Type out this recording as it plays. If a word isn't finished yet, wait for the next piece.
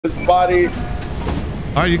his body.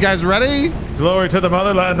 Are you guys ready? Glory to the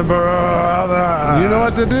motherland, brother. You know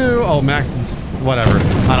what to do. Oh, Max is whatever.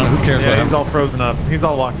 I don't know. Who cares? Yeah, he's all frozen up. He's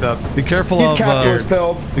all locked up. Be careful He's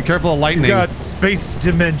of. Be careful of lightning. He's got space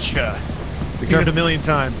dementia. Seen it a million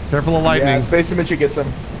times. Careful of lightning. Yeah, space dementia gets him.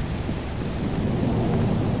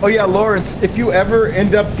 Oh yeah, Lawrence. If you ever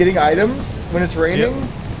end up getting items when it's raining,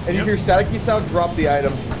 and you hear staticky sound, drop the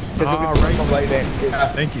item because it'll be from lightning. Yeah.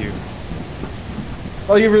 Thank you.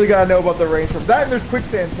 All you really gotta know about the range from that, and there's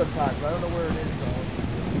quicksand sometimes. I don't know where it is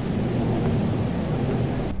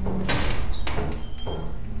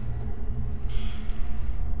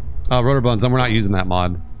though. Rotor buns. And we're not using that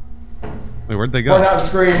mod. Wait, where'd they go? Going out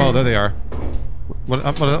screen. Oh, there they are.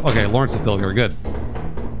 Okay, Lawrence is still here. Good.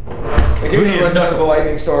 They gave me a rundown of the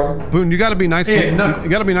lightning storm. Boon, you gotta be nice. You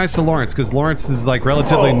gotta be nice to Lawrence because Lawrence is like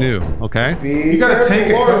relatively new. Okay. You gotta take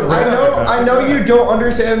it. I know you don't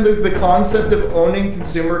understand the concept of owning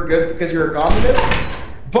consumer goods because you're a communist,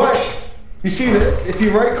 but you see this. If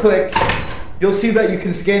you right click, you'll see that you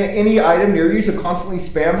can scan any item near you, so constantly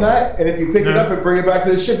spam that, and if you pick it up and bring it back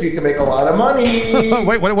to the ship, you can make a lot of money.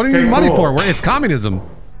 Wait, what do you need money for? It's communism.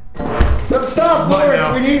 Stop,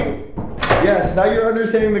 Lawrence. We need. Yes, now you're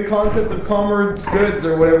understanding the concept of commerce goods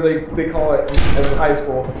or whatever they call it in high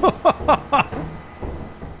school.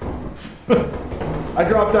 I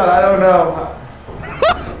dropped out. I don't know.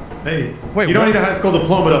 Hey, wait, you don't need a high school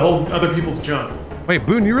diploma to hold other people's junk. Wait,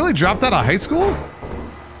 Boon, you really dropped out of high school?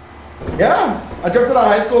 Yeah, I dropped out of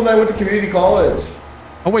high school and then I went to community college.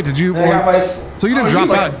 Oh wait, did you? So you didn't drop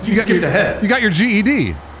out? You skipped ahead. You got your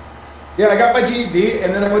GED. Yeah, I got my GED,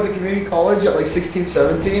 and then I went to community college at like 16,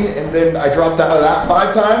 17, and then I dropped out of that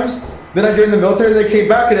 5 times. Then I joined the military, and then I came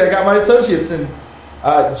back, and I got my associates in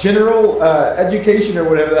general education or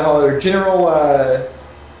whatever the hell, or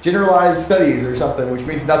generalized studies or something, which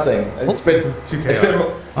means nothing. It's been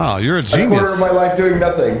oh, you're a a genius. quarter of my life doing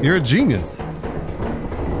nothing. You're a genius.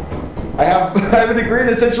 I have a degree in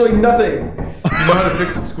essentially nothing. You know how to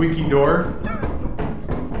fix a squeaky door?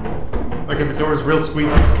 Like if a door is real squeaky,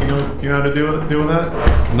 do you know how to deal with that?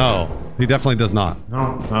 No, he definitely does not.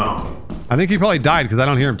 No. I think he probably died because I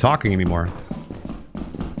don't hear him talking anymore.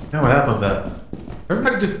 Yeah, what happened to that?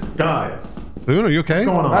 Everybody just dies. Boon, are you okay? What's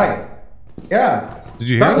going on? Hi. Yeah. Did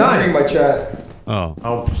you hear Stop reading my chat. Oh.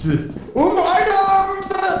 Oh, shit. Ooh,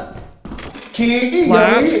 item! Key.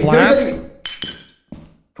 Flask.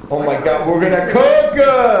 Oh my god, we're gonna cook!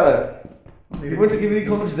 You went to community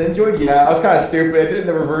college then joined? Yeah, I was kind of stupid. I did it in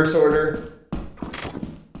the reverse order.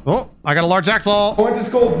 Oh, I got a large axle. I went to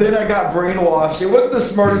school, then I got brainwashed. It wasn't the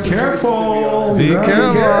smartest of choices, to be honest. Be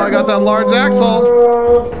careful. I got that large axle.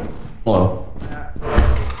 Hello.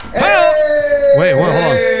 Hey! Wait, hold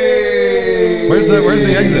on. Where's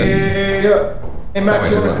the exit? Hey, Max,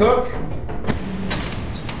 you want to cook?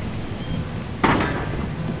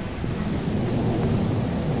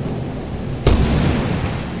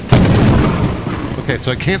 Okay,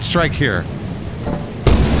 so it can't strike here.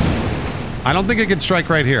 I don't think it can strike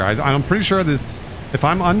right here. I'm pretty sure that if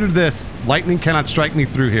I'm under this, lightning cannot strike me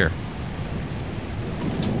through here.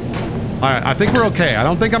 Alright, I think we're okay. I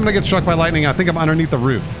don't think I'm going to get struck by lightning. I think I'm underneath the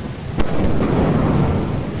roof.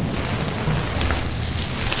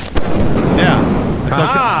 Yeah, it's okay.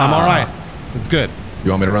 I'm alright. It's good.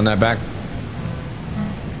 You want me to run that back?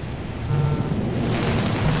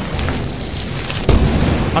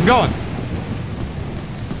 I'm going.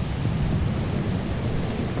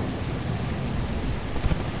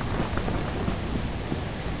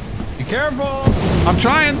 Be careful! I'm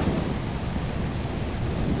trying.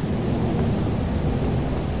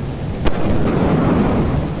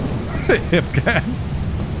 Hip cats.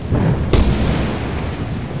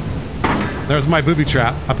 There's my booby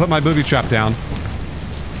trap. I put my booby trap down.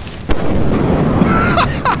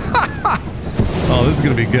 Oh, this is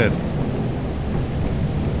gonna be good.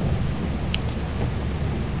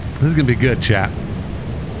 This is gonna be good, chat.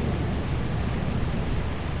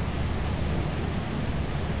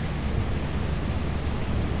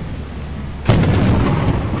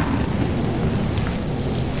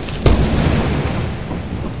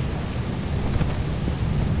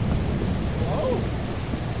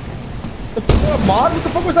 Mod? What the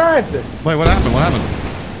fuck was that? Wait, what happened? What happened?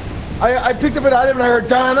 I picked up an item and I heard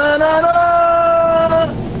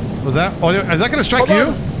da-na-na-na! Was that? Oh, is that gonna strike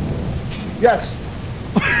you? Yes.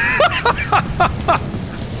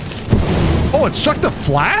 Oh, it struck the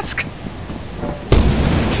flask?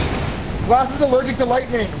 Glass is allergic to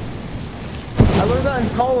lightning. I learned that in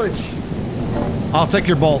college. I'll take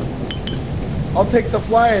your bolt. I'll take the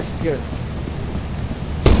flask.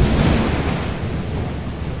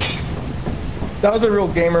 That was a real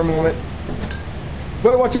gamer moment.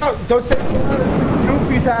 But watch out! Don't say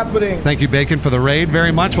Goofy's happening. Thank you, Bacon, for the raid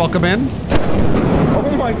very much. Welcome in.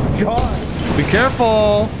 Oh my god! Be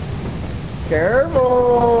careful.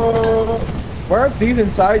 Careful! Where aren't these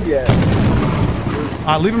inside yet?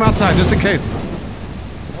 Leave him outside just in case.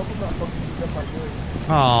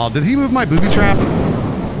 Oh, did he move my booby trap?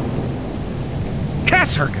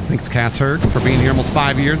 Cass Herg. Thanks, Cass Herg, for being here almost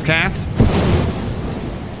 5 years, Cass.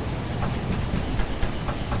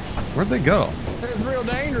 Where'd they go? It's real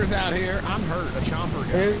dangerous out here. I'm hurt. A chomper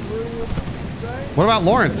guy. What about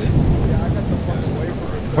Lawrence?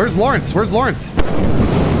 Where's Lawrence? Where's Lawrence?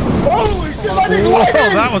 Holy shit! Lightning! Whoa,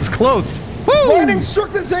 Lightning! that was close. Woo! Lightning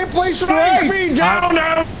struck the same place twice!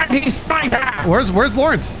 Where's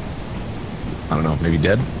Lawrence? I don't know. Maybe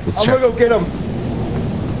dead? Let's I'm check. gonna go get him.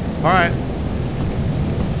 All right.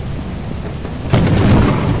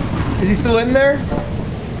 Is he still in there?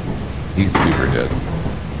 He's super dead.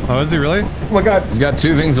 Oh, is he really? Oh my god. He's got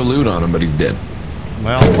 2 things of loot on him, but he's dead.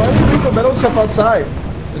 Well, Why would we leave the metal stuff outside?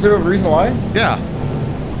 Is there a reason why? yeah.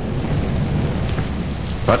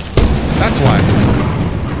 What? That's why.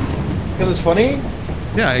 Because it's funny?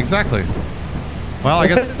 Yeah, exactly. Well, I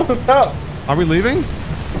guess. No. Are we leaving?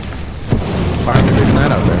 Why are we doing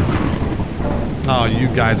that out there? Oh, you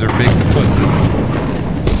guys are big pusses.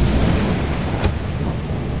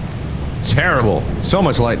 It's terrible. So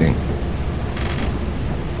much lightning.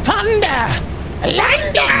 Thunder!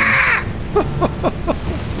 Thunder!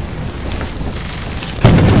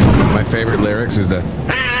 My favorite lyrics is the.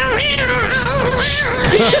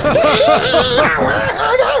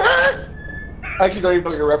 I actually don't even know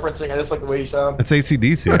what you're referencing. I just like the way you sound. It's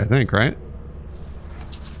AC/DC, I think, right?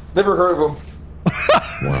 Never heard of him.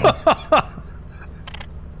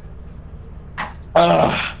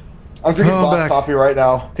 Wow. I'm drinking Oh, black back. coffee right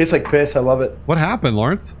now. Tastes like piss. I love it. What happened,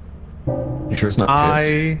 Lawrence? You sure it's not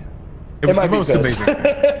piss? It was might the be most piss. amazing.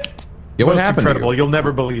 Yeah, what Most happened? incredible. You'll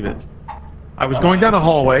never believe it. I was going down a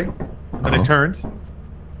hallway, and I Uh-huh. turned,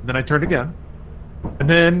 then I turned again, and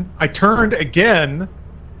then I turned again,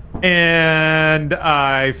 and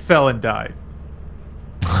I fell and died.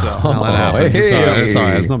 Well, that happens. It's all right. It's all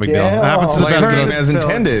right. It's no big deal. It Damn. happens to the Like best Turning of us. as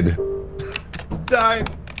intended. Died.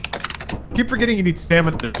 Keep forgetting you need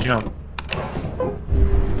stamina to jump.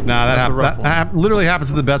 Nah, That's a rough one. literally happens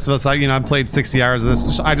to the best of us. I've played 60 hours of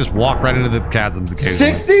this. I just walk right into the chasms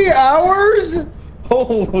occasionally. 60 hours?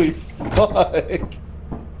 Holy fuck.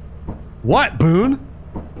 What, Boon?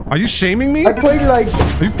 Are you shaming me? I played like...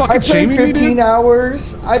 Are you I fucking played shaming me, 15 dude?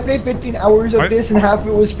 hours. I played 15 hours of Are- this, and half of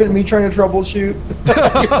it was spent me trying to troubleshoot.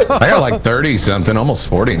 I got like 30 something, almost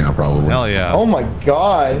 40 now probably. Hell yeah. Oh my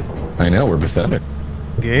god. I know, we're pathetic.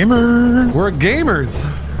 Gamers. We're gamers.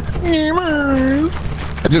 Gamers.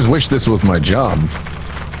 I just wish this was my job.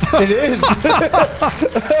 It is.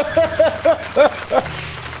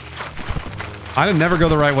 I didn't never go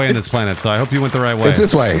the right way in this planet, so I hope you went the right way. It's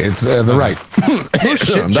this way. It's the right.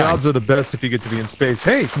 Shit I'm dying. jobs are the best if you get to be in space.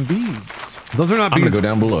 Hey, some bees. Those are not I'm bees. gonna go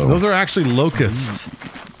down below. Those are actually locusts.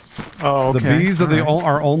 Oh, okay. The bees are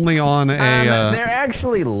are only on a. They're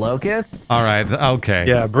actually locusts. All right. Okay.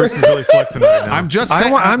 Yeah, Bruce is really flexing right now. I'm just I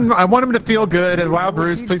saying- want him to feel good. And wow,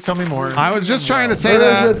 Bruce, please tell me more. I was just trying to say Bruce,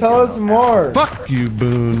 that. tell us more. Fuck you,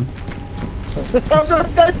 Boon. I'm sorry,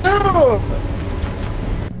 I do.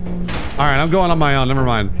 All right, I'm going on my own. Never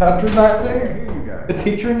mind. Patronizing? The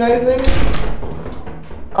teachernizing?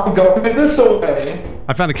 I'm going this way.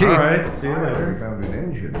 I found a key. All right, see you later. Found an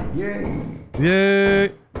engine. Yay.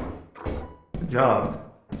 Yay. Good job.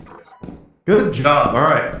 Good job. All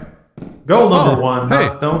right. Goal number Oh, one.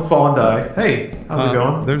 hey. Don't fall and die. Hey, how's it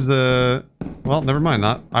going? There's a. Well, never mind.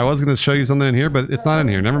 Not. I was going to show you something in here, but it's not in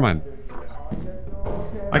here. Never mind.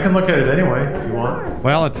 I can look at it anyway if you want.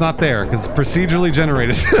 Well, it's not there because it's procedurally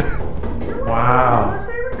generated. Wow.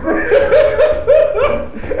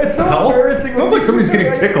 It's so Hell? embarrassing. Sounds like somebody's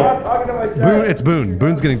getting tickled. Boon. It's Boon.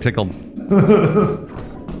 Boon's getting tickled.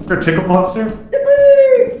 You're a tickle monster?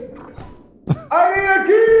 I need a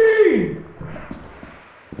key!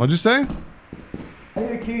 What'd you say? I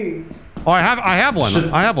need a key. Oh, I have one.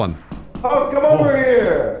 Should- I have one. Oh, come over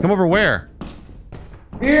here. Come over where?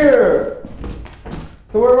 Here.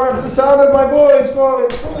 So where the sound of my voice.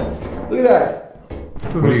 Look at that.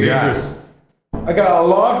 What do you got? dangerous. I got a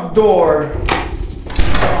locked door.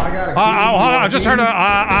 Hold on. I just heard a.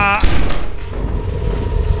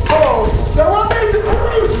 Oh, that was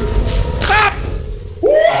Stop!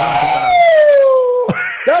 Woo!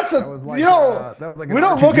 That's a, we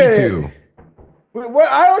don't look at it. R2D2. What,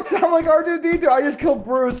 I don't sound like R2D2. I just killed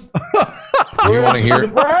Bruce. You want to hear?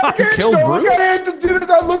 You killed Look Bruce? at it, dude.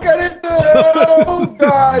 Don't look at it. Oh,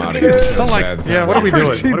 God. Monty, dude. so Don't like- sad. Yeah, what are we doing?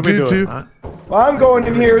 What are we R2D2. doing? Huh? I'm going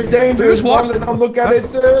in here. It's dangerous. As long as I don't look at it.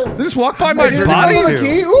 They just walk by my Hey, body? A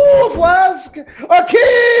key? Ooh, a flask! A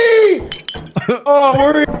key! Oh,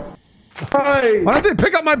 we're... Hi. Why did they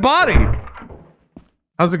pick up my body?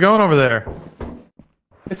 How's it going over there?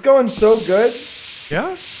 It's going so good.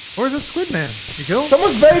 Yeah? Where's the squid man? You killed?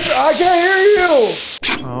 Someone's vaping. I can't hear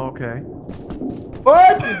you. Oh, okay.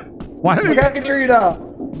 What? Why did I can hear you now.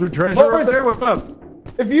 Blue treasure Lawrence, up there? What's up?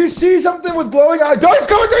 If you see something with glowing eyes, it's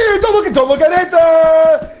coming to you. Don't look at it.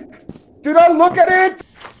 Do not look at it.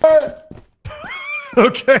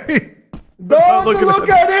 Okay. Don't look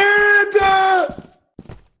at it.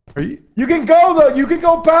 Are you? You can go though. You can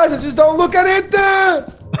go past it. Just don't look at it.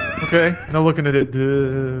 Okay. No looking at it.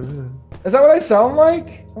 Is that what I sound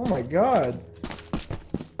like? Oh my god.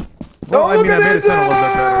 Well, Don't look I at made it. it sound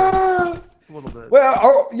a little bit.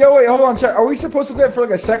 Well, wait, hold on. Check. Are we supposed to look at it for like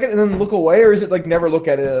a second and then look away, or is it like never look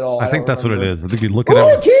at it at all? I think that's what it is. I think you look at Oh,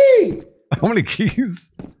 it. key! How many keys?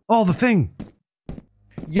 Oh, the thing.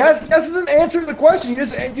 Yes isn't answering the question. You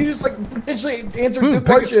just like potentially answered the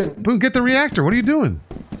question. Boon, get the reactor. What are you doing?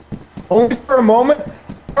 Only for a moment.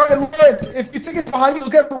 All right, look at it. If you think it's behind you,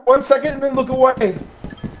 look at it for 1 second and then look away.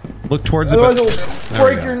 Look towards Otherwise, it. it'll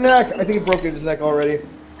break your neck. I think it broke his neck already.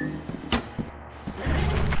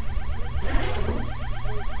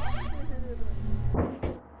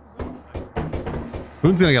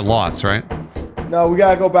 Boon's gonna get lost, right? No, we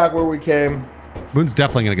gotta go back where we came. Boon's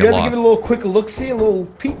definitely gonna You get have to lost. give it a little quick look-see, a little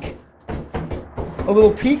peek. A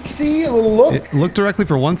little peek-see, a little look. Look directly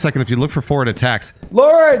for 1 second. If you look for forward attacks,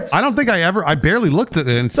 Lawrence! I don't think I barely looked at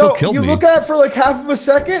it and it still killed me. You look at it for like half of a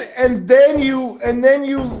second, and then you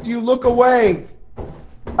look away.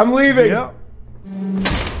 I'm leaving. Yeah.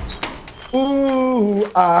 Ooh,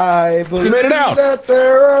 I believe made it out. that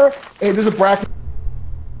there are. Hey, there's a bracket.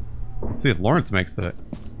 Let's see if Lawrence makes it.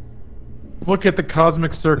 Look at the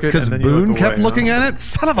cosmic circuit. Because and then you Boon look kept away, looking huh? at it.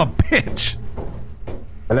 Son of a bitch.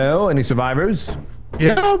 Hello, any survivors?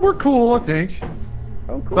 Yeah, we're cool, I think.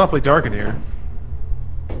 Oh, It's awfully dark in here.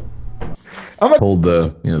 Hold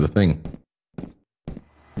the, the thing.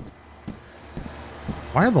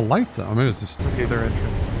 Why are the lights out? I mean, it's just. Okay, their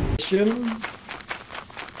entrance.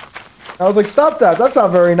 I was like, stop that. That's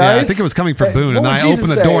not very nice. Yeah, I think it was coming from Boon, and What then I would opened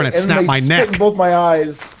Jesus the door say? and it snapped they my spit neck. in both my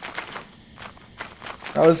eyes.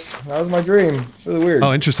 That was my dream. It's really weird.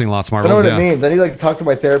 Oh, interesting, Lost I Marbles. don't know what Yeah. it means. I need like to talk to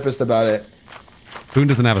my therapist about it. Boon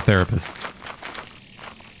doesn't have a therapist.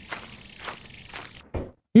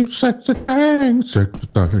 You sexy thing, sexy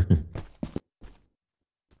thing.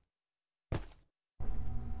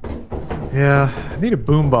 Yeah, I need a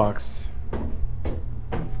boombox.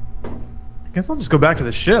 I guess I'll just go back to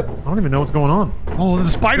the ship. I don't even know what's going on. Oh, there's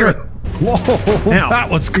a spider. Whoa, Now, that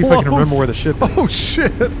was see close. if I can remember where the ship is. Oh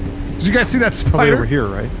shit! Did you guys see that Probably spider? over here,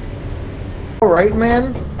 right? All right,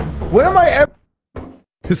 man. When am I ever?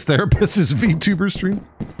 His therapist is VTuber stream.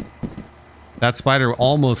 That spider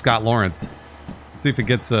almost got Lawrence. Let's see if it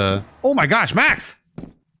gets oh my gosh, Max!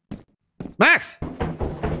 Max!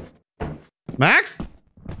 Max?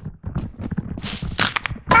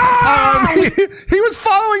 He was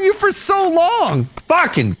following you for so long.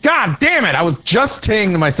 Fucking god damn it! I was just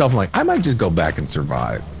saying to myself, I'm like, I might just go back and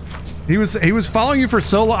survive. He was following you for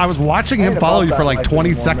so long. I was watching him follow you for like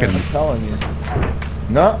 20 seconds. I'm telling you.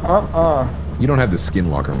 No, You don't have the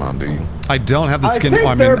Skinwalker mod, do you? I don't have the skin. think I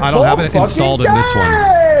mean, they're I don't have both it installed in this one.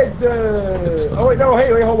 fucking Oh wait, no,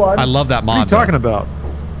 hey, wait, hold on. I love that What are you mod. talking about?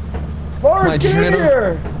 Lawrence, get in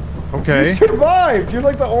here. Okay. You survived. You're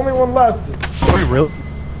like the only one left. Wait, really?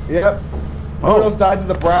 Yep. Oh. Everyone else died to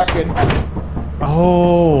the bracken.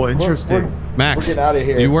 Oh, interesting. Max, We're getting outta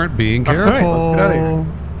here. you weren't being All careful. right, let's get out of here.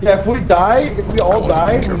 Yeah, if we all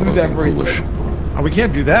die, we lose everything. Oh, we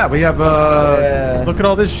can't do that. We have, Yeah. look at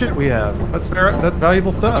all this shit we have. That's fair. That's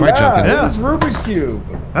valuable stuff. That's right, Yeah, Chuck. this is Rubik's Cube.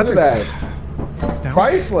 That's Look at that. Astounding.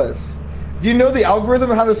 Priceless. Do you know the algorithm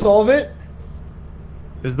how to solve it?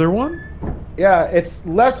 Is there one? Yeah, it's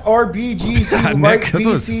left RBGC, Yeah, right Nick, that's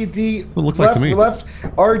what BCD, what it looks like to me. left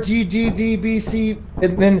RGGDBC,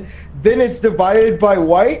 and then it's divided by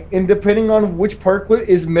white, and depending on which parklet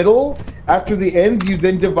is middle, after the end, you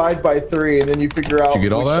then divide by 3, and then you figure out Did you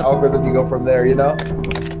get all which that? algorithm you go from there, you know?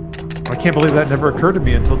 I can't believe that never occurred to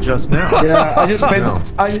me until just now. Yeah, I just made, No.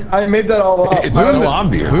 I made that all up. It's I so don't-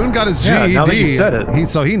 obvious. Boon got his Yeah, GED. now that you said it.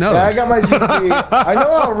 So he knows. Yeah, I got my GED. I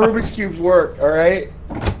know how Rubik's Cubes work, alright?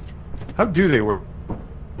 How do they work?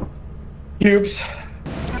 Cubes.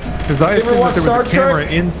 Because I You ever assumed that watch there was Star a camera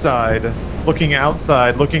Trek? inside, looking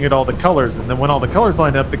outside, looking at all the colors, and then when all the colors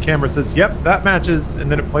line up, the camera says, "Yep, that matches,"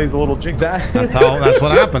 and then it plays a little jingle. That's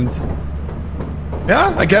what happens.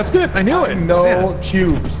 Yeah, I guessed it. I knew it. No Man,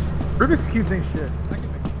 cubes. Rubik's cube ain't shit.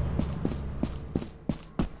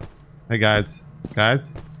 Hey guys.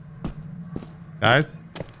 Guys? Guys?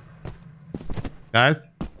 Guys?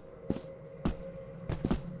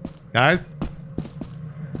 Guys?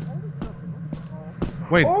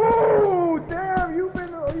 Wait. Oh, damn! You've been, is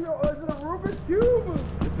it a Rubik's Cube?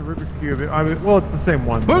 It's a Rubik's Cube. I mean, well, it's the same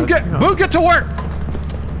one. Boon, but, get to work!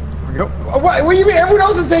 What do you mean? Everyone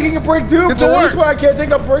else is taking a break too. Get to work. That's why I can't take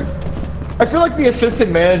a break. I feel like the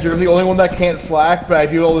assistant manager is the only one that can't slack, but I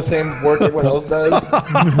do all the same work everyone else does.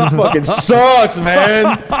 This fucking sucks, man.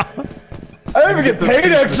 I don't even get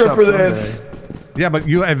paid extra for this. Yeah, but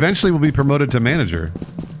you eventually will be promoted to manager.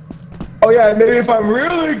 Oh yeah, maybe if I'm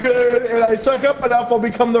really good and I suck up enough, I'll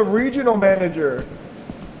become the regional manager.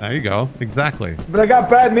 There you go. Exactly. But I got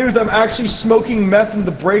bad news. I'm actually smoking meth in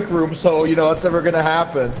the break room, so you know that's never gonna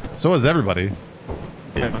happen. So is everybody.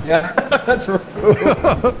 Yeah, that's true.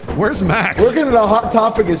 Where's Max? Working at a hot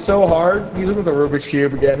topic is so hard. He's looking at the Rubik's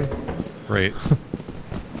Cube again. Great.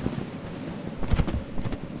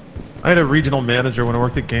 I had a regional manager when I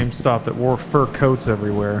worked at GameStop that wore fur coats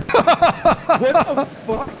everywhere. What the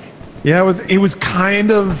fuck? Yeah, it was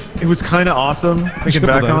kind of awesome thinking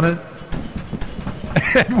back on it.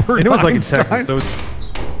 Edward And it was like in Einstein. Texas, so it's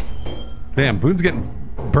Damn, Boon's getting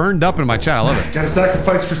burned up in my chat. I love it. gotta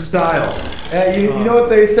sacrifice for style. Yeah, you know what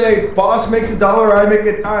they say, boss makes a dollar, I make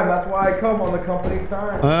a dime. That's why I come on the company's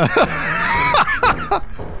time. That's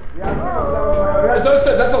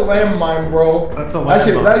a landmine, bro. That's a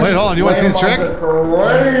landmine. Wait, hold on, you wanna see the trick?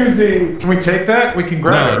 Crazy. Can we take that? We can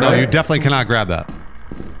grab it, No, right? you definitely cannot grab that.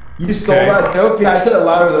 You stole that joke? Yeah, I said it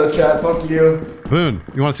louder though, chat. Fuck you. Boon,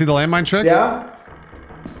 you want to see the landmine trick? Yeah?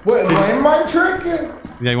 What, landmine trick?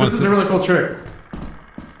 Yeah, you want This to is see? a really cool trick.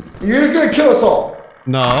 You're just gonna kill us all.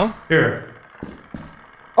 No. Here.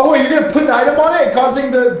 Oh wait, you're gonna put an item on it,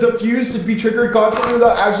 causing the fuse to be triggered constantly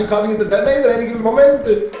without actually causing it to detonate at any given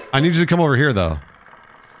moment? I need you to come over here, though.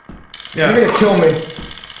 Yeah. You're gonna kill me.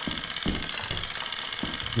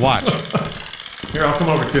 Watch. Here, I'll come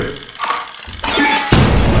over too.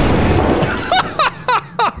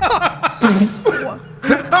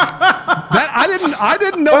 I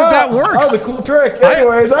didn't know that works. That was a cool trick.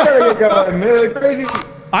 Anyways, I gotta get going. Man, crazy.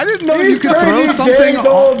 I didn't know These you could throw crazy something. dang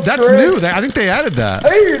old That's tricks. new. I think they added that.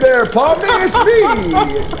 Hey there, Pomni, it's me,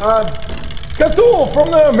 Cthulhu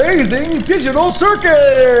from the amazing digital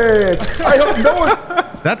circus. I hope no one.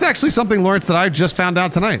 That's actually something, Lawrence, that I just found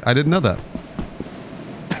out tonight. I didn't know that.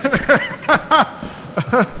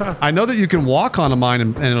 I know that you can walk on a mine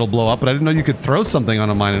and it'll blow up, but I didn't know you could throw something on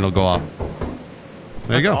a mine and it'll go off.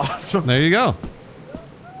 There you go. Awesome. There you go.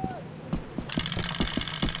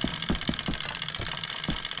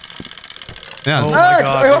 Yeah. Oh. Max, God,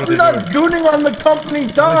 I what hope are you're they not gooning on the company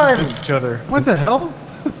dime. Each other. What the hell?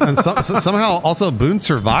 And somehow also Boon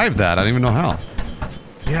survived that. I don't even know how.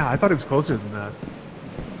 Yeah, I thought it was closer than that.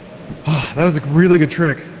 Oh, that was a really good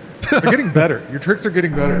trick. They're getting better. Your tricks are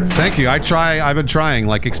getting better. Thank you. I've been trying,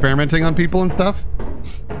 like experimenting on people and stuff.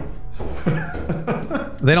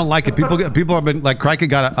 They don't like it. People have been like, Crikey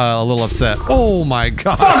got a little upset. Oh my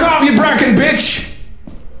god. Fuck off, you bracken bitch!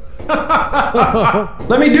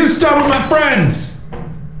 Let me do stuff with my friends!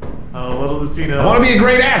 Oh, little does he know. I want to be a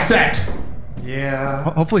great asset! Yeah.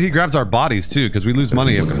 Hopefully he grabs our bodies too, because we lose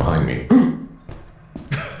money if. Behind me.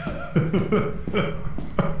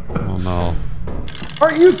 Oh no.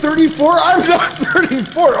 Aren't you 34? I'm not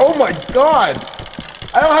 34. Oh my god.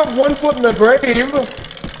 I don't have one foot in the grave.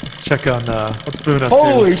 Let's check on, what's Boon up to?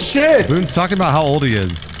 Holy shit. Boon's talking about how old he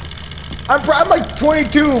is. I'm like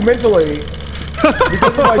 22 mentally.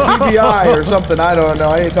 Because of my TBI or something. I don't know.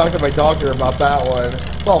 I need to talk to my doctor about that one.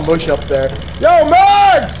 It's all mush up there. Yo,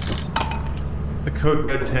 Max! The code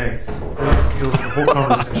red tanks. That seals the whole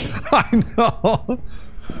conversation. I know.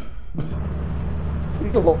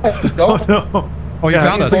 Go. No. Oh, you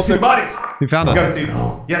found Let's us. see the bodies. He found Gotta us. see.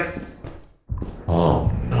 Yes. Oh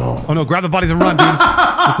no. Oh no, grab the bodies and run, dude.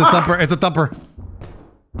 It's a thumper. It's a thumper.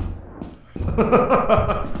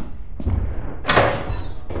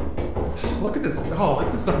 Look at this. Oh,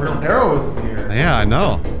 this is some real heroism here. Yeah, I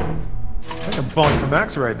know. I think I'm falling for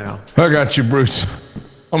Max right now. I got you, Bruce.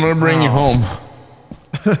 I'm gonna bring you home.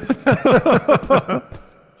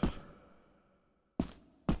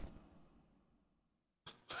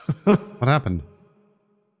 What happened?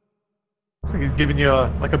 Looks like he's giving you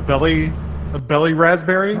like a belly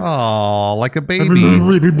raspberry. Oh, like a baby.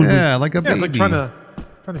 Yeah, like a Yeah, baby. it's like trying to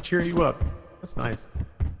cheer you up. That's nice.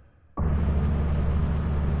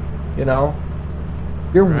 You know?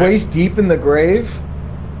 You're waist deep in the grave?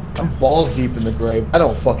 I'm balls deep in the grave. I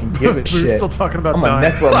don't fucking give a We're shit. still talking about I'm a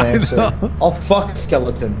dying. necromancer. I'll fuck a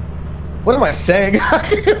skeleton. What am I saying?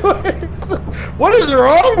 What is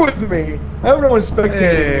wrong with me? I have no one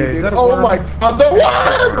spectating me, dude. Oh my god, the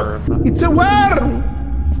worm! It's a worm!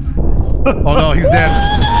 Oh no, he's dead.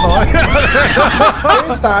 Oh,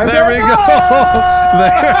 It's time there we to go. There.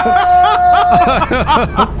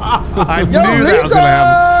 I knew that was gonna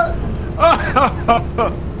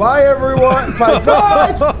happen. Bye, everyone. Bye,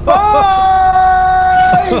 bye,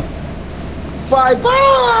 bye, bye,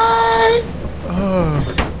 bye.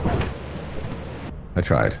 I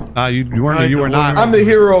tried. You weren't. You were not. I'm the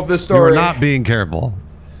hero of this You story. were not being careful.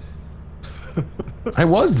 I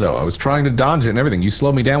was though. I was trying to dodge it and everything. You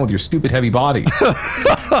slowed me down with your stupid heavy body.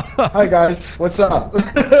 Hi guys, what's up?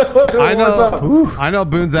 I know. What's up? I know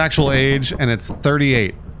Boone's actual age, and it's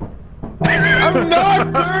 38. I'm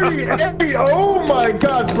not 38. Oh my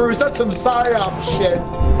god, Bruce, that's some psyop shit.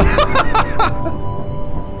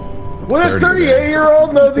 Would a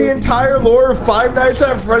 38-year-old know the entire lore of Five Nights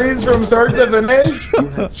at Freddy's from start to finish?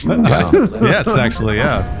 Yes, actually,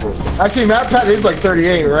 yeah. Actually, Matt Pat is like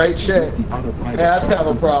 38, right? Shit. Yeah, that's kind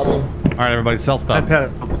of a problem. All right, everybody, sell stuff.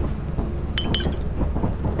 That's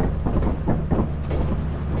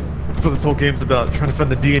what this whole game's about, trying to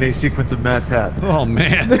find the DNA sequence of Mad Pat. Oh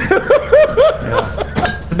man.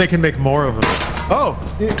 Yeah. And they can make more of them. Oh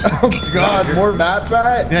god, more Matt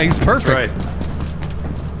Pat? Yeah, he's perfect. That's right.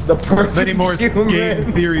 The perfect Many more human.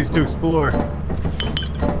 game theories to explore.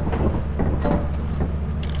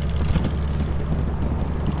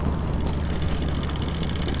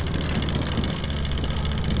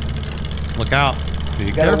 Look out.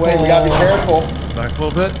 Be Gotta careful. wait, we gotta be careful. Back a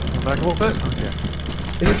little bit. Back a little bit. Okay.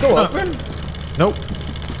 Is it still open? Nope.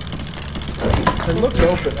 It looks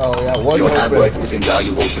open. Oh yeah, it was Your hard work open. is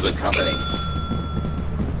invaluable to the company.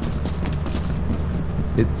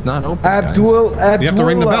 It's not open. Guys. Abdul, You have to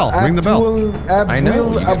ring the bell. Ring the bell. I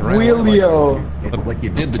know, you guys ran Abdulio. Like you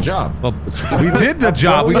did the job. Well, we did the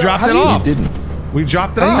job. We dropped it You off. didn't. We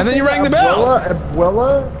dropped it off. And then you rang the bell.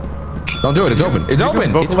 Abuela? Don't do it. It's open. It's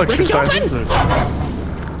open. It's Vocal freaking exercises. open.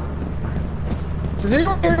 Does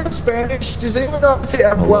anyone hear Spanish? Does anyone know how to say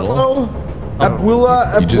abuelo? Oh.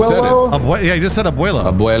 Abuela? You just said it. Abuelo? Yeah, you just said abuela.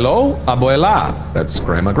 Abuelo, abuela. That's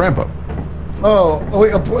grandma, grandpa. Oh,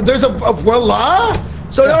 wait, there's a abuela?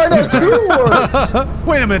 So now I know two words.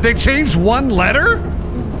 Wait a minute, they changed one letter?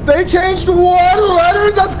 They changed one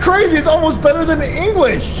letter? That's crazy. It's almost better than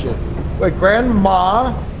English. Wait,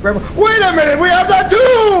 grandma. Wait a minute, we have that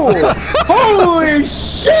too! Holy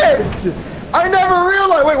shit! I never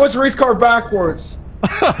realized. Wait, what's race car backwards?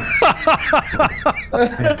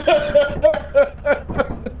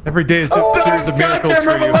 Every day is a series of miracles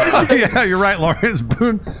for you. Yeah, you're right, Lawrence.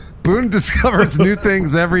 Boone discovers new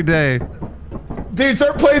things every day. Dude,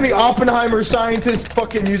 start playing the Oppenheimer scientist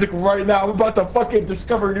fucking music right now. I'm about to fucking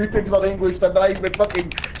discover new things about English that not even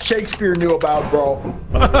fucking Shakespeare knew about, bro.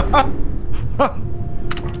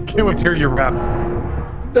 Can't wait to hear your rap.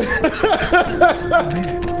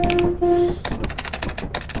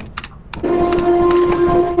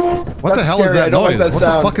 What the hell is that noise? What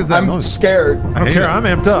the fuck is that noise? I'm scared. I don't care. I'm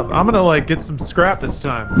amped up. I'm gonna like get some scrap this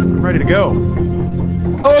time. I'm ready to go.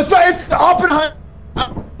 Oh, it's Oppenheimer.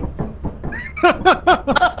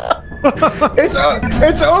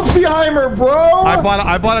 It's Oppenheimer, bro. I bought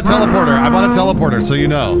a teleporter. I bought a teleporter, so you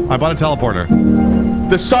know. I bought a teleporter.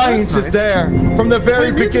 The science is there from the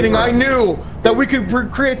very beginning. I knew that we could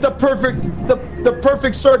create the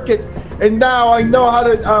perfect circuit, and now I know how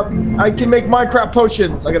to. I can make Minecraft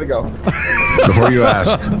potions. I gotta go. Before you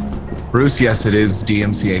ask, Bruce, yes, it is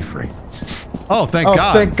DMCA free. Oh, thank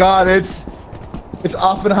God. Thank God, it's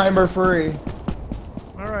Oppenheimer free.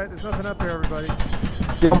 All right, there's nothing up here, everybody.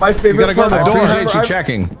 Yeah, my favorite. You gotta go part to the of door. Oppenheimer- Appreciate you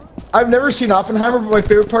checking. I've never seen Oppenheimer, but my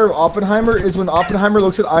favorite part of Oppenheimer is when Oppenheimer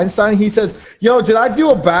looks at Einstein. He says, "Yo, did I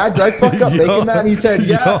do a bad? Did I fuck up Yo, making that?" And he said,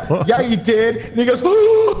 "Yeah, yo. yeah, you did." And he goes,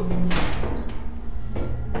 "Ooh."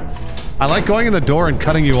 I like going in the door and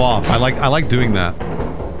cutting you off. I like doing that.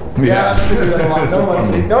 Yeah, that's good. No one wants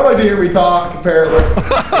to hear me talk. Apparently,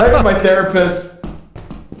 that's my therapist.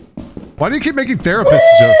 Why do you keep making therapist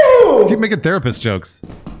jokes? Keep making therapist jokes.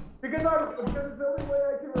 Because it's the only way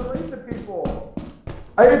I can relate to people.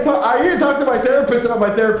 I need to talk to my therapist about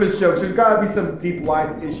my therapist jokes. There's got to be some deep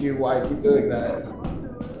life issue why I keep doing that.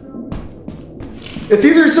 It's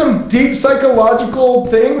either some deep psychological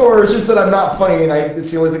thing, or it's just that I'm not funny, and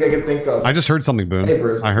it's the only thing I can think of. I just heard something, Boone. Hey,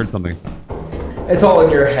 Bruce. I heard something. It's all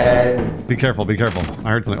in your head. Be careful, be careful.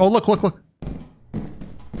 I heard something. Oh, look.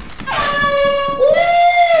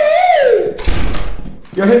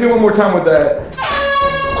 Yo, hit me one more time with that.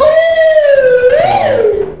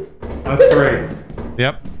 That's great.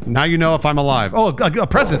 Yep. Now you know if I'm alive. Oh, a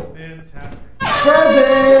present. Fantastic.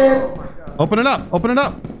 Present! Open it up. Open it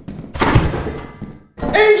up.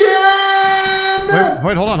 Engine!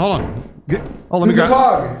 Wait, hold on. Oh, let me Who's the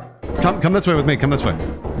grab. Come this way with me. Come this way.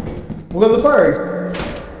 We'll go to the fire.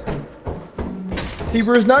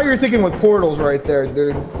 Hebrews, now you're thinking with portals right there,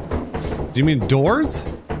 dude. Do you mean doors?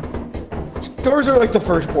 Doors are like the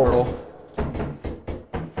first portal.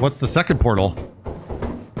 What's the second portal?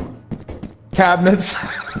 Cabinets.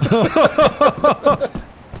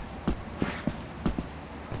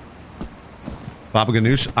 Baba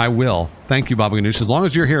Ganoush, I will. Thank you, Baba Ganoush. As long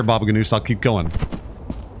as you're here, Baba Ganoush, I'll keep going.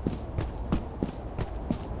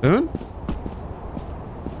 Boon?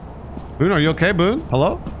 Boon, are you okay, Boon?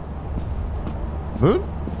 Hello? Boon?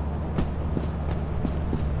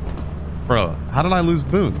 Bro, how did I lose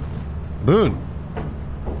Boon? Boon.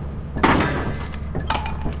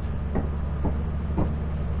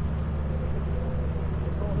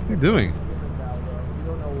 What's he doing? You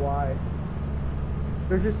don't know why.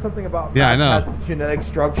 There's just something about I know. Genetic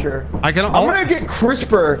structure. I'm gonna get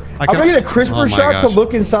CRISPR. I'm gonna get a CRISPR shot to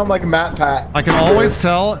look and sound like Matt Pat. I can always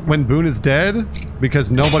tell when Boon is dead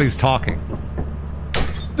because nobody's talking.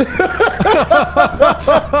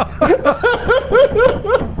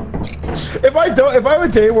 If I have a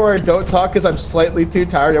day where I don't talk because I'm slightly too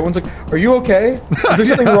tired, everyone's like, "Are you okay? Is there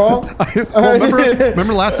something wrong?" Well,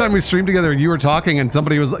 remember last time we streamed together and you were talking and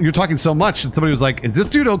you're talking so much and somebody was like, "Is this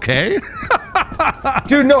dude okay?"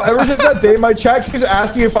 Dude, no. Ever since that day, my chat keeps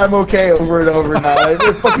asking if I'm okay over and over now. It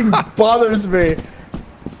fucking bothers me.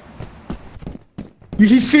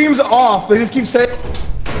 He seems off. They just keep saying.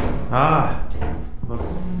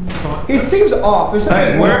 He seems off. There's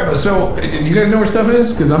something where? So, do you guys know where stuff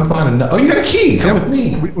is? Because I'm finding. Oh, you got a key. Come with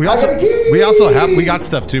me. We got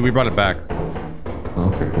stuff too. We brought it back.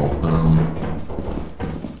 Okay, cool.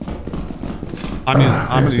 I'm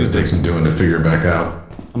gonna take some doing to figure it back out.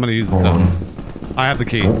 I'm gonna use Hold on. I have the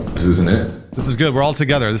key. Oh, this isn't it. This is good. We're all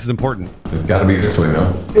together. This is important. It's got to be this way though.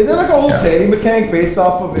 Is there like a whole saving mechanic based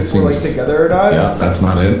off of if we're like together or not? Yeah, that's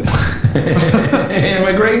not it. And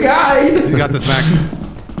my great guide. You got this, Max.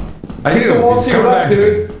 I do. It's coming back,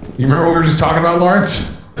 dude. You remember what we were just talking about,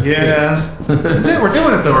 Lawrence? Yeah. This is it. We're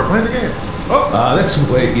doing it though. We're playing the game. Oh. This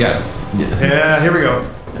way. Yes. Yeah. Here we go.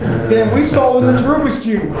 Damn, we solved this Rubik's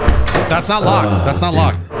cube. That's not locked. That's not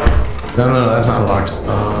locked. No, that's not locked.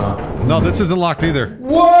 No, this isn't locked either.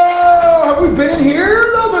 Whoa! Have we been in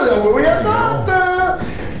here? No, we have not.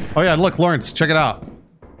 Oh yeah, look, Lawrence, check it out.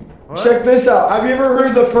 What? Check this out. Have you ever heard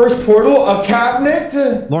of the first portal? A cabinet?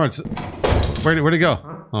 Lawrence, where'd he go?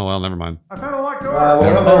 Huh? Oh well, never mind. I found a locked door.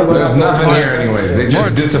 There's nothing here anyways. They just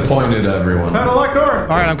Lawrence. Disappointed everyone. I found a locked door. All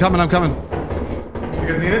right, I'm coming. You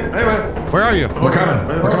guys need it? Anyway. Where are you? We're coming.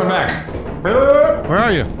 We're coming back. Where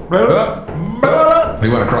are you? He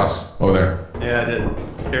went across over there. Yeah, I did.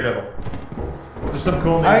 Daredevil. There's some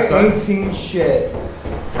cool I names. ain't seen shit.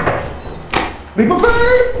 Leap of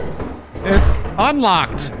faith! It's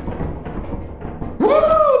unlocked.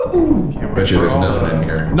 Woo! I bet you there's nothing in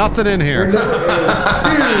here. Nothing in here.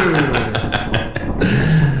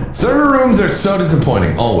 Server rooms are so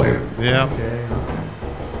disappointing, always. Yeah. Okay.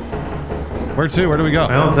 Where to? Where do we go?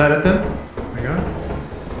 Well, is that it then? There we go.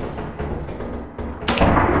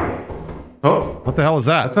 Oh, What the hell was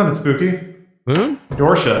that? that sounded spooky. Boon?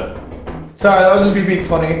 Door shut. Sorry, that was just me being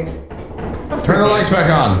funny. Turn the lights back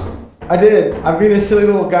on. I did. I'm being a silly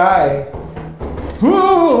little guy.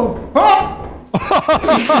 Whoa! Ah!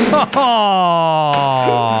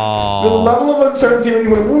 The Oh, level of uncertainty when you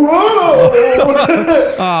went, whoa!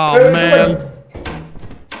 oh man.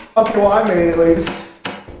 Okay, well, I made it at least.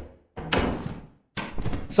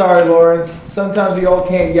 Sorry, Lawrence. Sometimes we all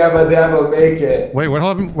can't yabba dabba make it. Wait, what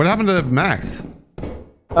happened to Max?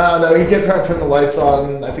 I don't know. He kept trying to turn the lights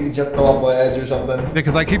on. I think he jumped off the edge or something. Yeah,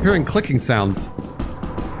 because I keep hearing clicking sounds.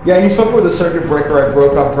 Yeah, he's fucking with a circuit breaker I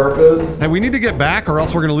broke on purpose. Hey, we need to get back or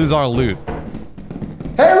else we're gonna lose our loot.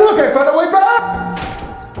 Hey, look! I found a way back!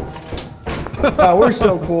 Oh, we're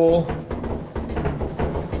so cool.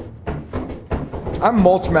 I'm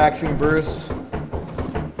mulch maxing, Bruce.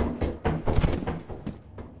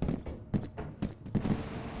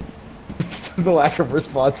 The lack of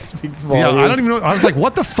response speaks volumes. Yeah, I don't even know. I was like,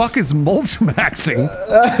 what the fuck is mulch maxing?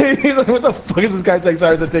 He's like, what the fuck is this guy saying?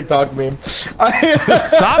 Sorry, it's a TikTok meme.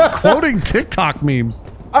 Stop quoting TikTok memes.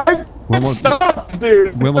 Stop,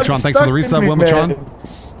 dude. Wilmatron, I'm thanks for the stuck resub, in me,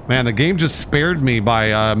 Wilmatron. Man, the game just spared me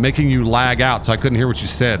by making you lag out, so I couldn't hear what you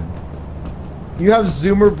said. You have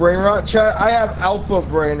Zoomer brain rot, chat? I have alpha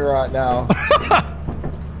brain rot now.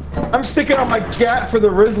 I'm sticking on my gat for the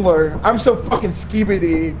Rizzler. I'm so fucking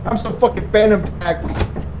skibidi. I'm so fucking Phantom Tax.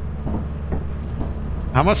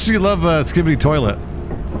 How much do you love Skibbity Toilet?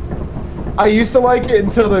 I used to like it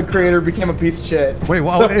until the creator became a piece of shit. Wait,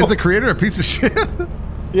 well, is the creator a piece of shit?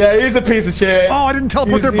 Yeah, he's a piece of shit. Oh, I didn't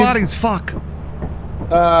teleport their bodies. Fuck.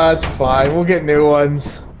 It's fine. We'll get new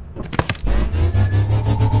ones.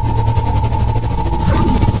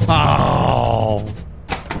 Oh.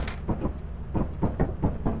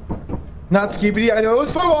 Not Skibidi. I know it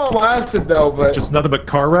was fun while it lasted, though, but... Just nothing but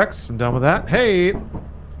car wrecks. I'm done with that. Hey!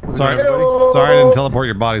 Sorry, Hello. sorry I didn't teleport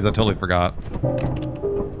your bodies. I totally forgot.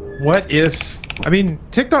 What if... I mean,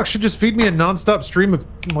 TikTok should just feed me a non-stop stream of,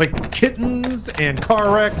 like, kittens and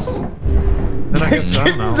car wrecks. Then I guess, I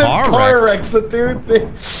don't know. Kittens and car wrecks, the dude thing.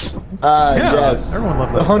 Yes. Everyone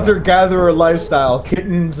loves that The hunter-gatherer lifestyle.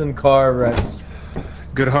 Kittens and car wrecks.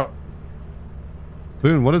 Good heart.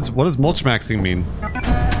 Boon, what does mulch maxing mean?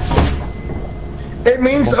 It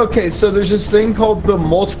means, okay, so there's this thing called the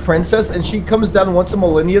Mulch Princess, and she comes down once a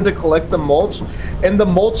millennia to collect the mulch, and the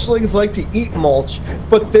mulchlings like to eat mulch.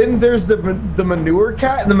 But then there's the manure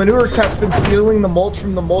cat, and the manure cat's been stealing the mulch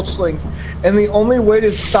from the mulchlings. And the only way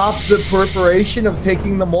to stop the proliferation of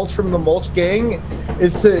taking the mulch from the mulch gang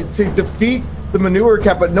is to defeat the manure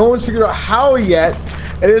cat, but no one's figured out how yet,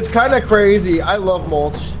 and it's kind of crazy. I love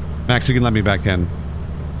mulch. Max, you can let me back in.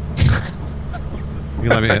 You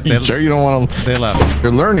can let me in. You sure you don't want them? They left.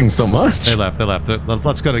 You're learning so much. They left. They left.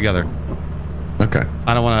 Let's go together. Okay.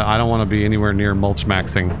 I don't want to be anywhere near mulch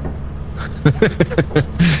maxing.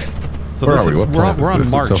 So Where are we? What we're time on is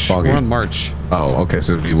this? March. It's so foggy. We're on March. Oh, okay.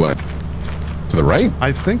 So it'd be what? To the right?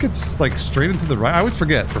 I think it's like straight into the right. I always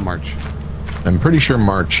forget for March. I'm pretty sure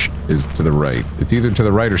March is to the right. It's either to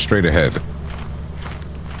the right or straight ahead.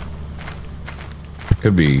 It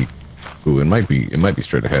could be. Ooh, it might be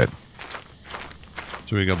straight ahead.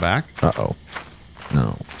 Should we go back? Uh-oh.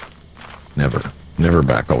 No. Never. Never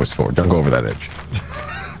back, always forward. Don't go over that edge.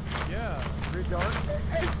 Yeah,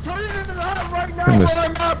 it's turning into that right now Goodness. when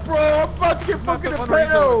I'm at, bro. I'm about to get fucking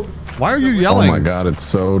impaled. Why are you Oh yelling? my god, it's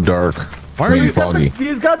so dark. Why are you foggy?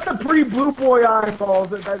 He's got the pretty blue boy eyeballs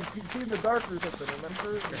that you see in the dark or something,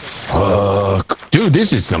 remember? Dude,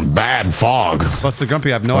 this is some bad fog. Buster Grumpy,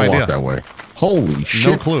 I have no I'll idea. walk that way. Holy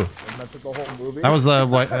shit. No clue. The whole movie. That was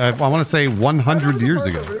what I want to say 100 years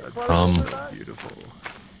ago.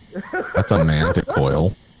 That's a mantic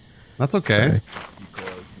coil. That's okay.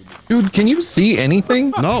 Dude, can you see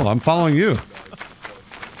anything? No, I'm following you.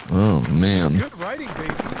 Oh man. Good writing, baby. He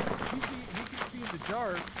can see in the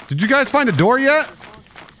dark. Did you guys find a door yet?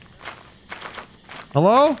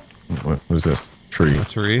 Hello? What was this? Tree. A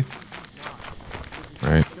tree.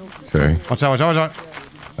 Right. Okay. Watch out, watch out, watch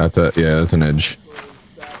out. That's an edge.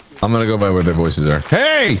 I'm gonna go by where their voices are.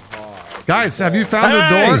 Hey! Guys, have you found the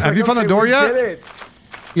door? Have you found the door yet?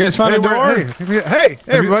 You guys found a door? Hey,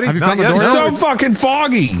 everybody. Have you found the Not door? yet. It's No, so fucking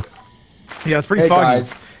foggy! yeah, it's pretty Hey foggy.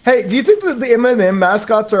 guys. Hey, do you think that the M&M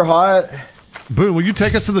mascots are hot? Boon, will you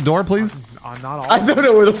take us to the door, please? Not all. I don't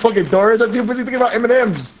know where the fucking door is. I'm too busy thinking about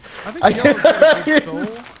M&Ms. I think Yellow's got a big soul.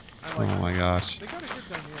 I like Oh my gosh. They got a good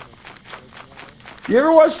dynamic. You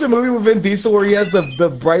ever watched the movie with Vin Diesel where he has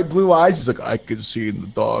the bright blue eyes? He's like, I can see in the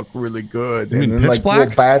dark really good. You mean and then, Pitch like, Black?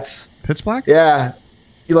 little bats. Pitch Black? Yeah.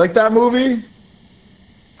 You like that movie?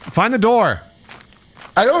 Find the door.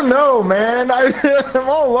 I don't know, man. I'm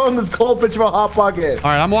all alone in this cold bitch of a hot pocket.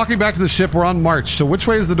 All right, I'm walking back to the ship. We're on March. So which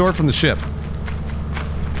way is the door from the ship?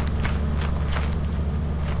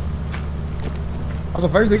 Also,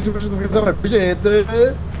 first thing I appreciate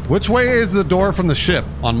it. Which way is the door from the ship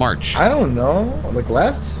on March? I don't know. Like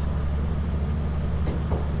left?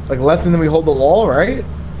 Like left and then we hold the wall, right?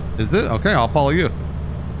 Is it? Okay, I'll follow you.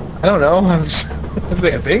 I don't know.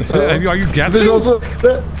 I think so. Are you There's guessing? also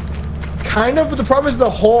kind of, but the problem is the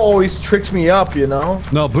hole always tricks me up, you know?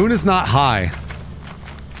 No, Boon is not high.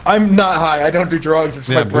 I'm not high. I don't do drugs. It's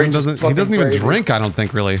Yeah, my brain Boon doesn't. just He doesn't even crazy. drink. I don't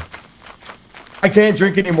think really. I can't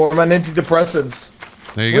drink anymore. I'm on antidepressants.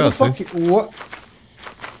 There you Where go. the See? fuck? What?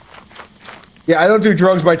 Yeah, I don't do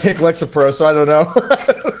drugs, but I take Lexapro, so I don't know.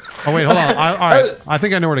 Oh wait, hold on. All right, I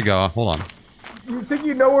think I know where to go. Hold on. You think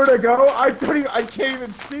you know where to go? I can't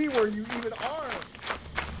even see where you even are.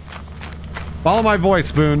 Follow my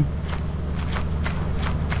voice, Boon.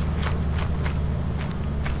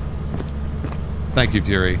 Thank you,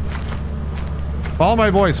 Fury. Follow my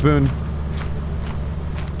voice, Boon.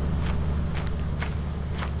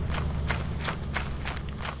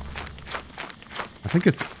 I think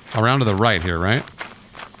it's around to the right here, right?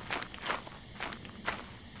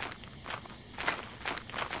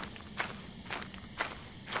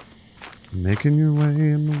 Making your way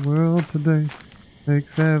in the world today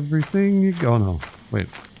takes everything you go. Oh, no, wait.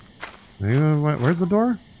 Where's the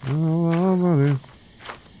door? Oh, buddy.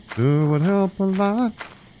 Do would help a lot.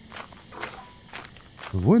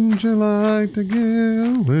 Wouldn't you like to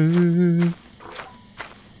get away?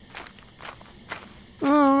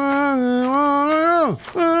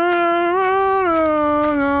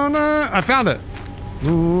 I found it.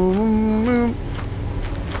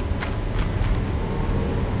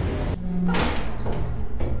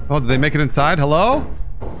 Oh, did they make it inside? Hello?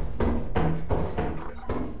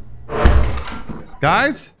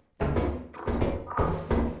 Guys?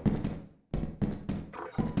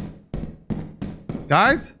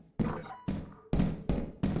 Guys?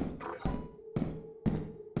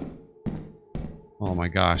 Oh my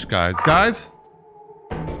gosh, guys. Guys?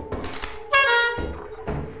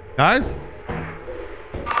 Guys?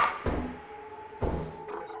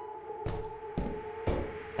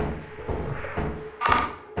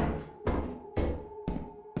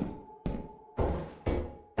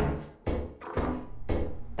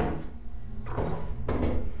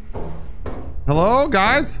 Hello,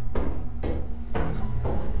 guys?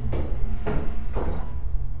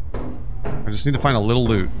 I just need to find a little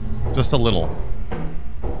loot. Just a little.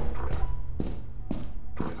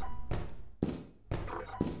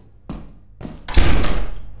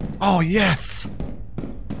 Oh, yes!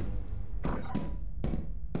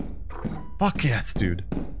 Fuck yes, dude.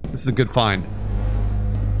 This is a good find.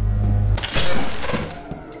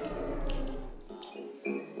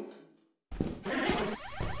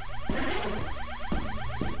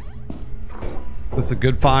 This is a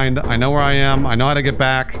good find. I know where I am. I know how to get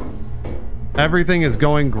back. Everything is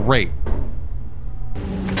going great.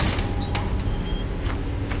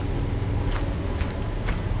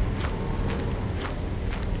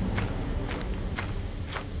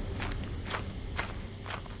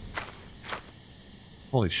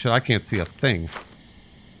 Holy shit, I can't see a thing.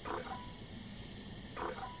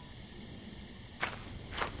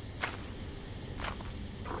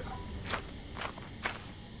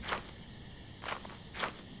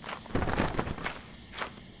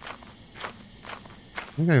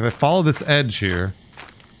 Okay, if I follow this edge here.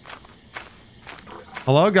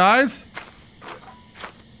 Hello, guys?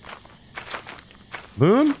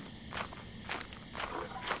 Boon?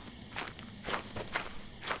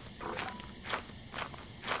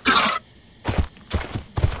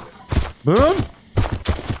 Boon?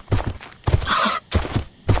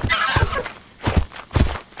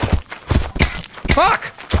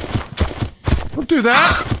 Fuck! Don't do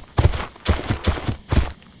that!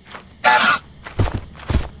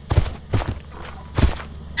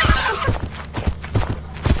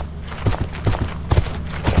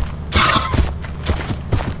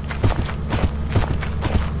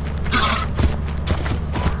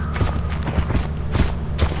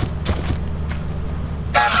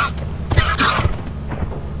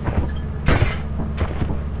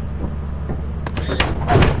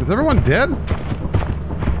 Is everyone dead?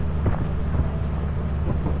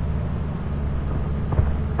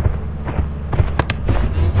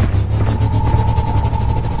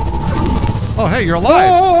 Oh, hey, you're alive.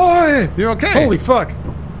 Oh, You're okay. holy fuck.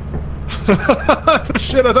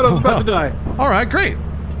 Shit, I thought I was about to die. All right, great.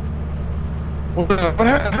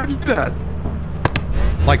 How'd you do that?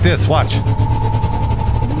 Like this, watch.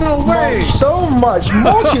 No way! Mulch so much.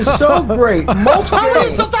 Mulch is so great. Mulch. How are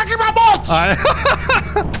you still talking about mulch?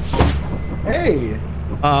 Hey.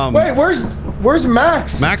 Wait, where's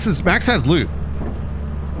Max? Max has loot.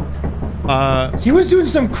 He was doing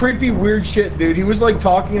some creepy, weird shit, dude. He was like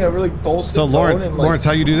talking in a really dulcet So tone Lawrence, and, like, Lawrence,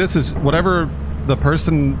 how you do this is whatever the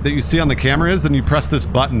person that you see on the camera is, then you press this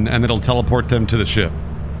button and it'll teleport them to the ship.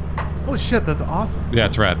 Holy shit, that's awesome. Yeah,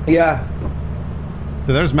 it's rad. Yeah.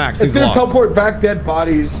 So there's Max. It's He's gonna lost. teleport back dead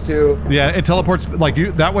bodies too. Yeah, it teleports like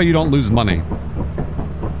you. That way you don't lose money.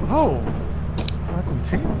 Oh, that's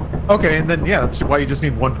insane. Okay, and then yeah, that's why you just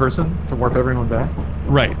need one person to warp everyone back.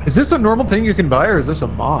 Right. Is this a normal thing you can buy, or is this a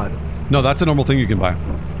mod? No, that's a normal thing you can buy.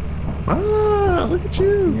 Ah, look at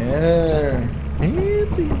you. Yeah.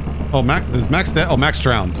 Fancy. Oh, is Max dead? Oh, Max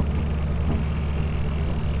drowned.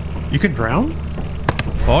 You can drown?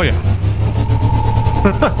 Oh yeah.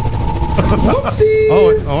 Whoopsie.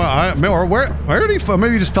 Or where did he?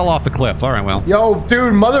 Maybe he just fell off the cliff. All right, well. Yo,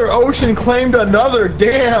 dude, Mother Ocean claimed another.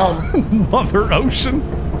 Damn. Mother Ocean.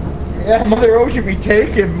 Yeah, Mother Ocean be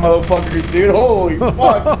taking motherfuckers, dude. Holy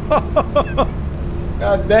fuck.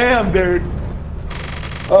 God damn, dude.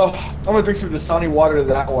 Oh, I'm gonna drink some Dasani water to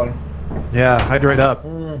that one. Yeah, hydrate up.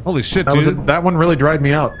 Holy shit, That dude. that one really dried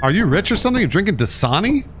me out. Are you rich or something? You're drinking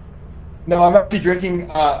Dasani? No, I'm actually drinking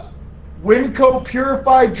Winco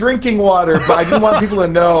purified drinking water, but I didn't want people to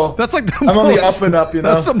know. That's like the I'm on the up and up, you know.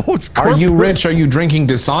 That's the most. Are you corporate- rich? Are you drinking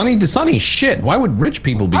Dasani? Dasani shit. Why would rich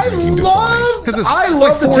people be drinking Dasani? Because it's I like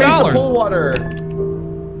love the taste of $4. cold water.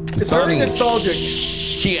 It's very Dasani nostalgic.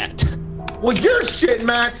 shit. Well, you're shit,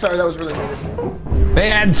 Matt. Sorry, that was really weird. They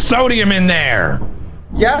had sodium in there.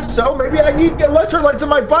 Yeah, so maybe I need electrolytes in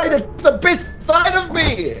my body to the best side of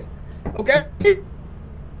me. Okay?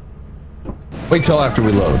 Wait till after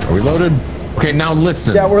we load. Are we loaded? Okay, now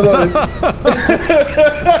listen. Yeah, we're loaded.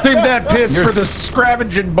 Save that piss for the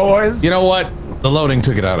scavenging boys. You know what? The loading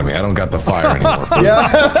took it out of me. I don't got the fire anymore.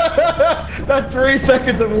 Yeah. That 3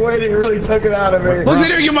 seconds of waiting really took it out of me. Listen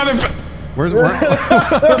here, you motherfucker. We're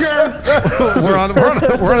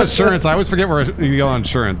on assurance. I always forget where you go on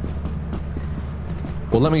insurance.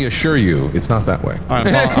 Well, let me assure you, it's not that way. All right,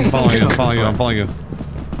 I'm following you.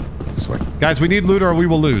 It's this way. Guys, we need loot or we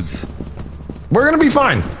will lose. We're gonna be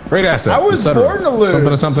fine. Great asset. I was born to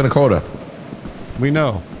lose. Something to quota. We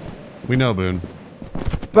know, Boon.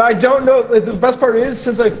 But I don't know. The best part is,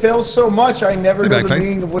 since I fail so much, I never know the Backface.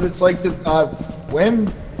 meaning of what it's like to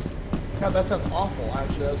win. God, that sounds awful.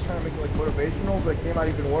 Actually, I was trying to make it like motivational, but it came out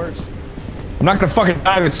even worse. I'm not gonna fucking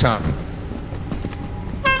die this time.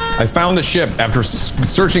 I found the ship after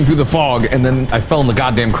searching through the fog, and then I fell in the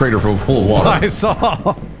goddamn crater full of water. I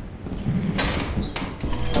saw.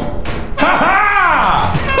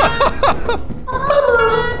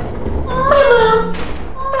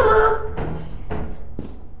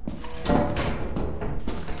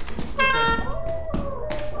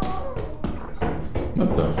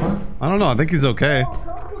 What the fuck? I don't know. I think he's okay. You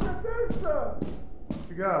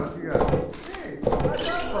got it. You got it.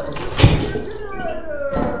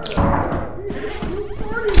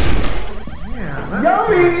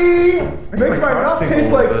 Yummy! Makes my mouth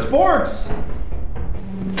taste like sports.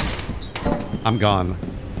 I'm gone.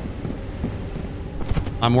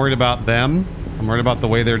 I'm worried about them. I'm worried about the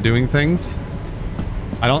way they're doing things.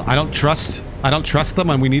 I don't trust them,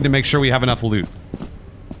 and we need to make sure we have enough loot.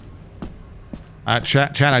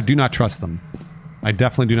 Chat, I do not trust them. I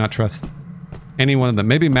definitely do not trust any one of them.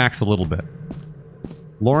 Maybe Max a little bit.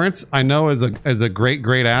 Lawrence, I know is a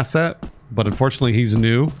great asset, but unfortunately he's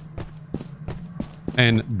new.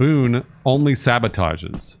 And Boon only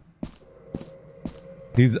sabotages.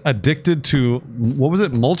 He's addicted to, what was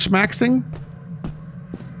it, mulch maxing?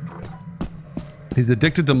 He's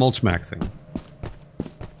addicted to mulch maxing.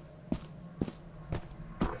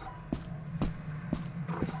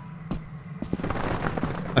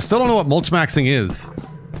 I still don't know what mulch maxing is.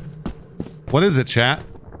 What is it, chat?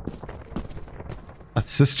 A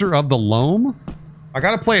sister of the loam? I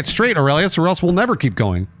gotta play it straight, Aurelius, or else we'll never keep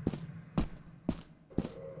going.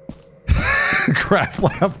 Craft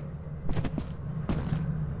lab.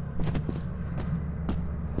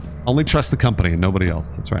 Only trust the company and nobody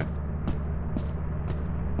else. That's right.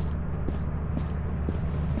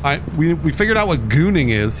 Alright, we figured out what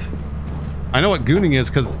gooning is. I know what gooning is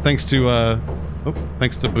because thanks to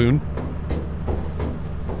Boon.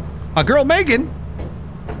 Girl Megan.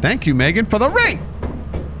 Thank you, Megan, for the ring.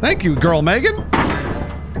 Thank you, girl Megan.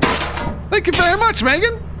 Thank you very much,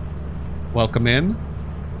 Megan. Welcome in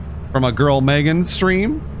from a girl Megan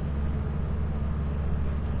stream.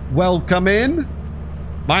 Welcome in.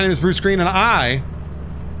 My name is Bruce Green, and I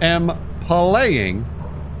am playing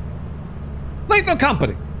Lethal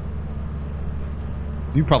Company.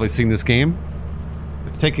 You've probably seen this game.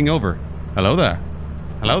 It's taking over. Hello there.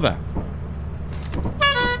 Hello there.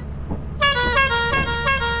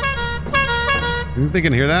 You think you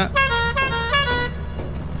can hear that?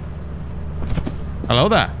 Hello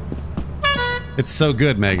there. It's so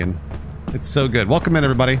good, Megan. It's so good. Welcome in,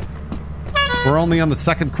 everybody. We're only on the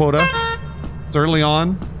second quota. It's early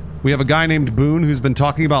on. We have a guy named Boon who's been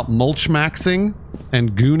talking about mulch maxing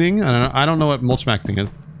and gooning. I don't know what mulch maxing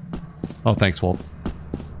is. Oh, thanks, Walt.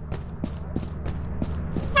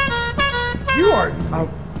 You are.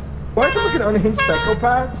 Why are you like an unhinged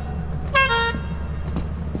psychopath?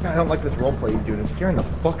 I don't like this roleplay you're doing. It's scaring the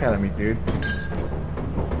fuck out of me, dude.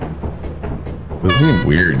 This is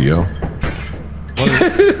weird, yo.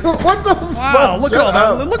 What the Wow, fuck? look at all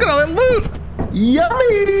that. Look at all that loot.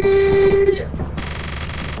 Yummy!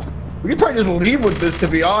 We could probably just leave with this, to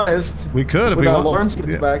be honest. We could if we Without want. Lawrence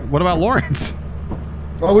gets back. What about Lawrence?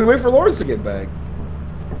 Well, we wait for Lawrence to get back.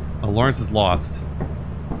 Oh, Lawrence is lost.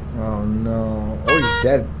 Oh no. Oh, he's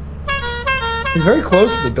dead. He's very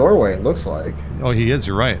close to the doorway, it looks like. Oh, he is.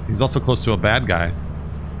 You're right. He's also close to a bad guy.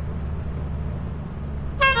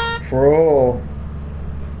 Bro.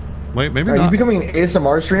 Wait, maybe Are you not. becoming an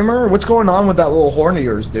ASMR streamer? What's going on with that little horn of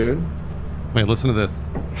yours, dude? Wait, listen to this.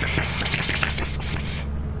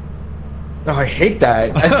 Oh, I hate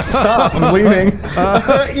that. Stop, I'm leaving.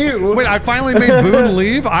 Ew. Wait, I finally made Boon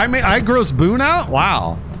leave? I grossed Boon out?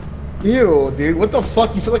 Wow. Ew, dude. What the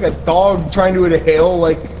fuck? You sound like a dog trying to inhale,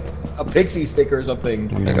 like, a pixie stick or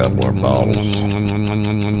something. I got more balls.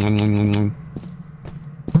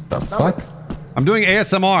 What the fuck? I'm doing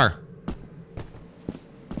ASMR.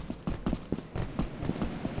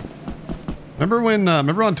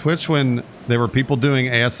 Remember on Twitch when there were people doing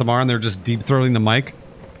ASMR and they're just deep throating the mic?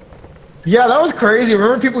 Yeah, that was crazy.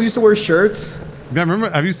 Remember people used to wear shirts? Yeah,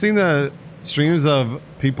 have you seen the streams of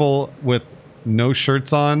people with no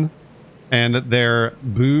shirts on and their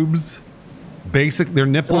boobs, their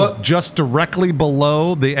nipples just directly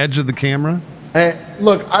below the edge of the camera? Hey,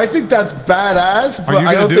 look, I think that's badass, but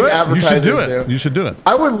I don't think advertisers You should do it. You should do it.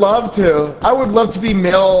 I would love to. I would love to be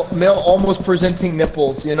male almost presenting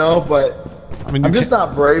nipples, you know, but I mean, I'm just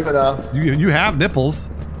not brave enough. You have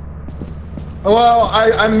nipples. Well,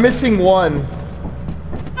 I'm missing one.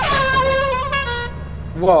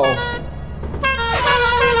 Whoa.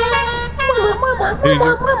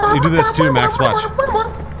 You do this too, Max. Watch.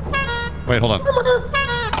 Wait, hold on.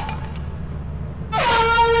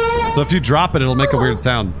 So if you drop it, it'll make a weird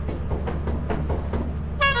sound.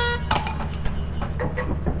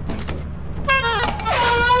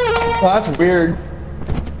 Well, that's weird.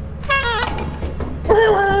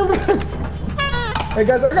 Hey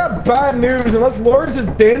guys, I got bad news. Unless Lawrence is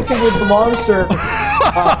dancing with the monster,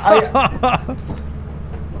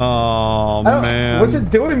 oh man, what's it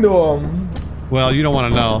doing to him? Well, you don't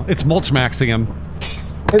want to know. It's mulch maxing him.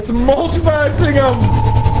 It's mulch maxing him.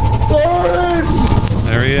 Lawrence.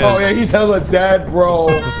 There he is. Oh yeah, he's hella dead, bro.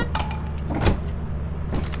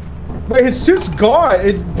 Wait, his suit's gone.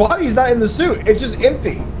 His body's not in the suit. It's just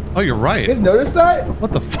empty. Oh, you're right. You guys noticed that?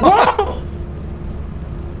 What the fuck? Whoa!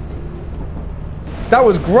 That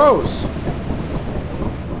was gross.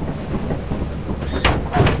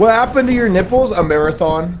 What happened to your nipples? A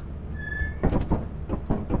marathon.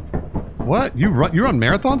 What? You run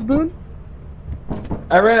marathons, Boon?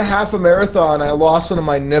 I ran half a marathon. I lost one of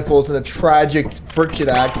my nipples in a tragic friction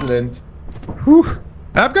accident. Whew.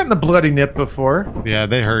 I've gotten a bloody nip before. Yeah,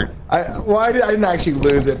 they hurt. I didn't actually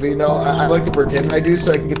lose it, but you know, I like to pretend I do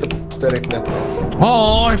so I can get the prosthetic nipple.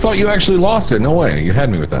 Oh, I thought you actually lost it. No way. You had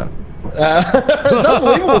me with that. It's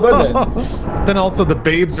unbelievable, doesn't it? Then also the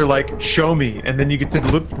babes are like, show me, and then you get to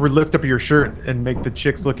lift up your shirt and make the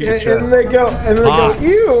chicks look at your chest. And they go,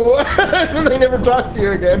 ew, and they never talk to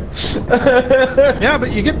you again. Yeah,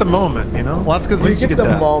 but you get the moment, you know? Well, that's because you get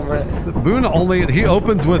the moment. Boon he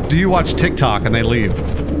opens with, do you watch TikTok? And they leave.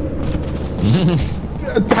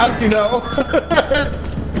 How do you know?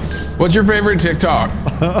 What's your favorite TikTok?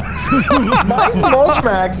 Mine's mulch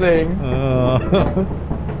maxing.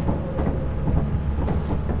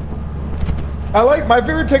 I like my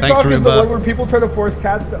favorite TikTok is the one where people try to force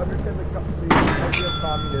cats to understand the idea of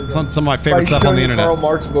communism. Some of my favorite stuff on the internet. Karl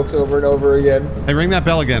Marx books over and over again. Hey, ring that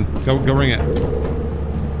bell again. Go ring it.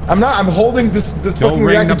 I'm not. I'm holding this. Go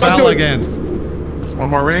ring the bell again. One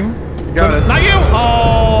more ring. You got it. Not you.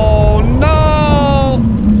 Oh no!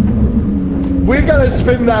 We gotta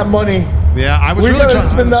spend that money. Yeah, I was really trying. We gotta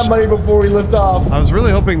spend that money before we lift off. I was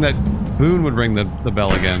really hoping that Boon would ring the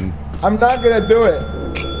bell again. I'm not gonna do it.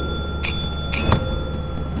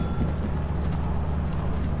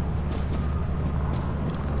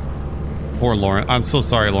 Poor Lawrence. I'm so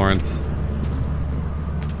sorry, Lawrence.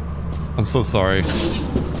 I'm so sorry.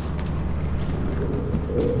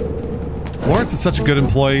 Lawrence is such a good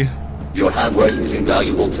employee. Your hard work is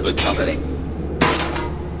invaluable to the company.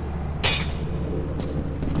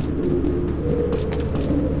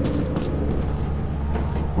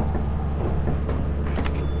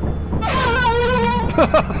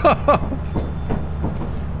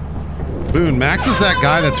 Boon, Max is that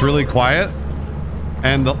guy that's really quiet.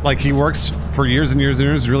 And like he works for years and years and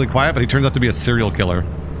years, really quiet, but he turns out to be a serial killer.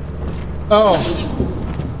 Oh,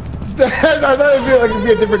 I thought it'd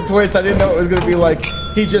be a different twist. I didn't know it was gonna be like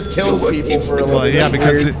he just kills people for a little bit. Yeah,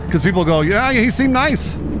 because people go, yeah, he seemed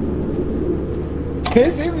nice. He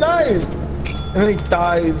seemed nice, and then he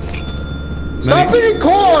dies. Stop eating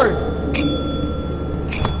corn!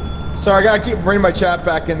 Sorry, I gotta keep bringing my chat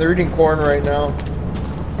back in. They're eating corn right now.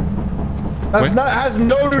 Has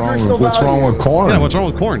no nutritional value. What's wrong with corn? Yeah, what's wrong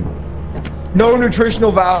with corn? No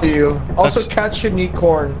nutritional value. Also, cats shouldn't eat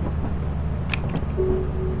corn.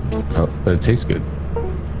 Oh, but it tastes good.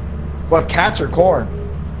 Well, cats or corn?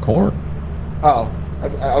 Corn. Oh.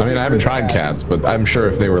 I mean, I haven't tried cats, but I'm sure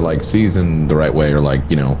if they were like seasoned the right way or like,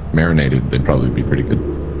 you know, marinated, they'd probably be pretty good.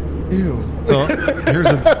 Ew. So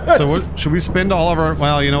what, should we spend all of our?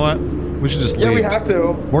 Well, you know what? We should just leave. Yeah, we have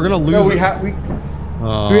to. We're gonna lose. No, we have.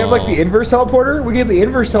 Do we have like the inverse teleporter? We get the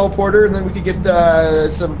inverse teleporter, and then we could get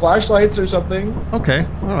some flashlights or something. Okay,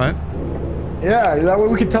 all right. Yeah, that way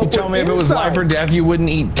we could teleport. You tell me if it was life or death, you wouldn't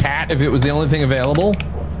eat cat if it was the only thing available?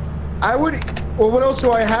 I would. Well, what else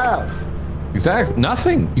do I have? Exactly.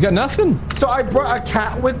 Nothing. You got nothing. So I brought a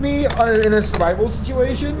cat with me in a survival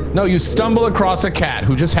situation? No, you stumble across a cat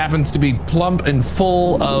who just happens to be plump and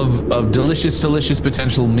full of delicious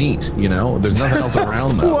potential meat, you know? There's nothing else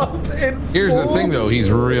around though. Here's the thing though,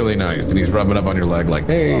 he's really nice and he's rubbing up on your leg like,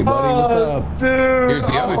 hey buddy, what's up? Dude, Here's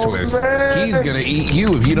the other twist. man. He's gonna eat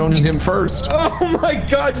you if you don't eat him first. Oh my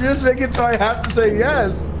god, you're just making it so I have to say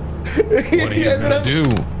yes. What are you gonna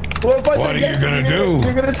do? Well, if I What say are yes, you gonna then do?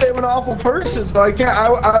 You're gonna say I'm an awful person, so I can't.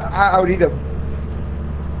 I would eat him.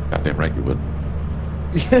 Goddamn right you would.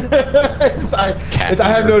 I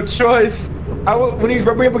have no choice. When he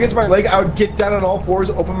rubbed me up against my leg, I would get down on all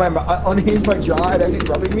fours, open my mouth, unhinge my jaw, and as he's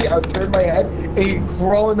rubbing me, I would turn my head, and he'd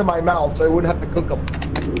crawl into my mouth, so I wouldn't have to cook him.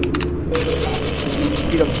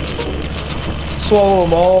 Eat him. Swallow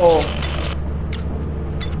them all.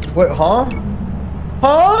 Wait, huh?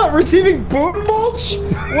 Huh? Receiving Boon mulch?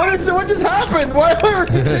 What just happened? Why am I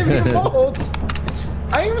receiving mulch?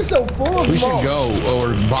 I am so full of mulch. We should go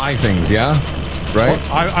or buy things, yeah? Right?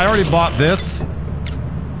 Well, I already bought this.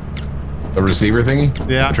 The receiver thingy?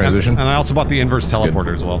 Yeah. The transmission? And I also bought the inverse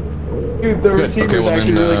teleporter as well. Dude, the receiver's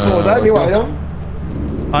actually really cool. Is that a new item?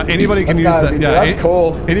 Anybody can use that. Yeah, that's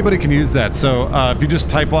cool. Anybody can use that. So if you just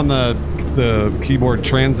type on the keyboard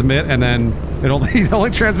transmit, and then it only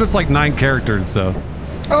transmits like 9 characters. So.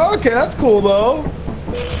 Oh, okay, that's cool though.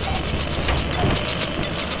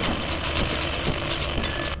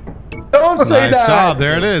 Don't say Nice that. job.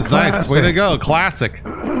 There it is. Nice. Classic. Way to go. Classic.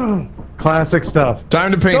 Classic stuff.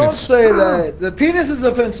 Time to Don't penis. say that. The penis is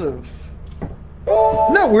offensive.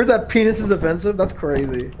 Isn't that weird that penis is offensive? That's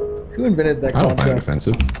crazy. Who invented that I don't find it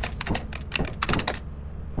concept? offensive.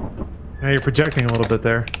 Now you're projecting a little bit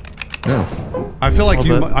there. Yeah. I feel like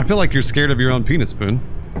Little bit. I feel like you're scared of your own penis, Boon.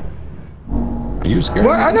 Are you scared?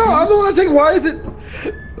 What? I know. I'm the one that's saying. Why is it?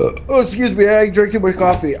 Oh, excuse me. I drank too much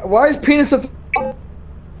coffee. Why is penis offensive?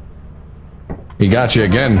 He got you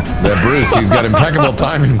again. That Bruce, he's got impeccable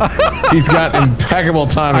timing. He's got impeccable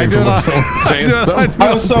timing from what someone's saying.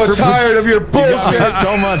 I'm so tired of your You got me bullshit.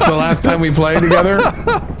 so much the last time we played together.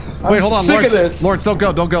 Wait, hold on, sick of Lawrence. this. Lawrence, don't go,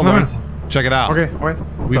 Lawrence. Check it out. Okay, wait.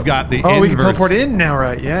 We've got the Oh, inverse. we can teleport in now,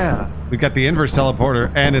 right? Yeah. We've got the inverse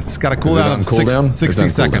teleporter, and it's got a it cooldown on of cooldown? It's 60 on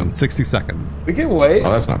seconds. cooldown. 60 seconds. We can wait.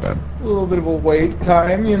 Oh, that's not bad. A little bit of a wait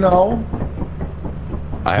time, you know.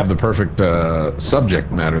 I have the perfect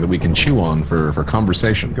subject matter that we can chew on for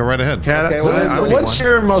conversation. Go right ahead. Cat, Okay, what is I it? would What's need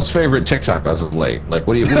your most favorite TikTok as of late? Like,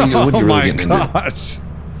 what are you Oh really my getting into? gosh.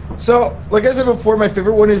 So, like I said before, my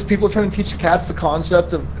favorite one is people trying to teach cats the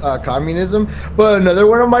concept of communism. But another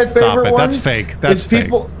one of my favorite it. ones That's fake. That's is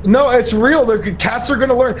people. No, it's real. Cats are going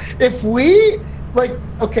to learn. If we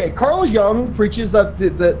okay, Carl Jung preaches that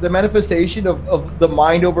the manifestation of the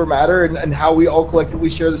mind over matter and how we all collectively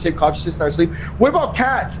share the same consciousness in our sleep. What about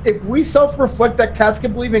cats? If we self-reflect that cats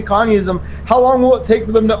can believe in communism, how long will it take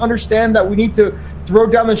for them to understand that we need to throw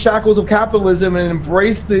down the shackles of capitalism and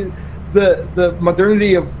embrace the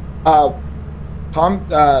modernity of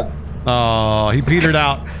Oh, he petered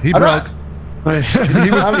out. He I'm broke.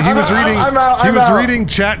 He was reading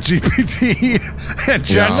Chat GPT, and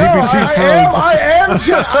Chat GPT froze. I am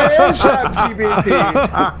Chat GPT.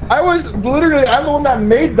 I'm the one that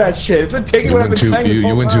made that shit. It's been taking what I've been saying this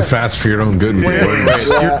whole You went too time. fast for your own good.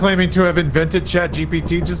 You're claiming to have invented Chat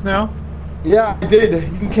GPT just now? Yeah, I did.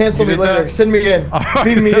 You can cancel You me did later. that? Send me in.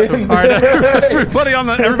 Feed me in. All right, everybody on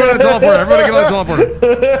the teleporter. Everybody get on the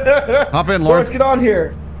teleporter. Hop in, Let's Lawrence. get on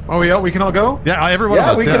here. Oh, we can all go? Yeah, everyone of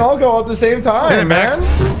Yeah, us. we yes. can all go at the same time, Hit it, man. Max.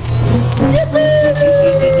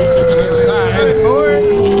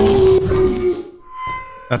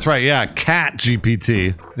 That's right. Yeah, Cat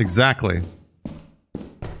GPT. Exactly.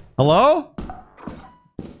 Hello?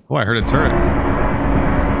 Oh, I heard a turret.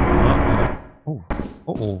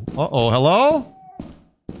 Uh-oh. Hello?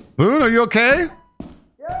 Boon, are you okay?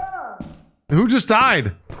 Yeah. Who just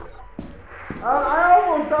died? I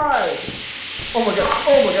almost died. Oh my god. I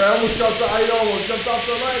almost jumped off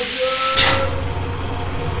the ledge.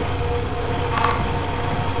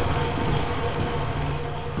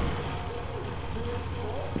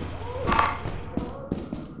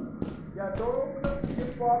 Yeah, don't open up the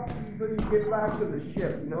gift box until you get back to the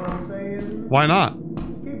ship. You know what I'm saying? Why not?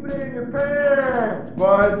 Keep it in your pants,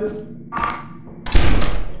 bud.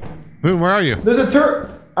 Boon, where are you? There's a turret.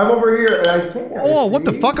 I'm over here, and I think. Oh, what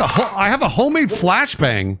the fuck? I have a homemade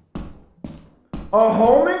flashbang. A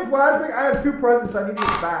homemade flashback? I have 2 presents. I need to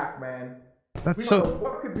get back, man. That's We don't so. know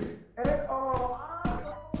what could be. And it,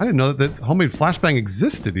 I didn't know that homemade flashbang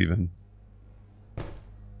existed even.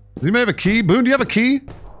 Does anybody have a key? Boon, do you have a key?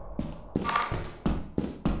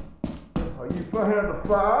 Oh, you If I had to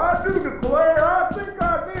fire, I do declare, I think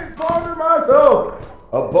I did ponder myself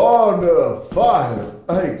a bond of fire.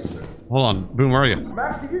 Hey, sir. Hold on, Boon, where are you?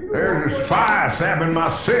 Max, can you do There's this fire sapping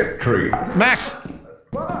my scent tree. Max!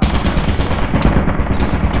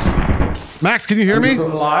 Max, can you hear me?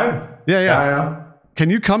 Alive? Yeah. I am. Can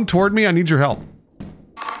you come toward me? I need your help.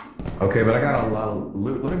 Okay, but I got a lot of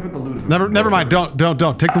loot. Let me put the loot. Never mind. Don't.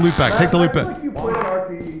 Take the loot back. Take the loot back. Like you play on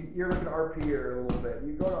RP, you're looking at RP here a little bit.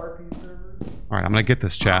 You go to RP servers. All right, I'm gonna get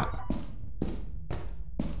this chat.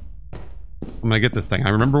 I'm gonna get this thing. I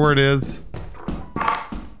remember where it is.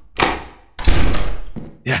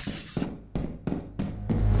 Yes.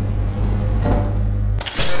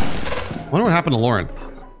 Wonder what happened to Lawrence.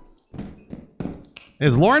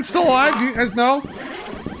 Is Lawrence still alive? Do you guys know?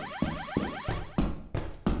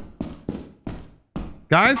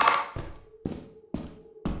 Guys?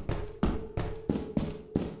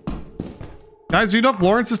 Guys, do you know if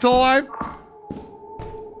Lawrence is still alive?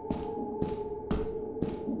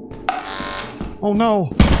 Oh no.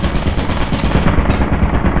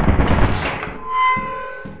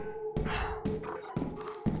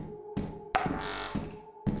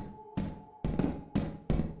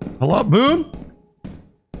 Hello, Boon?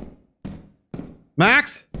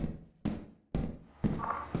 Max?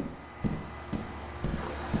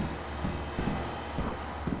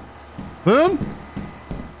 Boon?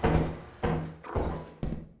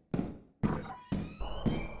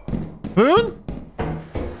 Boon?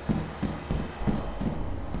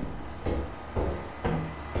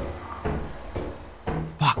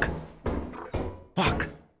 Fuck.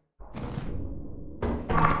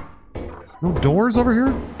 No doors over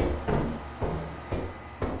here?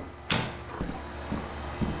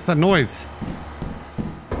 What's that noise?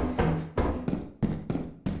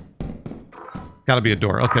 Gotta be a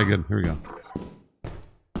door. Okay, good. Here we go.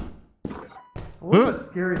 A little bit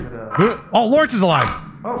scary for that. Oh, Lawrence is alive.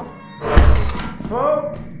 Oh.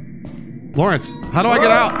 Oh. Lawrence, how do I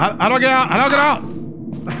get out? How do I get out? How do I get out?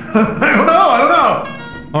 I don't know.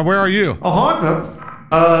 Oh, where are you? I'll haunt them.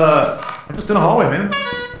 I'm just in a hallway, man.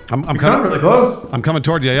 I'm Coming coming really close. I'm coming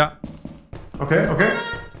toward you, yeah. Okay.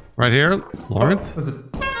 Right here, Lawrence. Oh,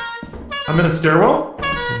 I'm in a stairwell.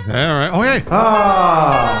 Okay, all right. Oh, hey.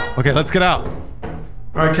 Ah. Okay, let's get out.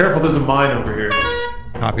 All right, careful. There's a mine over here.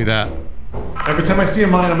 Copy that. Every time I see a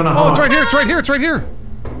mine, I'm gonna haunt. Oh, it's right here. It's right here. It's right here.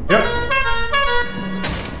 Yep.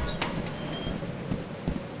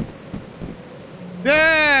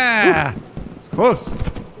 Yeah. It's close.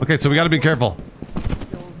 Okay, so we got to be careful.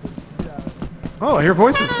 Oh, I hear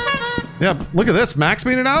voices. Yeah, look at this. Max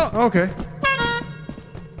made it out. Oh, okay.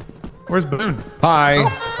 Where's Boon? Hi. Oh.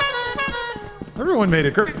 Everyone made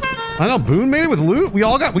it. Great. I know. Boon made it with loot. We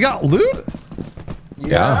got loot.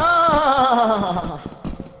 Yeah.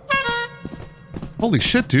 Holy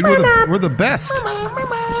shit, dude. We're the best.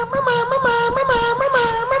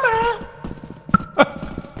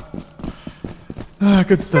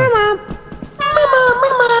 Good stuff.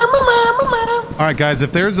 All right, guys.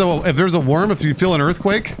 If there's a worm, if you feel an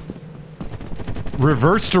earthquake,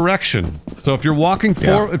 reverse direction. So if you're walking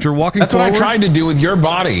forward, That's what I tried to do with your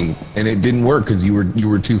body, and it didn't work because you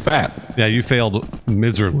were too fat. Yeah, you failed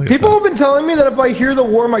miserably. People have been telling me that if I hear the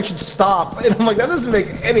worm, I should stop, and I'm like, that doesn't make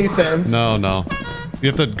any sense. No. You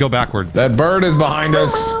have to go backwards. That bird is behind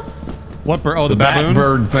us. What bird? Oh, the baboon?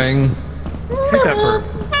 Bird thing. Hit that bird.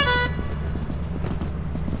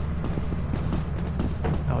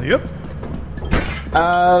 Alley-oop.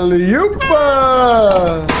 Alley-oop!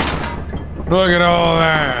 Look at all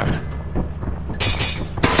that.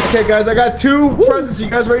 Okay, guys, I got 2 presents. You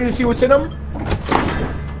guys ready to see what's in them?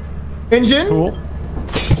 Engine. Cool.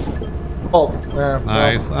 Oh,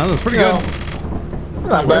 Nice. Oh, that's pretty good.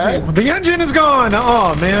 Not bad. The engine is gone.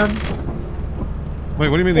 Oh man. Wait,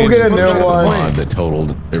 what do you mean the We'll get a engine? new The one. mod that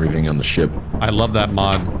totaled everything on the ship. I love that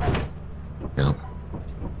mod. Yeah.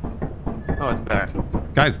 Oh, it's back.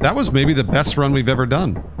 Guys, that was maybe the best run we've ever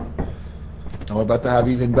done. We're about to have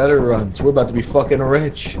even better runs. We're about to be fucking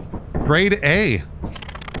rich. Grade A.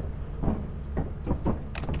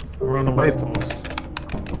 We're on the way, folks.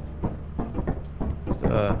 Just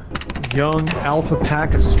a young alpha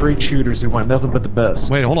pack of straight shooters who want nothing but the best.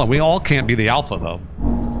 Wait, hold on. We all can't be the alpha, though.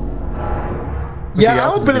 Yeah,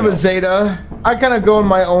 I'm a bit of a Zeta. I kind of go in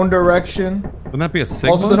my own direction. Wouldn't that be a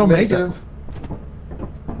Sigma? Also submissive.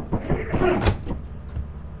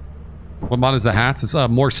 What mod is the hats? It's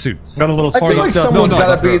more suits. Got a little I feel like someone's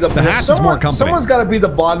gotta be the hats is more company. Someone's gotta be the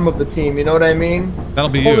bottom of the team. You know what I mean? That'll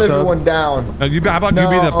be Hold you. everyone down. How about you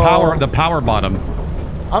be the power bottom?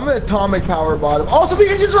 I'm an atomic power bottom. Also, the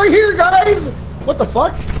engine's right here, guys. What the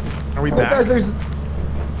fuck? Are we Oh, back? guys,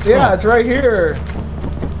 it's right here.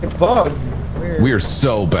 It's bugged. We are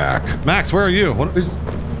so back. Max, where are you? What?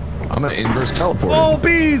 I'm gonna inverse teleport. Oh,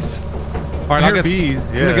 bees! All right, I'll get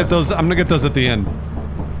bees. Yeah. I'm gonna get those at the end.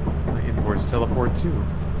 Inverse teleport too.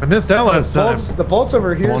 I missed that last time. The bolt's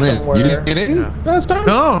over here Come on in. somewhere. You didn't get in last time?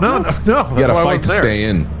 No. You That's gotta why I fight was to there. stay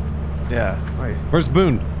in. Yeah. Right. Where's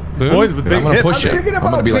Boon? Boon? Boys with big I'm gonna hits. push it. I'm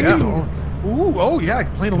gonna be like, Yeah. Ooh, oh yeah,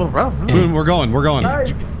 playing a little rough. Boon, we're going. We're going.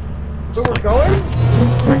 Alright. So we're going?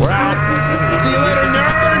 We're out. See you later,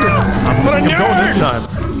 nerd. I'm What a going this nerd.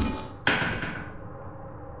 time.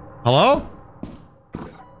 Hello?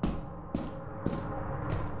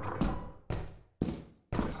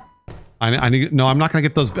 I need. No, I'm not gonna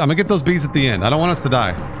get those. I'm gonna get those bees at the end. I don't want us to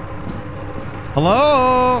die.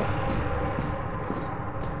 Hello?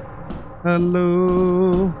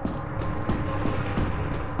 Hello?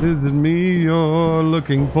 Is it me you're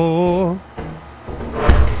looking for?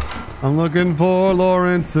 I'm looking for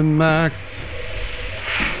Lawrence and Max.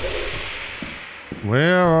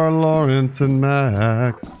 Where are Lawrence and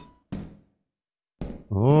Max?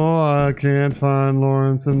 Oh, I can't find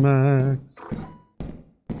Lawrence and Max.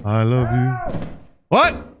 I love you.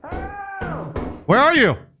 What? Where are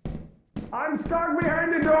you? I'm stuck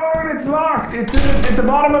behind the door and it's locked. It's at the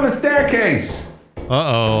bottom of a staircase.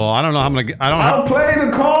 Uh-oh. I don't know how I'm gonna get... I'll play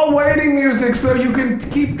the call waiting music so you can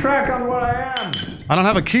keep track on what I am. I don't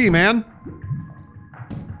have a key, man.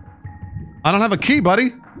 I don't have a key,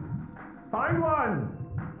 buddy. Find one.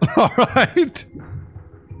 All right.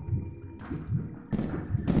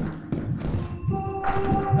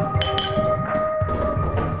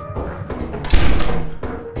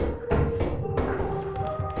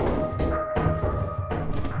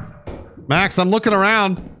 Max, I'm looking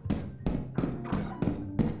around.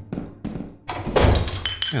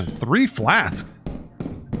 Man, 3 flasks.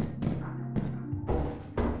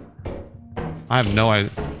 I have no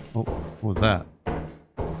idea. Oh, what was that?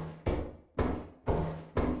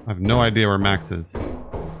 I have no idea where Max is.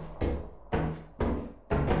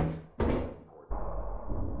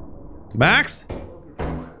 Max?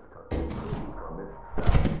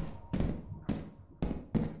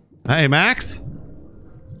 Hey, Max?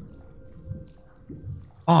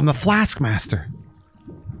 Oh, I'm the flask master.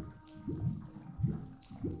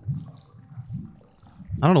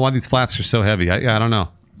 I don't know why these flasks are so heavy. I don't know.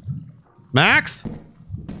 Max?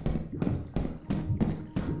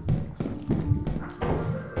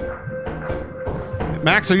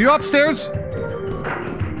 Max, are you upstairs?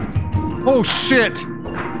 Oh, shit.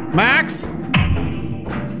 Max?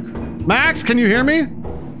 Max, can you hear me?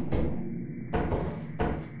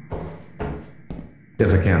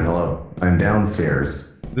 Yes, I can. Hello. I'm downstairs.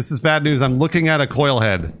 This is bad news. I'm looking at a coil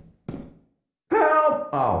head. Help!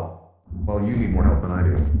 Oh. Well, you need more help than I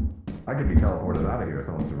do. I could be teleported out of here if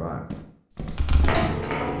someone survives.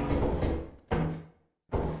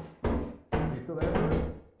 Are you still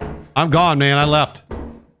there? I'm gone, man. I left.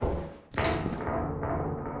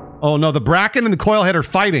 Oh, no. The Bracken and the coil head are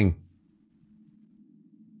fighting.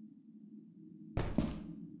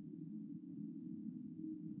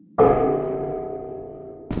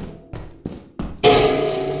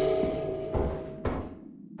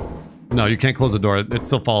 No, you can't close the door. It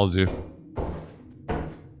still follows you.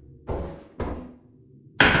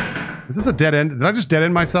 Is this a dead end? Did I just dead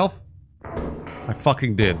end myself? I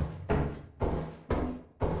fucking did.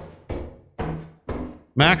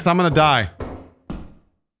 Max, I'm gonna die.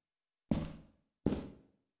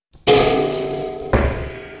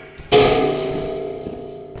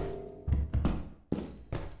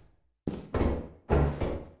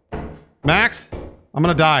 Max, I'm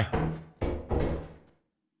gonna die. Do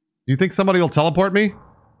you think somebody will teleport me?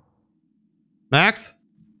 Max?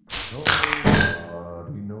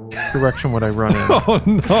 Direction would I run in? Oh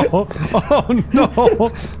no! Oh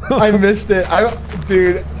no! I missed it.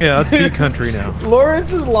 Dude. Yeah, that's B country now.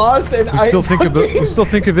 Lawrence is lost, and We still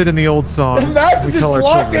think of it in the old songs. Max we is tell our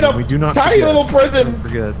locked children, in a we do not tiny forget. little prison. Don't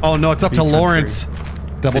forget. Oh no, it's up to Country. Lawrence.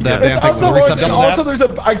 Double dab. It's Damn, up to thanks. Lawrence, and also there's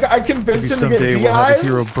I convinced Maybe him to someday get we'll have a beehives,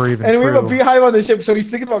 hero brave and and we have a true. beehive on the ship, so he's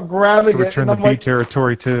thinking about grabbing To it. return And the I'm B like,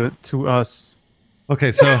 territory to us.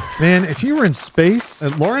 Okay, so Man, if you were in space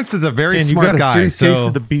Lawrence is a very and you smart got a guy. serious case So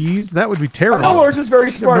of the bees, that would be I terrible. know Lawrence is very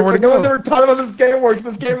smart, nowhere but to no one's go. ever taught him how this game works.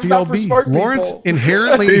 This game is not for BLBs. smart people. Lawrence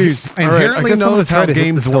inherently Bees. All right, I inherently guess I'm gonna knows try how to hit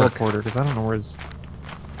games the work. teleporter, because I don't know where his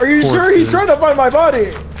Are you sure he's trying to find my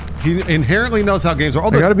body? He inherently knows how games work.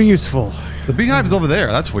 Oh, I gotta be useful. the beehive is over there.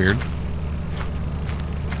 That's weird.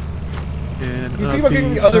 In You a think about getting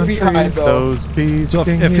bee the other country, beehive, though. Those bees So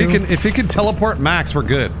sting if you. he can teleport Max, we're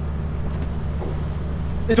good.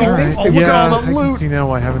 Is Don't- he- oh, look at all the I loot. can see now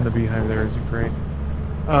why having the beehive there is great.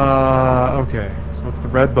 Okay. So it's the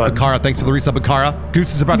red button. Bakara, thanks for the resub, Bakara.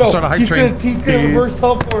 Goose is about to start a hype train. He's gonna reverse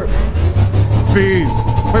teleport. Bees.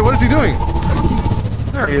 Wait, what is he doing?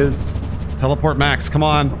 There he is. Teleport Max, come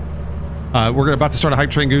on. We're about to start a hype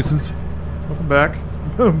train, Gooses. Welcome back.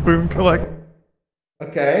 Boon collect.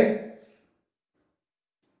 Okay.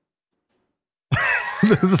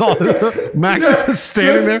 This is all. Max is just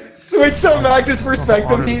standing there. Switch to Max's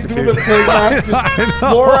perspective. He's doing the pig Max. I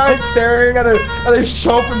know. Fluoride staring at a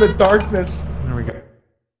shelf in the darkness. There we go.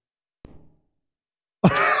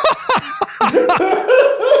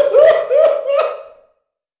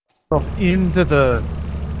 Into the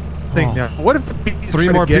thing now. What if the bees 3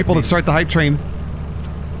 try more to get people me? to start the hype train.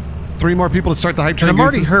 3 more people to start the hype train. And I'm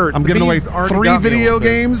already Gooses. hurt. I'm The giving away bees already 3 got me a video little bit.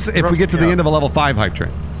 games if we get to the end of a level 5 hype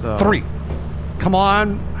train. So- 3. Come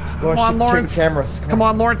on. Come on, Lawrence. Cameras. Come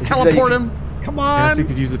on, Lawrence. Teleport him. Come Yes, he on.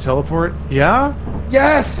 could use the teleport. Yeah?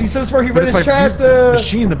 Yes, he's so smart. He But read if his I chat. use the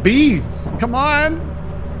machine, the bees. Come on.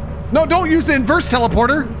 No, don't use the inverse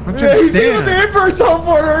teleporter. Yeah, he's doing the inverse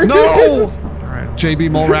teleporter. No. Alright. JB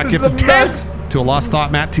Molrat This is gifted a 10 mess. to a Lost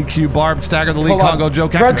Thought, Matt TQ, Barb, Stagger the League, Hold on. Congo, Joe,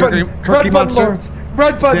 Red Captain button. Cookie Red button, Monster, Lawrence.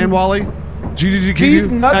 Red button. Dan Wally, These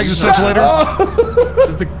GGGQ, nuts. Existential Later.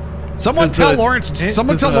 Does the, Someone does tell the- Lawrence.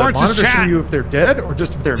 Someone does tell the Lawrence's monitor show chat. you if they're dead or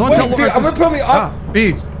just if they're Someone tell Wait, dude, Lawrence. I'm gonna put me up.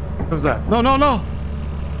 bees. What was that? No.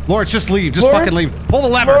 Lawrence, just leave. Just Lawrence? fucking leave. Pull the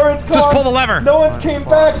lever. Lawrence, come Just on. pull the lever. No one's came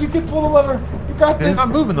back. You can pull the lever. You got It's this. not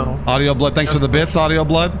moving though. Audio Blood, thanks for the bits. Audio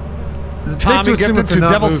Blood. Is it safe Tommy to assume gifted if they're to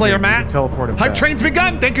not Devil moving, Slayer you Matt. can teleport him Hype back? train's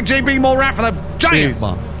begun. Thank you, JB Molrat, for the giant Jeez.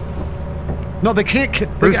 bomb. No, they can't. They,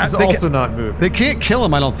 Bruce is they also can't, not moving. they can't kill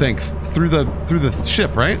him. I don't think through the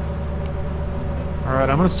ship, right? All right,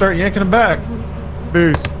 I'm gonna start yanking him back.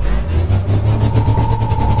 Booze.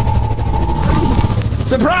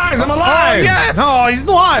 Surprise! I'm Oh alive! yes! No, he's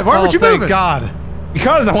alive. Why weren't you thank moving? God.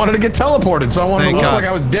 Because I wanted to get teleported, so I wanted Thank to look God. like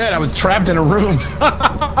I was dead. I was trapped in a room.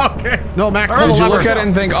 Okay. No, Max, All pull right, the Did you lever. look at it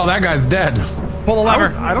and think, oh, that guy's dead? Pull the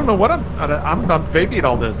lever. I don't know what I'm baby at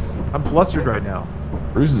all this. I'm flustered right now.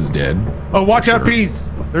 Bruce is dead. Oh, watch out, Sure.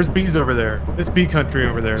 bees. There's bees over there. It's bee country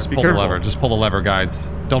over there. Just Be pull careful. the lever. Just pull the lever,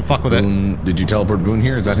 guys. Don't fuck with it. Boon, did you teleport Boon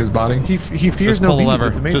here? Is that his body? He fears Just no pull the bees. lever.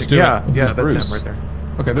 It's amazing. Just do yeah, it. yeah, It's that's Bruce. him right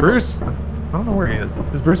there. Okay, Bruce? I don't know where he is.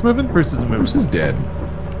 Is Bruce moving? Bruce isn't moving. Bruce is dead.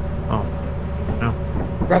 Oh. No.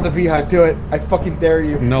 Grab the beehive. Do it. I fucking dare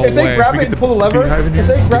you. No if they way. grab We it get and pull the the lever, beehive in if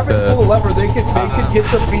here? they grab it Get and pull the lever, they could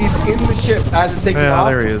get the bees in the ship as it's taking Yeah, off.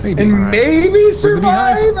 there he is. And All right. maybe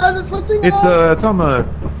survive beehive? as it's lifting off. It's on the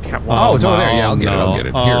catwalk. Oh, it's over there. Yeah, I'll get it. no. I'll get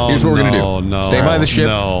it. Oh, Here's what we're no, gonna do. no, Stay by the ship.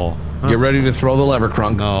 No. Get ready to throw the lever,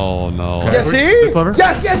 Crunk. No. Yeah, see? This lever?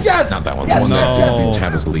 Yes. Not that one. Yes, The one yes, that yes.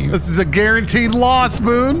 Travis leave. This is a guaranteed loss,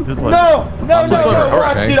 Boon. This lever. No. This lever.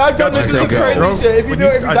 Watch, Okay. dude. I've done Gotcha. this. This is Go. crazy Throw, shit. If you when do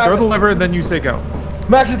it every I throw the time. lever and then you say go.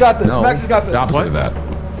 Max has got this. No, Max has got this. the opposite What? of that.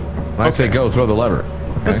 When I say go, throw the lever.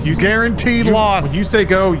 Okay? This is guaranteed You- loss. When you say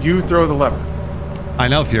go, you throw the lever. I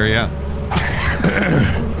know, Fury. Yeah.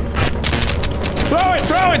 Throw it!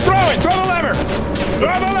 Throw the lever!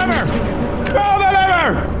 Throw the lever! Throw the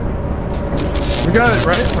lever! We got it,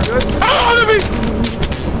 right? We're good? Oh, the bees!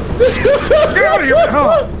 Get out of here!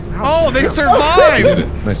 Oh, they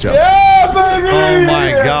survived. Nice job. Yeah, baby! Oh my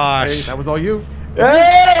Hey, gosh. that was all you.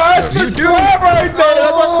 Hey, that's the job right there.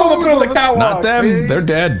 That's why I pulled up on the catwalk. Not them. They're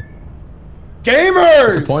dead. Gamers!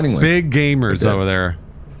 Disappointingly. Big gamers They're dead. over there.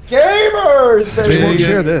 Gamers, baby! Just won't Big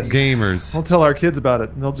share this. gamers. Don't tell our kids about it,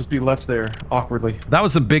 and they'll just be left there awkwardly. That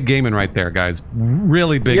was some big gaming right there, guys.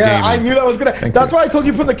 Really big Yeah, gaming. I knew that was gonna. Thank That's you. why I told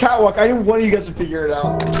you to put the catwalk. I knew one of you guys would figure it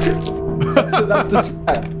out. that's the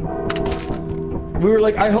strat. We were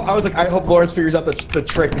like, I was like, I hope Lawrence figures out the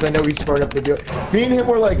trick because I know he's smart enough to do it. Me and him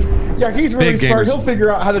were like, yeah, he's really Big smart. gamers. He'll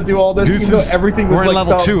figure out how to do all this. Gooses, Even though everything was we're in like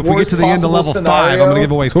level the 2. If we get to the end of worst level possible 5, I'm going to scenario.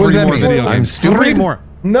 give away So what 3 does that more mean? video I'm games. stupid? 3 more.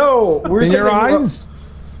 No, we're In saying your that we were- eyes?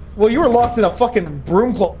 Well, you were locked in a fucking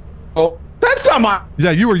broom closet. Oh. That's not my.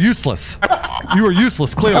 Yeah, you were useless. You were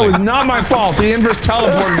useless, That clearly. was not my fault. The inverse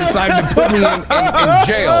teleporter decided to put me in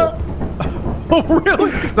jail. Oh,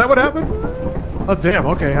 really? Is that what happened? Oh, damn.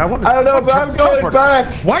 Okay, I want. I don't know, but I'm going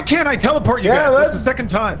back. Why can't I teleport you Yeah, guys? That's let's- the second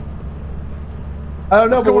time. I don't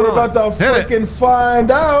know, but we're going on? about to Hit it. freaking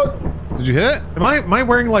find out. Did you hit it? Am I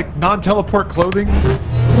wearing like non-teleport clothing?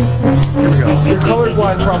 Here we go. You're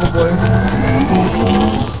colorblind, probably.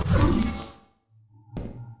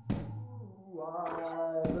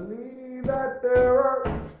 I believe that there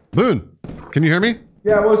are. Boon, can you hear me?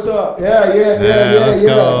 Yeah, what's up? Yeah. Let's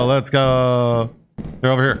go. Let's go.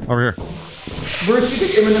 Here, over here. Over here. Bruce, you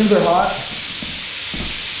think M&M's are hot?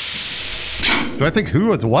 Do I think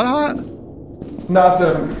who? It's what hot?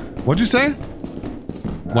 Nothing. What'd you say?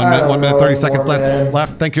 1 minute 30 seconds anymore, man.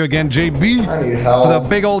 left. Thank you again, JB, I need help. for the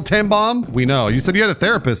big old 10 bomb. We know. You said you had a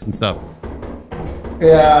therapist and stuff.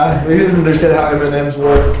 Yeah, he doesn't understand how M&Ms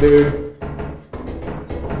work, dude.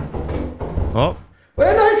 Oh.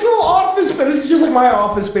 But a nice little office, but this is just like my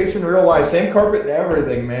office space in real life. Same carpet and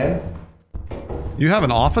everything, man. You have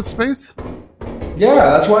an office space? Yeah,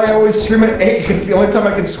 that's why I always scream at 8, because it's the only time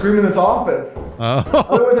I can scream in this office. Oh.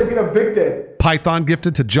 Otherwise I get evicted. Python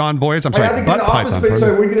gifted to John Voyage. I'm I had sorry, to but get an office Python. space so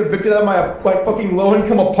I wouldn't get evicted out of my fucking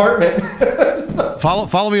low-income apartment.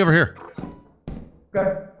 Follow me over here.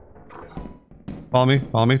 Okay. Follow me.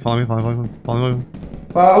 Follow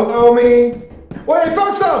me. Wait, I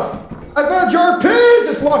found stuff! I found a jar of piss!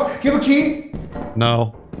 It's locked. Do you have a key?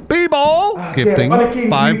 No. B-ball gifting find a key.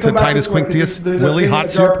 5 You to come back Titus this way, Quinctius, there's a Willie thing,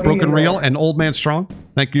 Hot a jar of Soup, pee Broken in Reel, there. and Old Man Strong.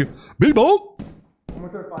 Thank you. B-ball. I'm gonna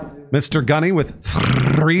try to find you. Mr. Gunny with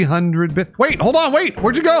 300 bit. Wait, hold on, wait.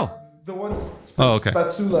 Where'd you go? The one Oh, okay.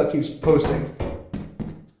 Spatsula keeps posting.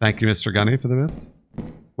 Thank you, Mr. Gunny, for the bits.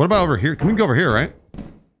 What about over here? Can we go over here, right?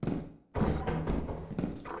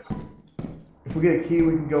 If we get a key,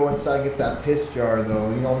 we can go inside and get that piss jar, though.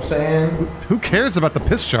 You know what I'm saying? Who cares about the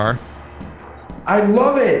piss jar? I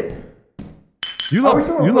love it. You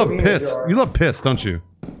love piss. You love piss, don't you?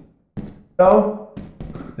 No.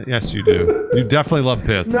 Yes, you do. You definitely love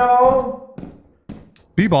piss. No.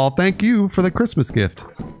 B-ball, thank you for the Christmas gift.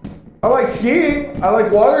 I like skiing. I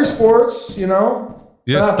like water sports, you know?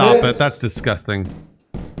 Yeah, Not stop piss. it. That's disgusting.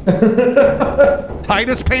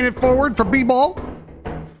 Titus painted forward for B-ball.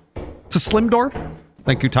 To Slimdorf.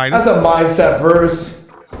 Thank you, Titus. That's a mindset, Bruce.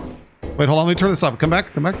 Wait, hold on. Let me turn this up. Come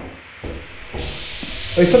back. Come back.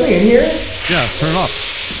 There's something in here? Yeah, turn it off.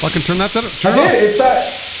 Fucking turn that. Turn I it off. did.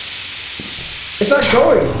 It's not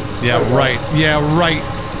going. Yeah, right. Yeah, right.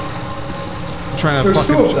 Trying to There's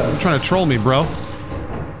two of them. trying to troll me, bro.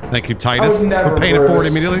 Thank you, Titus. I would never, We're paying it forward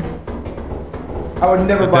Bruce. immediately. I would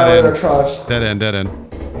never Dead buy end. their trust. Dead end. Dead end.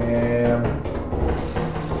 Damn.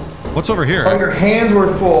 What's over here? Oh, your hands were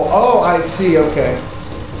full. Oh, I see. Okay.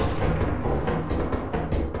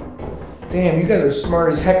 Damn, you guys are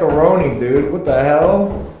smart as heckaroni, dude. What the hell?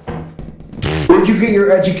 Where'd you get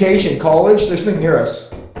your education? College? There's nothing near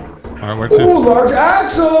us. All right, where to? Ooh, large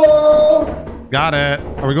axle! Got it.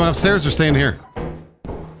 Are we going upstairs or staying here?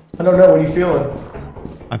 I don't know. What are you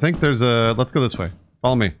feeling? I think there's a. Let's go this way.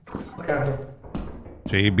 Follow me. Okay.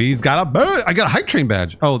 JB's got a. I got a hype train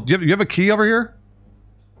badge. Oh, do you have a key over here?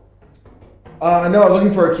 No, I was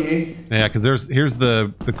looking for a key. Yeah, because here's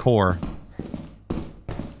the core.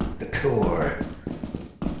 The core.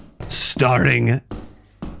 Starring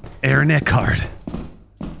Aaron Eckhart,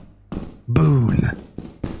 Boon,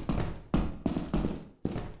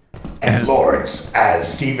 And Lawrence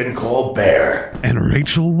as Stephen Colbert. and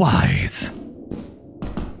Rachel Wise.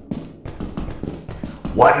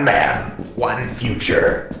 One man, one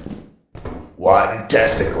future, one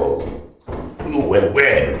testicle. Who will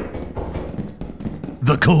win?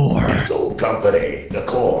 The core. Little company, the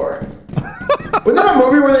core. Wasn't that a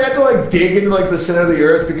movie where they had to like dig into like the center of the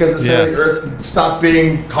earth because the center Yes. of the earth stopped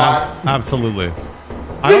being hot? Absolutely.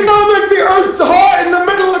 You know that the earth's hot in the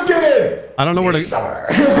middle again. I don't know where to. Summer.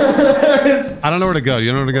 I don't know where to go.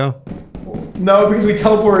 You know where to go? No, because we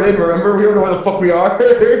teleported in. Remember, we don't know where the fuck we are.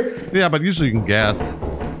 Yeah, but usually you can guess.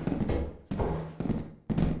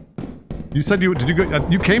 You said you go?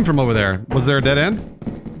 You came from over there. Was there a dead end?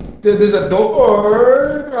 There's a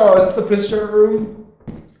door. Oh, it's the picture room.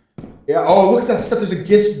 Yeah. Oh, look at that stuff. There's a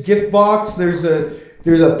gift box. There's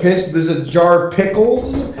a jar of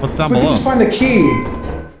pickles. What's down We can below? just find the key.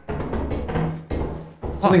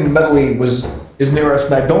 Something metally is near us,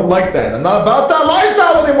 and I don't like that. I'm not about that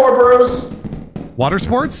lifestyle anymore, Bruce. Water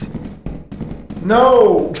sports?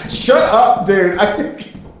 No, shut up, dude. I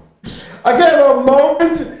can have a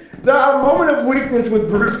moment. A moment of weakness with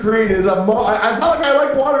Bruce Green is I not like I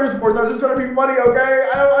like water sports. I'm just trying to be funny, okay?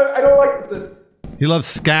 I don't like this. He loves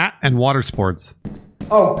scat and water sports.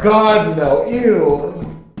 Oh God, no! Ew.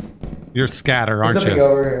 You're a scatter, aren't There's nothing you?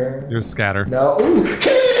 over here. You're a scatter. No. Ooh,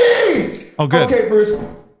 key! Oh, good. Okay, Bruce.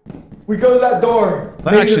 We go to that door.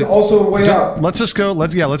 Actually, also way up. Let's just go.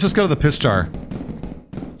 Let's just go to the piss jar.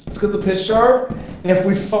 Let's go to the piss jar. And if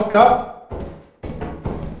we fuck up,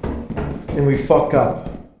 then we fuck up.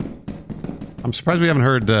 I'm surprised we haven't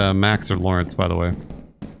heard Max or Lawrence, by the way.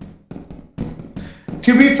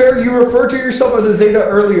 To be fair, you referred to yourself as a Zeta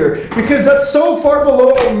earlier because that's so far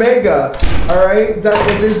below Omega. All right,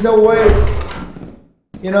 that there's no way.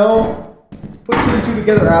 You know. Put 2 and 2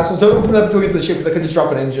 together, assholes. Don't open up toys to the ship because I could just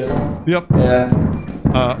drop an engine. Yep. Yeah.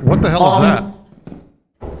 What the hell is that?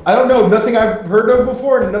 I don't know. Nothing I've heard of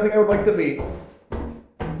before and nothing I would like to meet.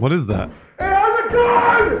 What is that? Hey, how's it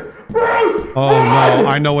God! Bruce! Oh no,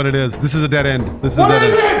 I know what it is. This is a dead end. This is a What dead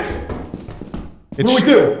is end. it? What do we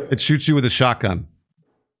do? It shoots you with a shotgun.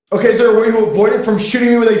 Okay, is there a way to avoid it from shooting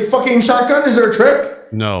me with a fucking shotgun? Is there a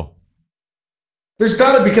trick? No. There's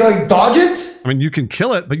gotta be. Can I like dodge it? I mean, you can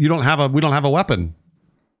kill it, but we don't have a weapon.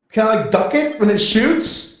 Can I like duck it when it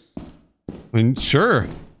shoots? I mean, sure.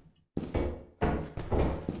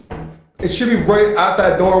 It should be right at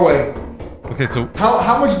that doorway. Okay, so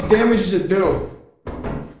How much damage does it do?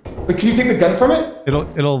 But can you take the gun from it?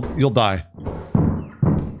 you'll die.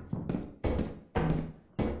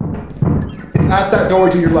 At that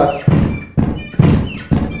doorway to your left.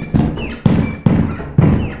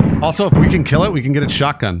 Also, if we can kill it, we can get its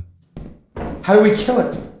shotgun. How do we kill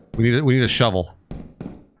it? We need a shovel.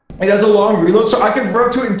 It has a long reload, so I can run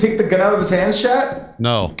up to it and take the gun out of its hands, chat?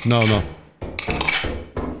 No.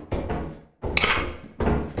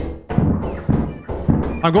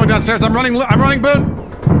 I'm going downstairs. I'm running, Boon.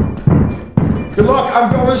 Good luck.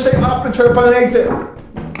 I'm going to stay up and try to find an exit.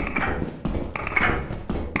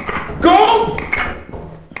 Go!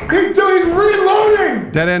 He's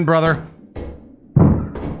reloading! Dead end, brother.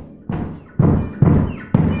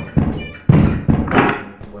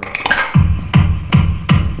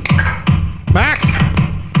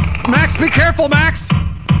 Max, be careful, Max!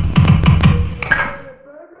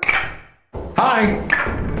 Hi.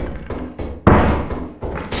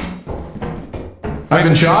 I've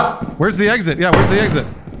been shot. Where's the exit? Yeah, where's the exit?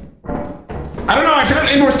 I don't know. I got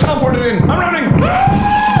indoors teleported in. I'm running.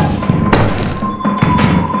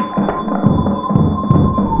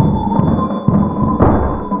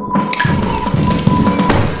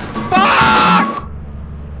 Fuck!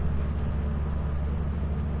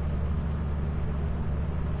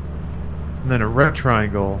 And then a red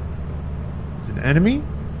triangle is an enemy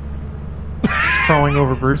crawling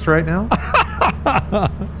over Bruce right now.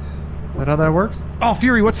 Is that how that works? Oh,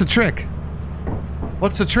 Fury, what's the trick?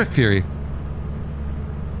 What's the trick, Fury?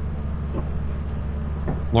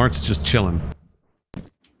 Lawrence is just chilling.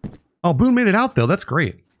 Oh, Boon made it out, though. That's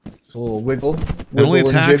great. Just a little wiggle. It only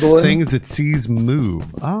attacks things it sees move.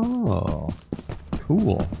 Oh.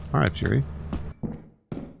 Cool. Alright, Fury.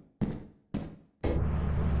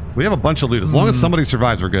 We have a bunch of loot. As long as somebody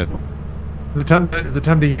survives, we're good. Is it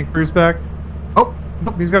time to yank Bruce back? Oh,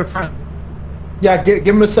 he's got a friend. Yeah, give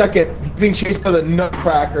him a second. He's being chased by the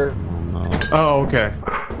nutcracker. Oh, no. Oh, okay.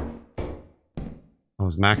 Oh,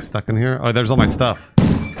 is Max stuck in here? Oh, there's all my stuff.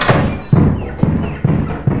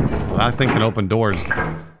 That thing can open doors.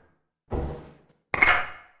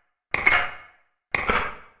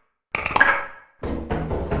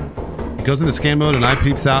 It goes into scan mode and eye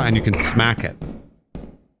peeps out and you can smack it.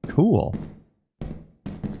 Cool.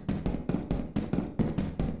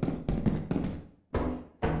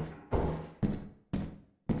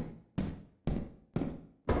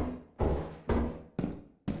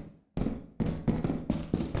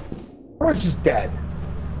 Orange is dead.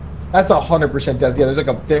 That's 100% death. Yeah, there's like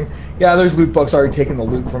a thing. Yeah, there's loot bugs already taking the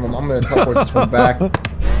loot from him. I'm gonna teleport this one back.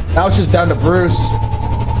 Now it's just down to Bruce.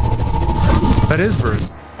 That is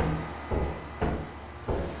Bruce.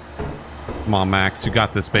 Come on, Max. You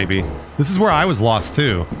got this, baby. This is where I was lost,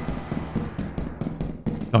 too.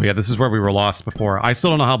 Oh, yeah, this is where we were lost before. I still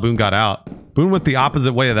don't know how Boon got out. Boon went the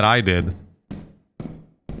opposite way that I did.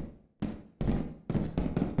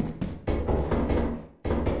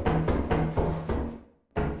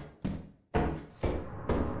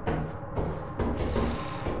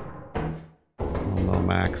 Oh, no,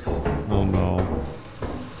 Max. Oh, no.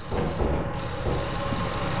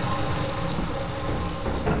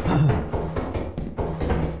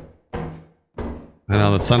 I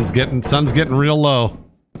know the sun's getting real low.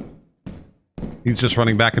 He's just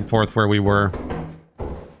running back and forth where we were.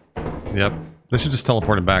 Yep. They should just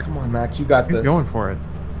teleport him back. Come on, Max, you got this. He's going for it.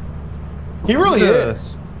 He really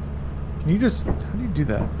is. Can you just... How do you do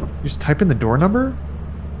that? You just type in the door number?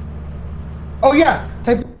 Oh, yeah.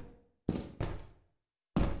 Type...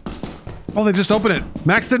 Oh, they just opened it.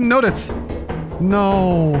 Max didn't notice.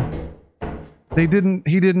 No. He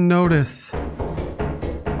didn't notice.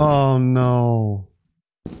 Oh, no.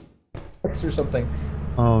 Or something.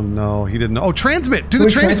 Oh, no. He didn't know. Oh, transmit. Do Can the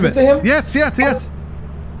we transmit. transmit to him? Yes, yes, yes.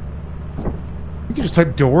 You can just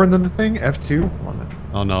type door and then the thing? F2? Come on, then.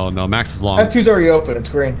 Oh, no, no. Max is long. F2's already open. It's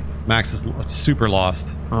green. Max is super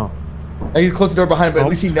lost. Oh. Now you close the door behind him, but at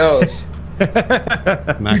least he knows.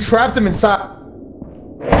 You trapped him inside.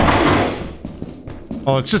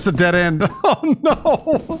 Oh, it's just a dead end. Oh,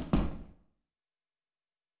 no.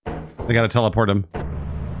 They gotta teleport him.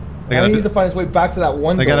 Now he needs to find his way back to that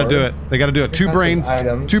one door. They gotta do it. They gotta do it. Two brains.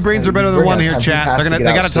 Two brains are better than one here, chat. They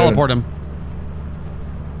gotta teleport him.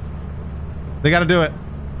 They got to do it.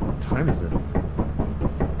 What time is it?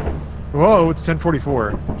 Whoa, it's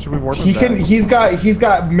 10:44. Should we warp him He back? can. He's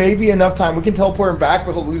got maybe enough time. We can teleport him back,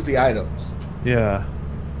 but he'll lose the items. Yeah.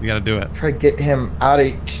 You got to do it. Try to get him out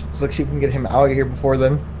of. So let's see if we can get him out of here before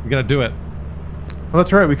then. You got to do it. Well,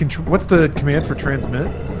 that's right. We can. What's the command for transmit?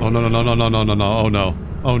 Oh no! Oh no!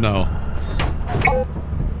 Oh no!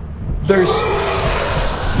 There's.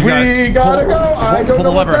 We gotta go. I don't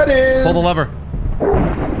know what that is. Pull the lever.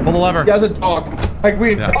 Pull the lever. He has a dog. Like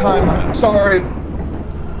we have time. I'm sorry.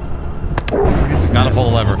 It's gotta pull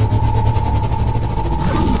the lever.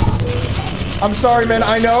 I'm sorry, man.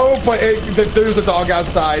 I know, but there's a dog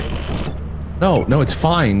outside. No, it's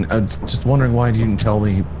fine. I was just wondering why you didn't tell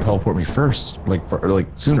me teleport me first, like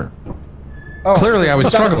sooner. Oh, Clearly, I was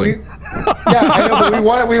struggling. Yeah, I know,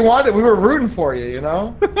 but we wanted. We were rooting for you. You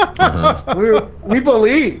know. We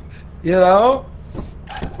believed. You know.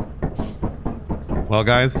 Well,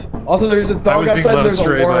 guys. Also, there's a I dog was being outside. led There's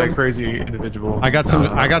astray a by a worm. crazy individual. I got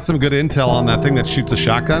some good intel on that thing that shoots a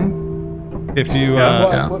shotgun. If you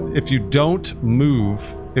if you don't move,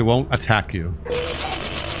 it won't attack you.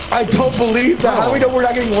 I don't believe that. How do we know we're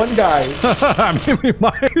not getting one guy? I mean, we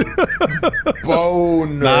might.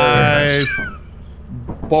 Boner. Nice.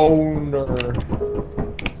 Boner.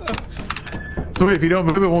 So wait, if you don't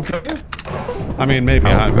move, it won't kill you? I mean, maybe.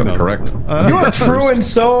 I don't think that's correct. You are truing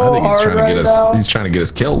so I think he's hard trying to right get now. us. He's trying to get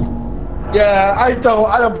us killed. Yeah, I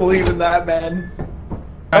don't believe in that, man.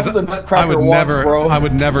 That's what the Nutcracker wants, bro. I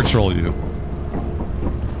would never troll you.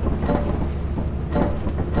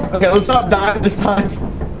 Okay, let's not die this time.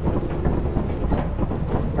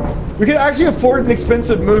 We can actually afford an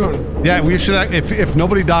expensive moon. Yeah, we should. If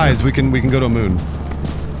nobody dies, we can go to a moon.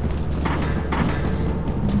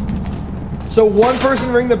 So one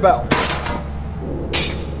person ring the bell.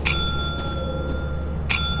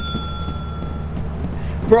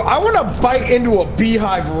 Bro, I want to bite into a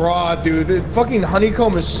beehive raw, dude. The fucking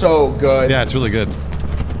honeycomb is so good. Yeah, it's really good.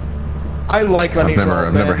 I like honeycomb.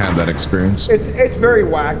 I've never had that experience. It's very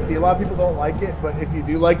wacky. A lot of people don't like it, but if you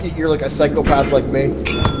do like it, you're like a psychopath like me.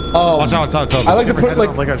 Watch out! I like to put like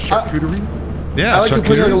a charcuterie. Yeah, I like to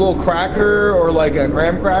put like a little cracker or like a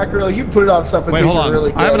graham cracker. Like you put it on stuff. Wait, hold on.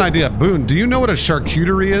 Really good. I have an idea. Boone, do you know what a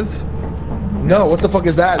charcuterie is? No, what the fuck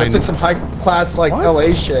is that? It's like some high class like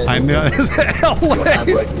LA shit. I know. It's LA. Your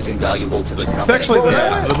handwork is invaluable to the company. It's actually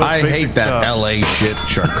I hate that LA shit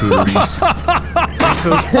charcuteries.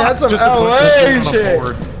 That's some LA shit.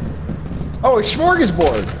 Oh, a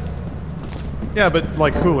smorgasbord. Yeah, but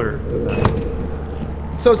like cooler.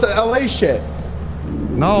 So it's a LA shit.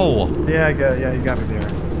 No. Yeah, you got me there.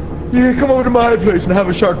 Yeah, come over to my place and have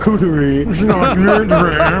a charcuterie.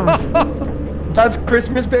 That's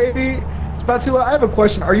Christmas, baby. Spatula, I have a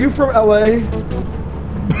question. Are you from LA?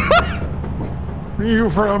 You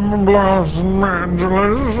from Los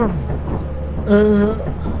Angeles?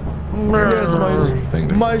 Yes,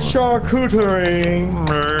 my charcuterie.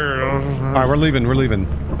 All right, we're leaving.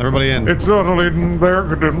 Everybody in. It's totally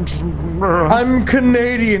decadent. I'm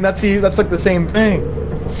Canadian. That's like the same thing.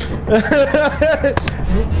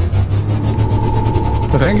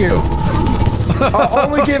 Thank you. I'll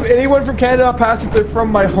only give anyone from Canada a pass if they're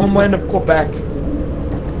from my homeland of Quebec.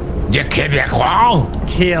 You Quebecois?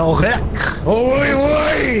 Quebec. Oi,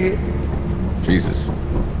 oi. Jesus.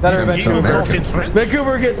 That are Sounds so American.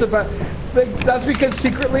 Vancouver gets a pass. That's because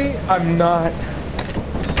secretly I'm not.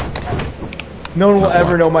 No one will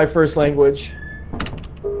ever know my first language.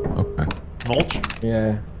 Okay. Mulch?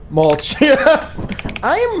 Yeah. Mulch. Yeah.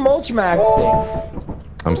 I am mulch macking.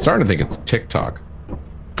 I'm starting to think it's TikTok.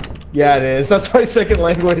 Yeah, it is. That's my second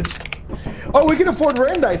language. Oh, we can afford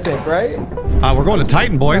rent, I think, right? We're going to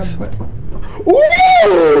Titan, boys. Ooh!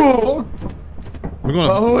 We're going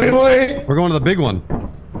to the big one.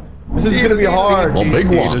 This is gonna be hard. The big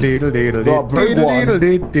one. The big one.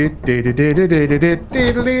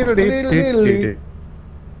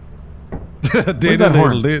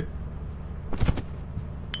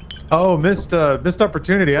 Oh, missed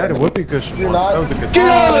opportunity. I had a whoopee cushion. You're not- That was a good. Get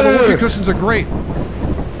out of The there! whoopee cushions are great.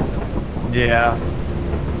 Yeah.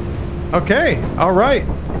 Okay. All right.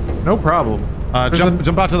 No problem.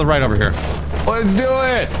 Jump out to the right over here. Let's do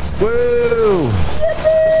it! Woo!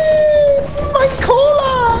 My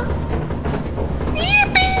cola!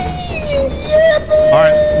 Yippee! Yippee! All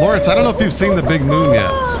right, Lawrence. I don't know if you've seen the big moon yet.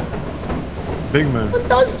 Big moon.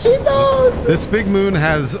 Those Cheetos! This big moon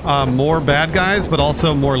has more bad guys, but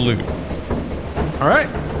also more loot. All right.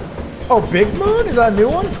 Oh, Big Moon? Is that a new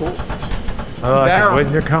one? Cool. I can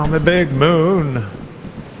wait to call me Big Moon.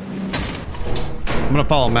 I'm gonna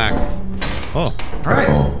follow Max. Oh. All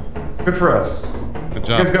right. Good for us. Good You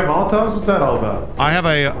job. guys got Molotovs? What's that all about? I have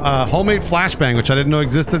a homemade flashbang, which I didn't know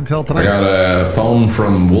existed until I tonight. got a phone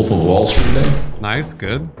from Wolf of Wall Street days. Nice,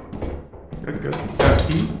 good. Good, good. Got a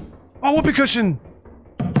key? Oh, whoopee cushion.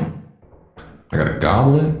 I got a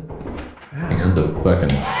goblet and a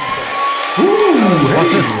fucking.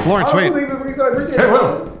 Watch this, Lawrence. Wait. Hey,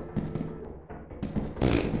 whoa!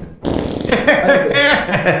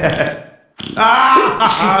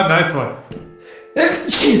 Nice one.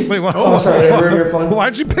 Wait, what? Oh, sorry, I ruined your fun.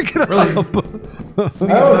 Why'd you pick it up? I don't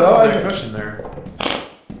know. Cushion there.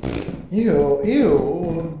 Ew.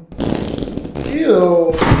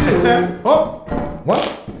 Oh, what?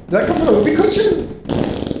 Did that come from a whoopee cushion?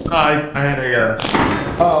 I had a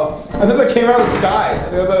Oh, I thought that came out of the sky. I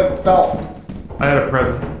thought that fell. I had a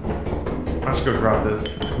present. I'll just go drop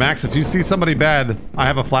this. Max, if you see somebody bad, I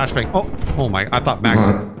have a flashbang. Oh my! I thought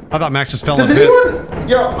Max just fell Does in a pit. anyone?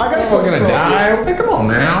 Yo, I got. I was gonna die. Hey, come on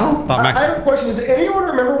now. Thought Max. I have a question. Does anyone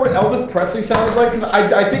remember what Elvis Presley sounded like? Because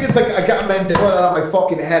I think it's like I got Mandela out of my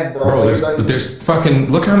fucking head, bro. Bro, there's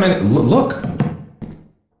fucking. Look how many. Look.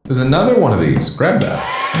 There's another one of these. Grab that.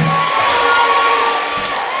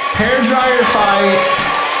 Hair dryer fight.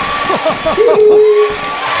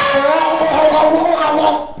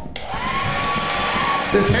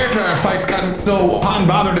 This hair dryer fight's gotten so hot and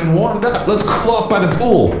bothered and warmed up. Let's cool off by the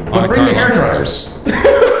pool. But bring the hair dryers.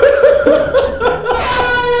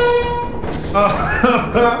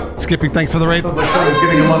 Skippy, thanks for the raid. Sounds like someone's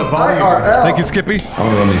getting a lot of volume. IRL. Thank you, Skippy. I'm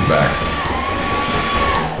gonna run these back.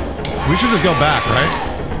 We should just go back, right?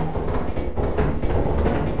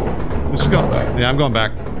 Let's go. back. Yeah, I'm going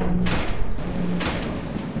back.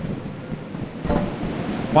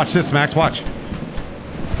 Watch this, Max. Watch.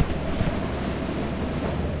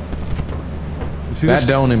 You see That this?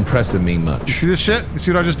 don't impress me You much. see this shit? You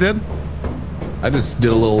see what I just did? I just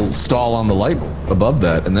did a little stall on the light above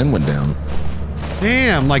that and then went down.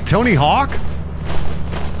 Damn, like Tony Hawk?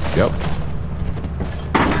 Yep.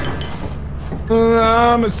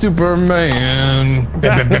 I'm a Superman.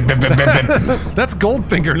 That's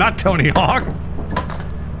Goldfinger, not Tony Hawk.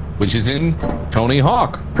 Which is in Tony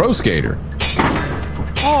Hawk, Pro Skater.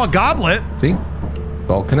 Oh, a goblet. See? It's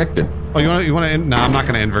all connected. Oh, you want to? No, I'm not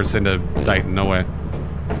going to inverse into Titan. No way.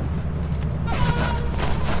 Put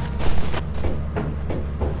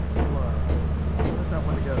that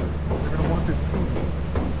one together. They're gonna want this key.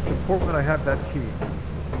 It's important that I have that key.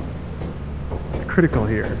 It's critical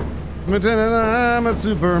here. I'm a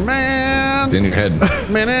Superman. It's in your head.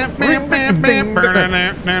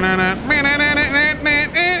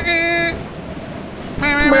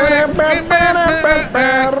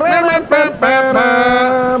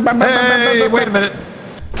 Hey, wait a minute.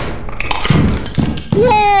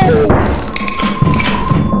 Whoa!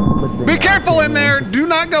 Be careful in there. Do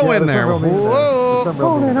not go in there. Whoa.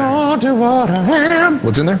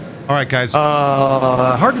 What's in there? All right, guys.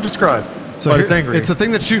 Hard to describe. So but it's angry. It's the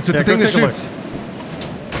thing that shoots. It's Yeah, the thing go that take a look. shoots.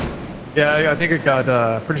 Yeah, I think it got.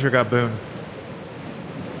 Pretty sure it got Boon.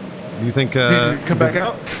 You think? Come back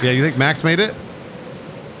out. Yeah, you think Max made it?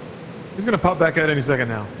 He's gonna pop back out any second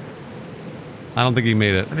now. I don't think he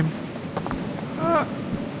made it. Huh.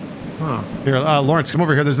 Here, Lawrence, come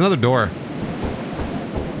over here. There's another door.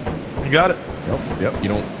 You got it. Yep. You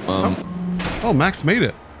don't. Oh, Max made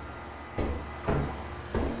it.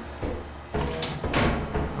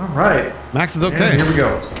 All right. Max is okay. And here we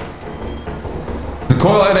go. The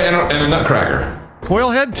coil head and a nutcracker. Coil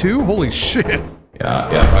head too? Holy shit.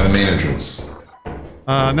 Yeah, by the main entrance.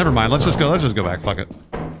 Never mind. Let's just go. Let's just go back. Fuck it.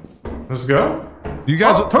 Let's go. You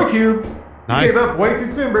guys. Oh, toy cube. Nice. You gave up way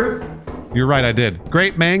too soon, Bruce. You're right. I did.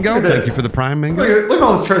 Great mango. Look at Thank this. you for the prime mango. Look at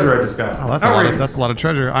all this treasure I just got. Oh, that's a lot of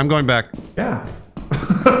treasure. I'm going back. Yeah.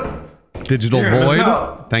 Digital You're gonna miss Void.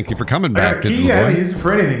 out. Thank you for coming I got back, a key. Digital I haven't Void. used it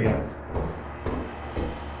for anything yet.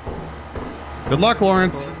 Good luck,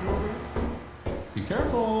 Lawrence. Be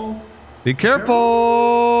careful. Be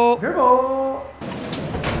careful. Careful.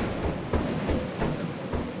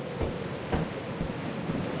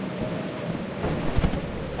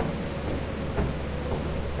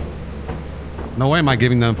 No way am I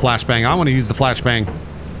giving them flashbang. I want to use the flashbang.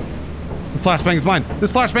 This flashbang is mine.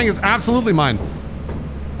 This flashbang is absolutely mine.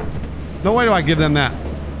 No way do I give them that.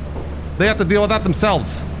 They have to deal with that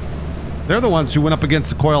themselves. They're the ones who went up against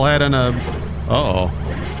the coil head and a... Uh-oh.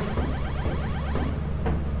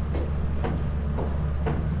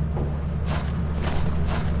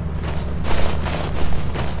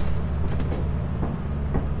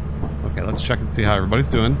 Okay, let's check and see how everybody's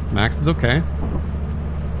doing. Max is okay.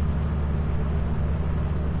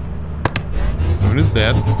 Boon is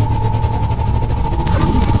dead.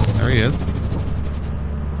 There he is.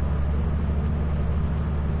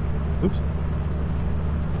 Oops.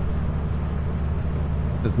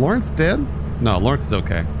 Is Lawrence dead? No, Lawrence is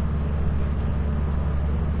okay.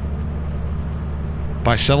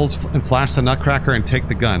 Buy shovels and flash the nutcracker and take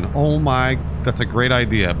the gun. Oh my, that's a great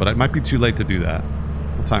idea, but it might be too late to do that.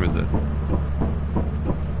 What time is it?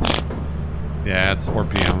 Yeah, it's 4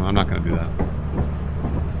 p.m. I'm not going to do that.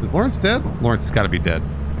 Is Lawrence dead? Lawrence has got to be dead.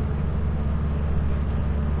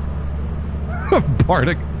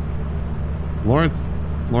 Bardic. Lawrence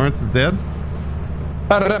is dead?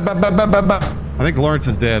 I think Lawrence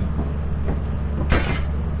is dead.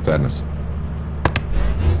 Sadness.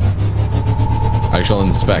 I shall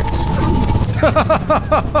inspect.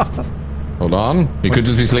 Hold on. He could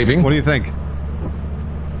just be sleeping. What do you think?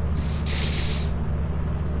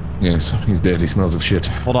 Yes, he's dead. He smells of shit.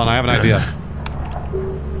 Hold on, I have an idea.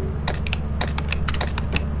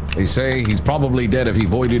 They say he's probably dead if he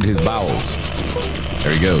voided his bowels.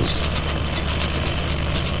 There he goes.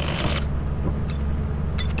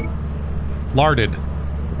 Larded.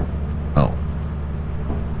 Oh.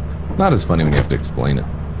 It's not as funny when you have to explain it.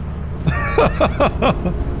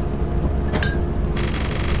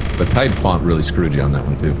 The type font really screwed you on that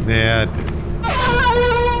one, too. Yeah, it did.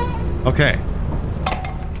 Okay.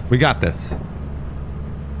 We got this.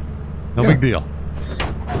 No big deal.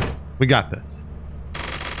 We got this.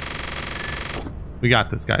 We got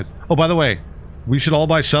this, guys. Oh, by the way, we should all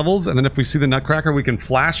buy shovels, and then if we see the nutcracker, we can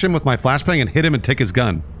flash him with my flashbang and hit him and take his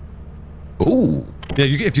gun. Ooh. Yeah,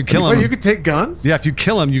 if you kill him... Wait, you could take guns? Yeah, if you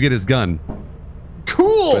kill him, you get his gun.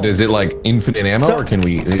 Cool! But is it like infinite ammo, or can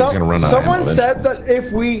we... He's gonna run out of ammo. Someone said that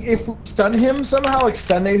if we stun him somehow, like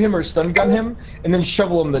stun him or stun gun him, and then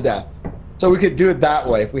shovel him to death. So we could do it that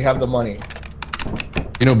way if we have the money.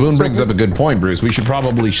 You know, Boon brings up a good point, Bruce. We should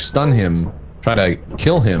probably stun him, try to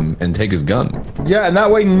kill him, and take his gun. Yeah, and that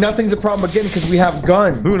way nothing's a problem again because we have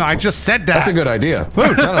guns. Boon, I just said that. That's a good idea.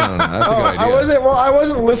 Boon, no, that's a good idea. I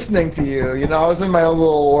wasn't listening to you. You know, I was in my own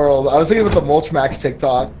little world. I was thinking about the Mulchmax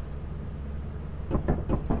TikTok.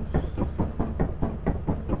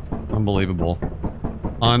 Unbelievable.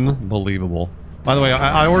 Unbelievable. By the way,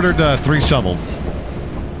 I ordered 3 shovels.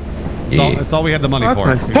 It's all we had the money for.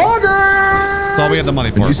 Nice. That's all we had the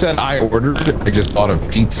money for. When you said I ordered, I just thought of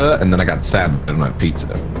pizza, and then I got sad that I don't have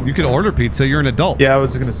pizza. You can order pizza. You're an adult. Yeah, I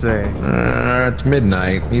was gonna say. It's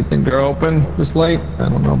midnight. You think they're open this late? I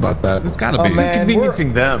don't know about that. It's gotta be. It's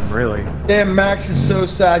inconveniencing them, really. Damn, Max is so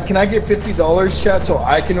sad. Can I get $50, chat, so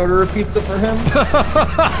I can order a pizza for him?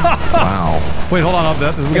 Wow. Wait, hold on.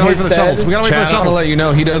 We gotta wait for the shovels. We gotta wait for the Chad, I want to shovels. let you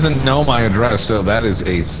know he doesn't know my address, so that is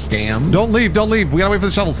a scam. Don't leave. Don't leave. We gotta wait for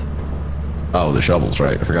the shovels. Oh, the shovels,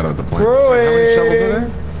 right? I forgot about the plan. Bro, How many shovels are there?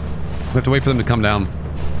 We have to wait for them to come down.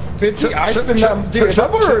 50. I spend that. Dude,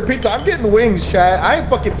 shovel or a pizza? I'm getting wings, chat. I ain't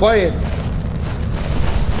fucking playing. I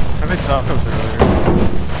made tacos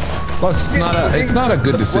earlier. Plus, it's not a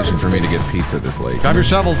good decision for me to get pizza this late. Grab your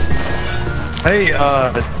shovels. Hey,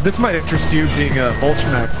 this might interest you being a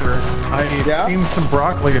Mulchmaxer. I steamed some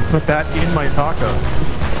broccoli and put that in my tacos.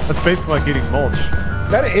 That's basically like eating mulch.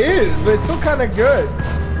 That is, but it's still kind of good.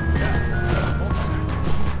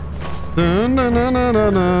 We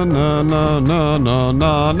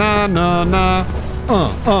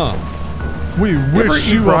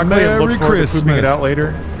wish you a Merry Christmas. It out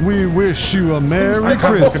later. We wish you a Merry I'm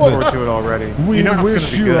looking forward to it already. We you know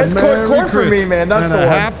wish it's gonna you be a good. Merry corn for Christmas me, man, not and corn. a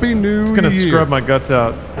Happy New It's gonna Year. scrub my guts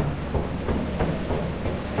out.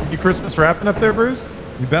 You Christmas wrapping up there, Bruce?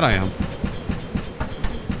 You bet I am.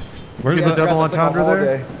 Where's You got the double entendre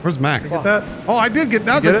there? Where's Max? Get that? Oh, I did get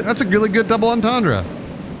that. That's a really good double entendre.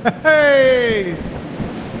 Hey!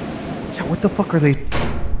 What the fuck are they?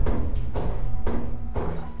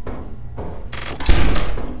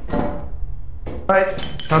 Alright,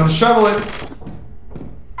 time to shovel it.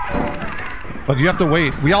 But you have to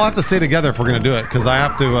wait. We all have to stay together if we're gonna do it, because I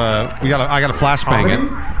have to. I gotta flashbang it.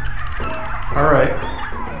 All right.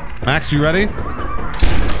 Max, you ready?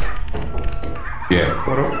 Yeah.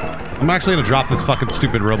 I'm actually gonna drop this fucking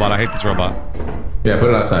stupid robot. I hate this robot. Yeah, put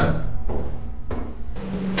it outside.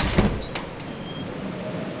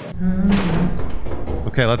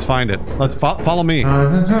 Okay, let's find it. Let's follow me.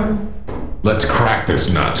 Let's crack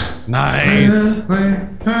this nut. Nice.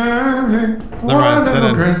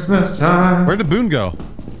 Christmas time. Where did Boon go?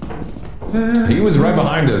 He was right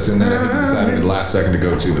behind us, and then I think he decided at the last second to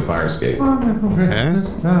go to the fire escape. Okay.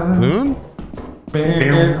 Boon?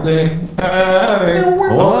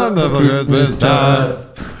 Wonderful Christmas time.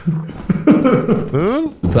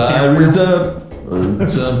 Boon? The pirate's up.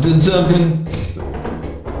 Something.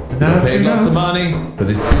 They paid lots of money for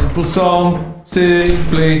this simple song.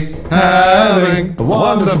 Simply having a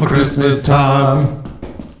wonderful Christmas time.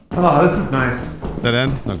 Oh, this is nice. That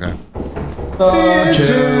end? Okay. The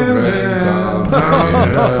children's songs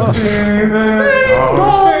all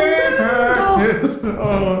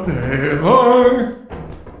day long.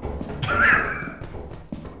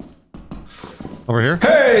 Over here?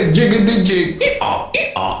 Hey, jiggity jig.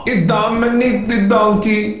 It's Dominic the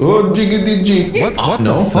donkey. Oh, jiggity jig. What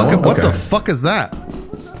the fuck is that?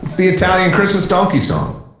 It's the Italian Christmas donkey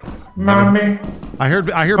song. Mommy. I hear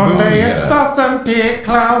Boon. I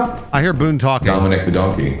hear Boon talking. Dominic the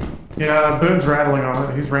donkey. Yeah, Boone's rattling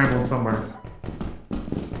on it. He's rambling somewhere.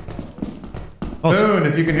 Oh, Boon,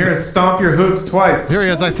 if you can hear us stomp your hooves twice. Here he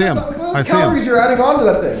is. I see him. I see him. Calories you're adding on to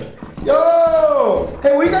that thing. Yo!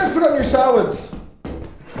 Hey, what do you guys put on your salads?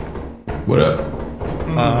 What up?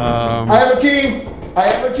 I have a key. I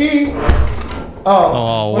have a key.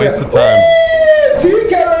 Oh, waste of time. Tea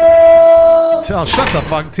kettle! Oh, shut the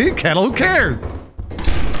fuck. Tea kettle? Who cares?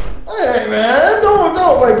 Hey, man. Don't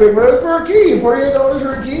like big words for a key. $48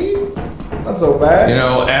 for a key? Not so bad. You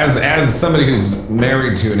know, as somebody who's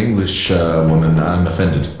married to an English woman, I'm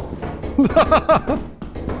offended.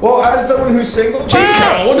 Well, as someone who's single... What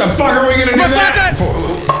the fuck are we gonna do that for?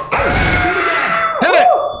 Hit it!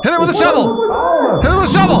 Hit it with a shovel! Hit it with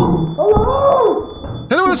a shovel!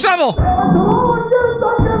 Hit it with a shovel!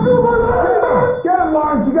 Get him,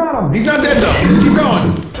 Lawrence, you got him. He's not dead though. Keep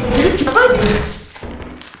going.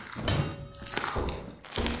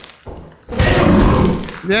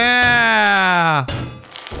 Yeah!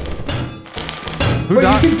 Who Wait,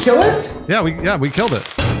 died? you can kill it? Yeah, we killed it.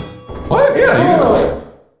 What? Yeah, you know it.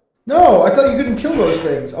 No, I thought you couldn't kill those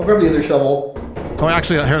things. I'll grab the other shovel. Oh,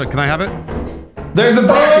 actually, here, can I have it? There's the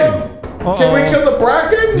bracken. Can we kill the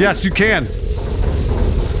bracken? Yes, you can.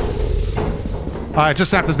 Alright,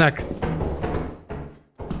 just snapped his neck.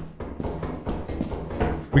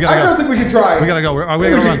 We gotta I go. don't think we should try. We gotta go. We gotta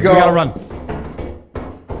run. We gotta run.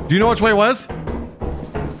 Do you know which way it was?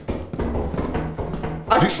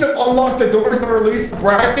 I should have unlocked the doors and released the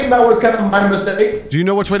bracken. That was kind of my mistake. Do you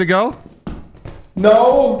know which way to go?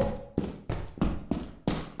 No.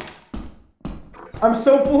 I'm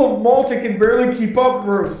so full of mulch I can barely keep up,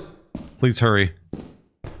 Bruce. Please hurry.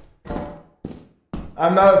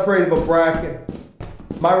 I'm not afraid of a bracken.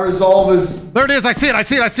 My resolve is... There it is. I see it. I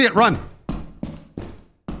see it. I see it. Run.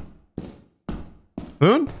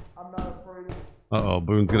 Boon? I'm not afraid. Uh-oh.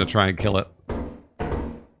 Boone's gonna try and kill it.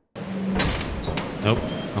 Nope.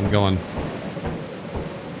 I'm going.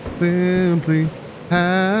 Simply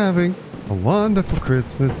having a wonderful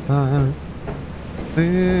Christmas time.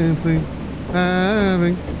 Simply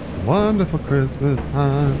having a wonderful Christmas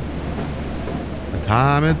time. The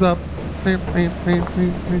time is up.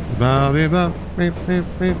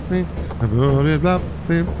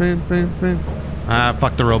 Ah,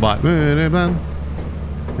 fuck the robot.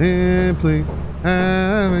 Simply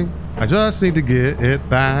having. I just need to get it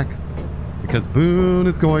back. Because Boon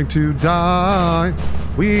is going to die.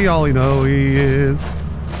 We all know he is.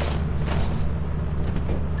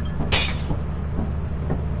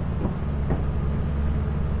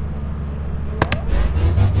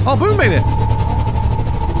 Oh, Boon made it!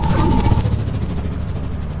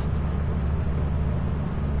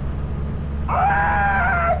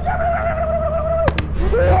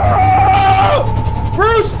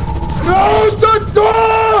 Bruce! Close the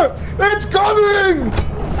door! It's coming!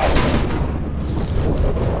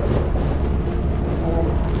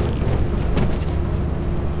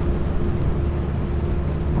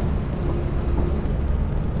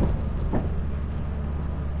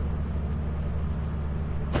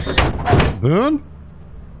 Boon?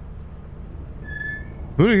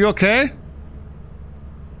 Boon, are you okay?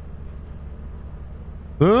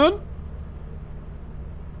 Boon?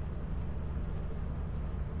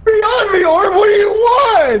 Beyond me, Orb, what do you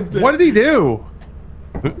want? What did he do?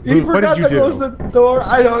 He What forgot did you to close do? the door.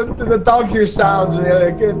 I don't. The dog hears sounds and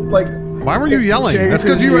it like. Why were you yelling? That's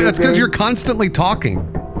because you're constantly talking.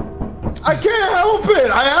 I can't help it.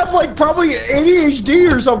 I have like probably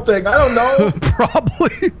ADHD or something. I don't know.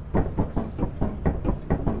 Probably.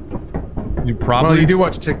 You probably. Well, you do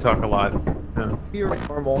watch TikTok a lot. Yeah. You're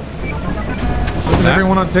normal. Doesn't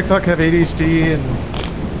everyone on TikTok have ADHD and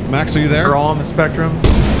Max, are you there? they're all on the spectrum?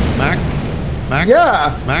 Max? Max?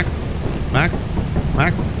 Yeah. Max? Max?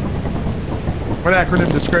 Max? What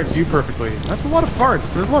acronym describes you perfectly? That's a lot of parts.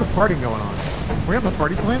 There's a lot of partying going on. We have a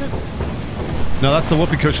party planet? No, that's the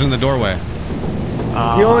whoopee cushion in the doorway.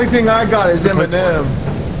 The only thing I got is M&M.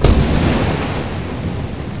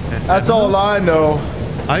 That's all I know.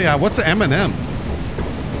 Oh yeah, what's an M&M?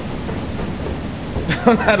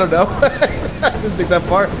 I don't know. I didn't think that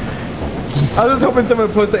far. I was just hoping someone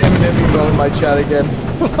would post the M&M email in my chat again.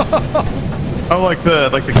 Oh, like the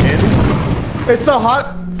candy? It's the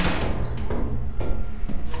hot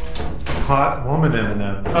Hot woman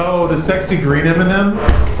M&M. Oh, the sexy green M&M?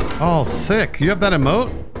 Oh, sick. You have that emote?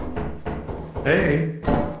 Hey.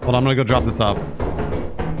 Hold on, I'm gonna go drop this off.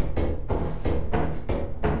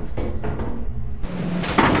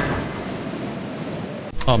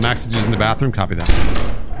 Oh, Max is using the bathroom. Copy that.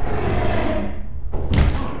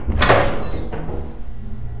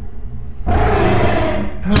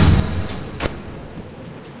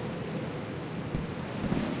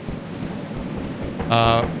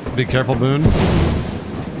 Be careful, Boon.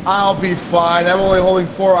 I'll be fine. I'm only holding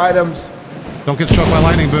 4 items. Don't get struck by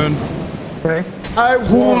lightning, Boon. Okay. I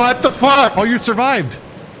won't. What the fuck? Oh, you survived.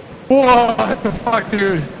 What the fuck,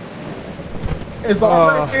 dude? As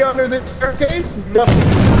long as I stay under the staircase,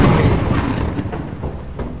 nothing.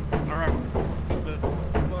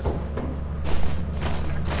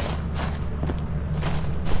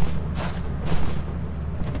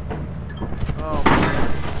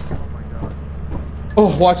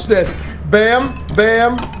 Oh, watch this. Bam,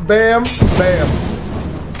 bam, bam, bam.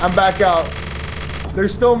 I'm back out.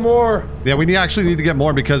 There's still more. Yeah, we actually need to get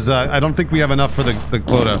more because I don't think we have enough for the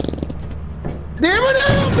quota. The M&M!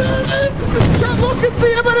 Look, it's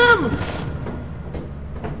the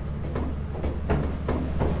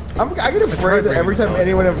M&M! I get afraid that every time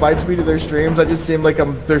anyone invites me to their streams, I just seem like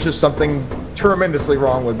there's just something tremendously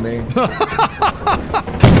wrong with me.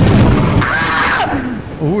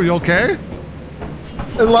 Ooh, you okay?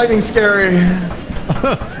 The lightning's scary.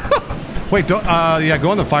 Wait, don't, yeah,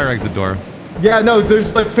 go on the fire exit door. Yeah, no,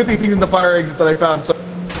 there's like 50 things in the fire exit that I found, so.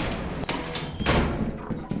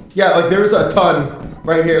 Yeah, like there's a ton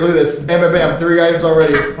right here. Look at this. Bam, bam, bam. 3 items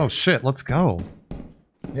already. Oh shit, let's go.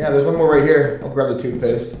 Yeah, there's one more right here. I'll grab the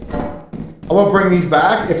toothpaste. I'm gonna bring these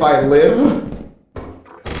back if I live.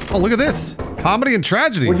 Oh, look at this. Comedy and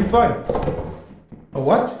tragedy. What'd you find? A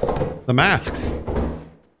what? The masks.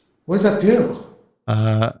 What does that do?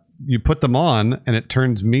 You put them on and it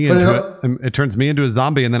turns me into a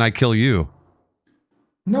zombie and then I kill you.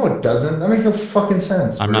 No, it doesn't. That makes no fucking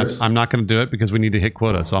sense. I'm not going to do it because we need to hit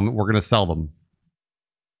quota, so we're going to sell them.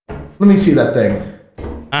 Let me see that thing.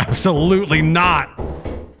 Absolutely not.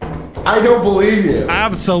 I don't believe you.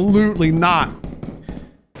 Absolutely not.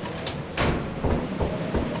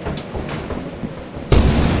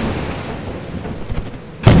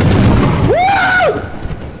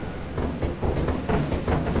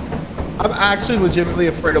 I'm actually legitimately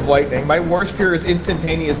afraid of lightning. My worst fear is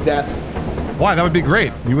instantaneous death. Why? That would be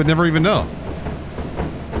great. You would never even know.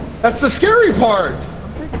 That's the scary part.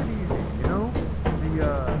 I'm taking it easy, you know?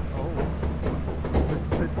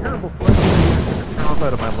 The terrible flesh is gonna turn off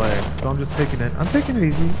out of my leg. So I'm just taking it. I'm taking it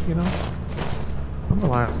easy, you know? I'm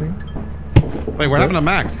relaxing. Wait, what happened to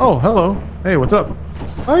Max? Oh, hello. Hey, what's up?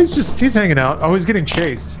 Oh, he's hanging out. Oh, he's getting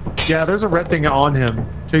chased. Yeah, there's a red thing on him,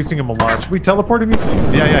 chasing him a lot. Should we teleport him?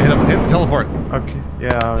 Yeah, hit the teleport. Okay,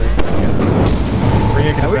 yeah. Bring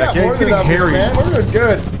it back. Yeah, he's getting hairy. Man. We're doing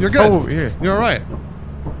good. You're good. Oh, yeah. You're all right.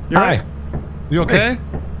 You're right. You okay?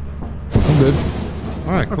 I'm good.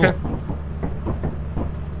 All right, cool. Okay.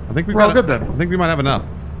 I think we're all good then. I think we might have enough.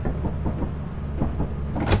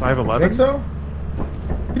 511? Think so?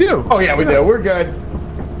 You do? Oh yeah, we do. We're good.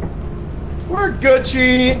 We're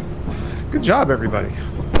Gucci. Good job, everybody.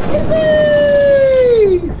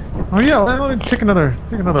 Oh yeah, let me take another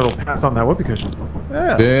little pass on that whoopee cushion.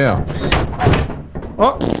 Yeah. Yeah.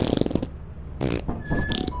 Oh.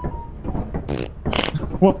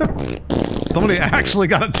 What? Somebody actually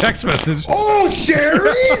got a text message. Oh,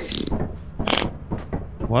 Sherry's!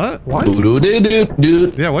 What? What?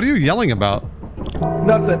 Yeah, what are you yelling about?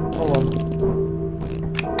 Nothing. Hold on.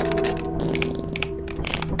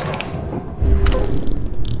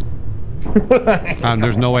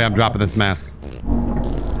 There's no way I'm dropping this mask.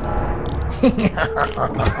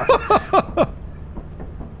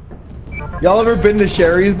 Y'all ever been to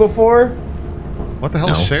Sherry's before? What the hell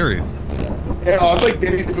is Sherry's? Yeah, it's like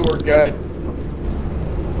Denny's if it were good.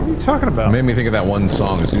 What are you talking about? It made me think of that one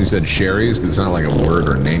song as soon as you said Sherry's, because it's not like a word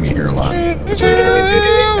or a name you hear a lot. Yeah.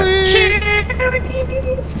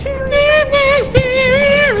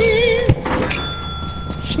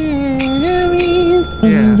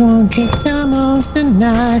 Come on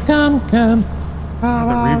tonight, come. The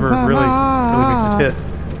reverb really makes it hit.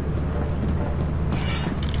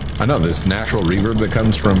 I know, there's natural reverb that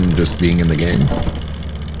comes from just being in the game.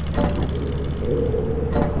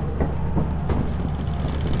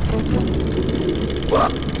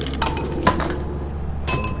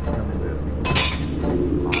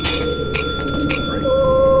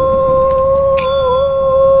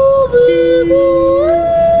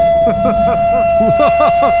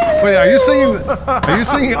 Wait, are you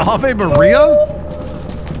singing Ave Maria?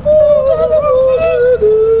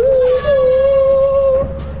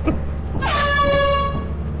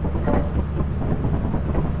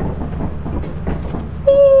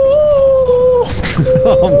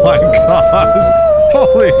 Oh my gosh.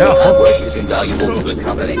 Holy Your hard hell. work is invaluable to the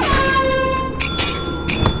company.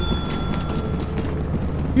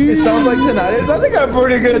 It sounds like tinnitus. I think I'm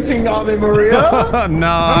pretty good at singing Ave Maria. No,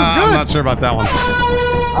 I'm not sure about that one.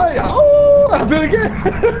 I did it again.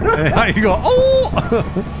 You go, oh!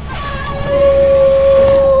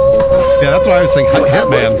 Yeah, that's why I was thinking Your hard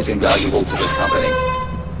work Hitman. is invaluable to the company.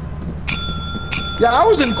 Yeah, I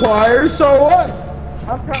was in choir, so what?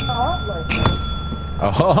 I'm kind of hot like that.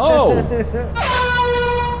 Oh ho ho!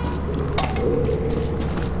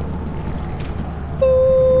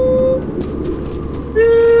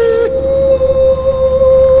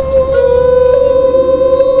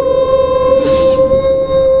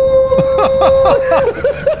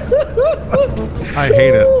 I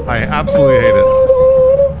hate it. I absolutely hate it.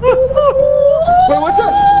 Wait, what's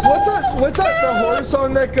that? What's that? The horror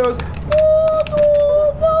song that goes.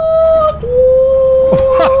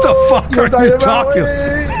 What the fuck are you talking?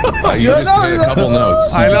 You just hit a couple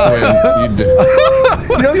notes. I know. You know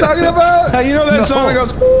what I'm talking about? You know that song that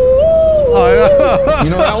goes. You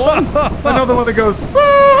know that one? I know the one that goes. No,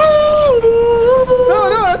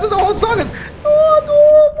 that's the whole song. It's.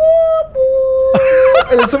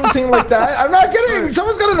 And then someone singing like that. I'm not kidding.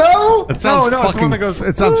 Someone's gonna know. It sounds No, it's the fucking. one that goes-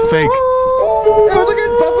 It sounds fake. It was like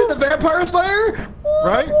in Buffy the Vampire Slayer.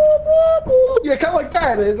 Right? Yeah, kind of like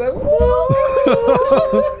that. It's like,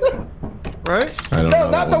 Right? I don't no, know.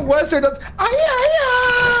 not that the one. Western. That's.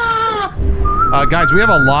 Guys, we have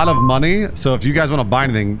a lot of money, so if you guys want to buy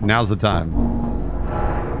anything, now's the time.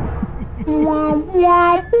 You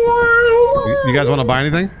guys want to buy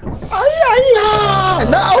anything?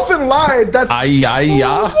 That elfin lied. That's.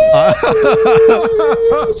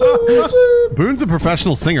 Boon's a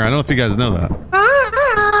professional singer. I don't know if you guys know that.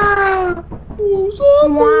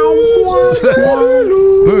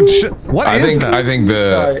 Boon, shit. What I is think that? I think the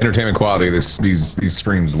Sorry. entertainment quality of these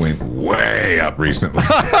streams went way up recently.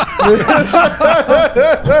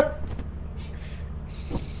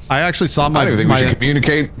 I actually saw I my. don't even think we should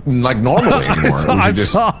communicate like normally anymore. I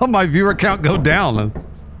saw my viewer count go down.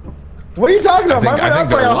 What are you talking about? Mine I went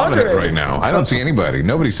think up by they're loving it 100. right now. I don't see anybody.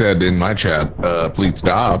 Nobody said in my chat, please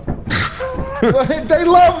stop. They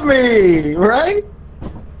love me, right?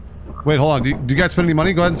 Wait, hold on. Do you guys spend any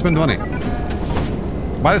money? Go ahead and spend money.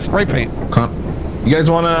 Buy the spray paint. You guys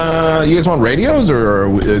want radios,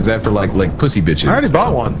 or is that for like pussy bitches? I already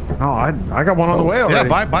bought one. No, I got one on the way already.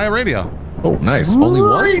 Yeah, buy a radio. Oh, nice. Only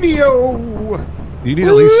one? Radio. You need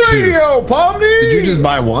at least two. Radio, Palmy. Did you just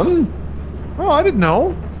buy one? Oh, I didn't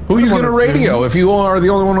know. Who are you going to radio if you are the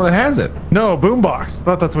only one that has it? No, boombox. I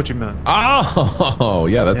thought that's what you meant. Oh,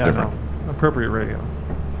 yeah, that's different. No. Appropriate radio.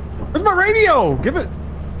 Where's my radio? Give it.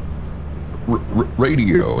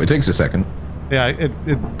 Radio. It takes a second. Yeah, it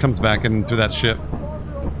comes back in through that shit.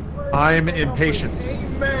 I'm impatient.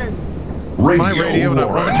 Radio My radio, and I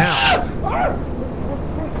want it Lawrence. now.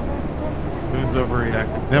 Boon's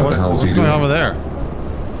overreacting. Yeah, What the hell is what's he going doing? on over there?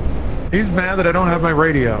 He's mad that I don't have my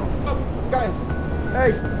radio. Guys,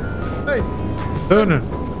 hey. Boon.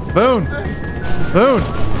 I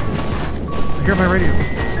hear my radio.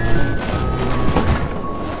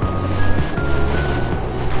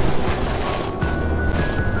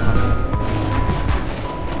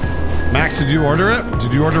 Max, did you order it?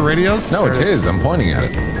 Did you order radios? No, it's his. I'm pointing at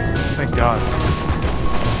it. Thank God.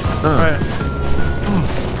 Uh. All right.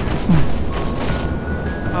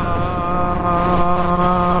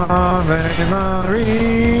 Ave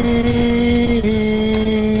Maria.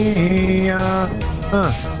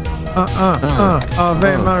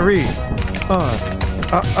 Ave Maria.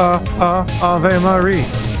 Ave Maria.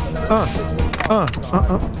 Oh,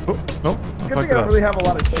 nope. I think I don't really have a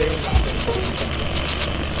lot of change.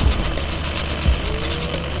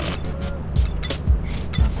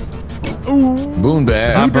 Boon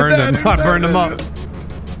bad. I burned them up.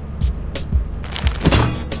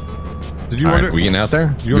 Did you All order? right, we getting out there?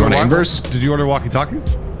 Did you want order to inverse? Did you order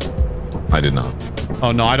walkie-talkies? I did not.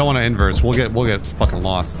 Oh no, I don't want to inverse. We'll get fucking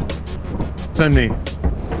lost. Send me.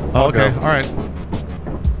 Oh, okay, go. all right.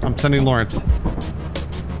 I'm sending Lawrence.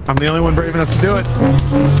 I'm the only one brave enough to do it.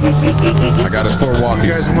 I got us 4 walkies.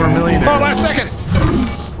 You guys are more millionaires. Oh, last second.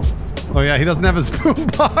 Oh yeah, he doesn't have his boom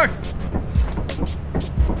box.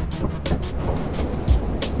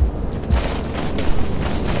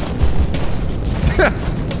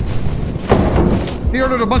 He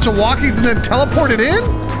ordered a bunch of walkies and then teleported in?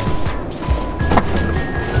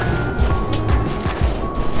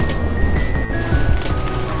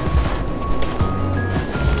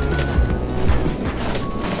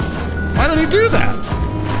 Why did he do that?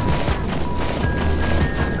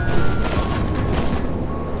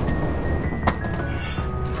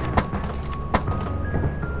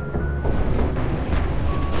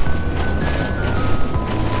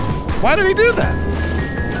 Why did he do that?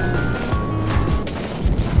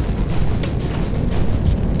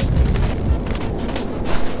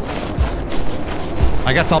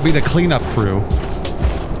 I guess I'll be the cleanup crew.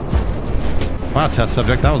 Wow, test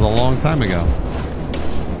subject, that was a long time ago.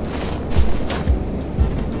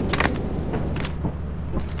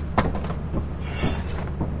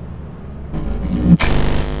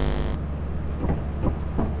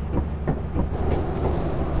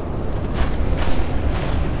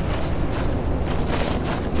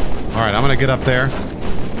 All right, I'm gonna get up there.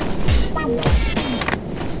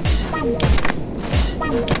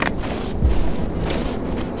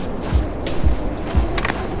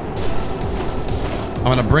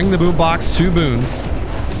 I'm gonna bring the boombox to Boon.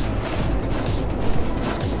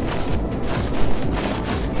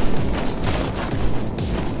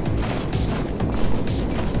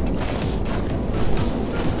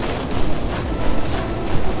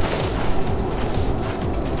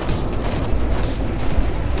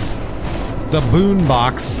 The Boon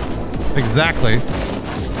box. Exactly.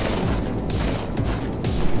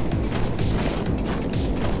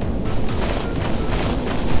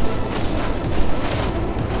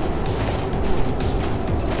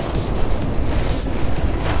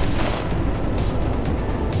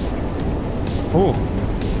 Oh,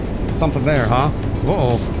 something there, huh?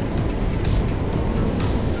 Uh-oh.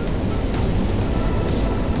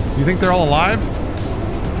 You think they're all alive?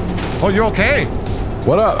 Oh, you're okay.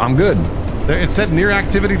 What up? I'm good. It said near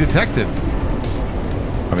activity detected.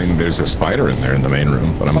 I mean, there's a spider in there in the main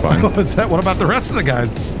room, but I'm fine. Is that? What about the rest of the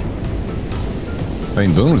guys? I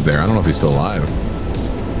mean, Boon's there. I don't know if he's still alive.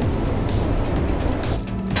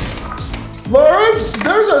 Lawrence,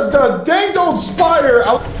 there's a danged old spider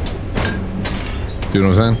out. See what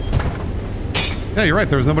I'm saying? Yeah, you're right.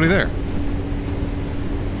 There was nobody there.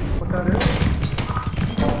 What that is?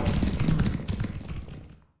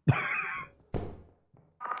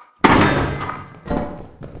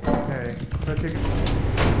 Okay, let's take it.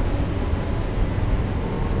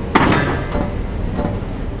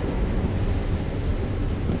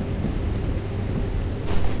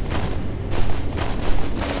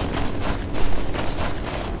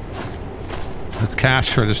 This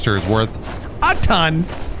cash register is worth a ton.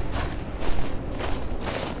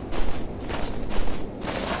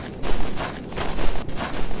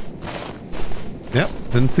 Yep,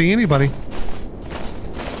 didn't see anybody.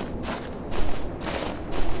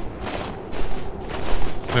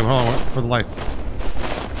 Wait, hold on, where are the lights?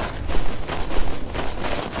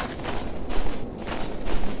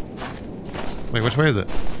 Wait, which way is it?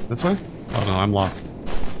 This way? Oh no, I'm lost.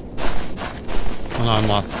 Oh no, I'm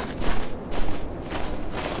lost.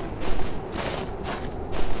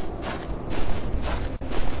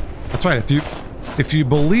 That's right, if you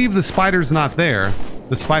believe the spider's not there,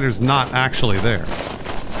 the spider's not actually there.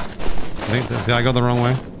 Did I go the wrong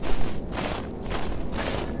way? I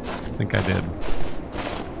think I did.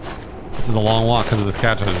 This is a long walk because of this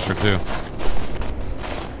cash register too.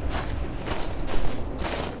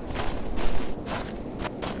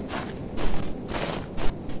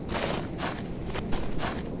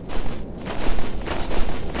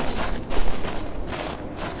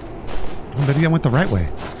 Oh, maybe I went the right way.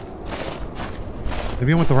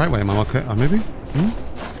 Maybe I went the right way. Am I okay? Maybe? Hmm?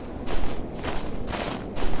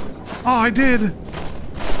 Oh, I did!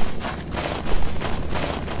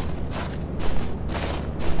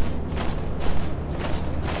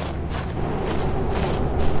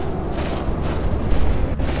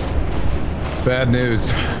 Bad news.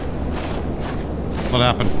 What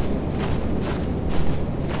happened?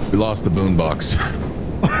 We lost the Boon box.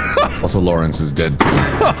 Also, Lawrence is dead too.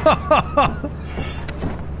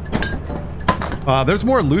 There's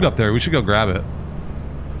more loot up there. We should go grab it.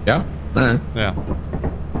 Yeah? Alright. Yeah.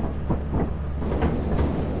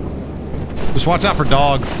 Just watch out for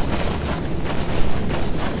dogs.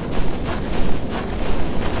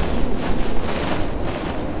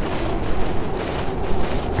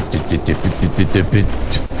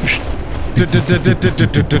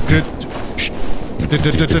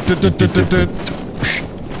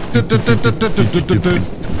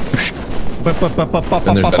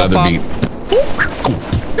 And there's that other beat.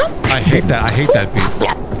 I hate that. I hate that beat.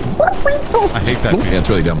 I hate that beat. Yeah, it's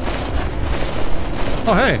really dumb.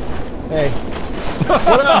 Oh, hey. Hey.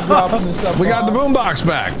 What up, dropping this stuff? We got the boombox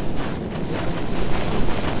back.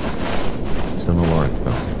 Still no Lawrence,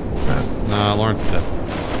 though. Sad. Nah, Lawrence is dead.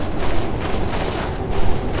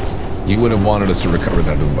 You would have wanted us to recover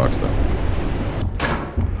that boombox, though.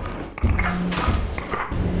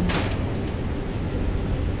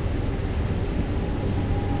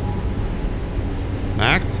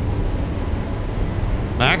 Max?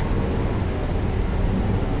 Max?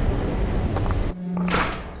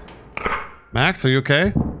 Max, are you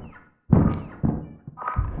okay?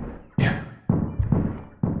 Yeah.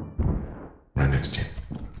 Right next to you.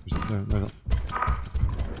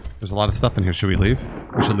 There's a lot of stuff in here. Should we leave?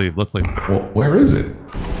 We should leave. Let's leave. Well, where is it?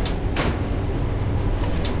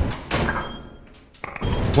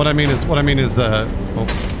 What I mean is, oh.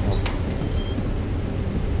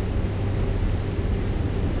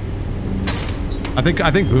 I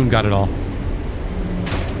think Boon got it all.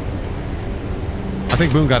 I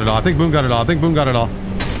think Boon got it all. I think Boon got it all. I think Boon got it all.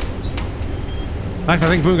 Max, I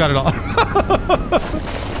think Boon got it all.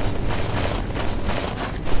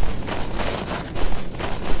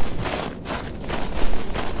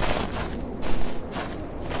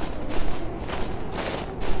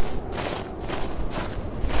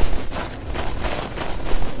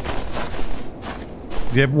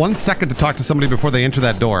 You have 1 second to talk to somebody before they enter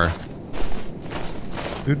that door.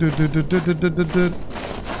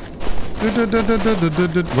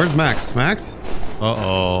 Where's Max? Max?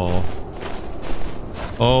 Uh-oh.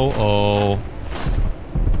 Oh-oh.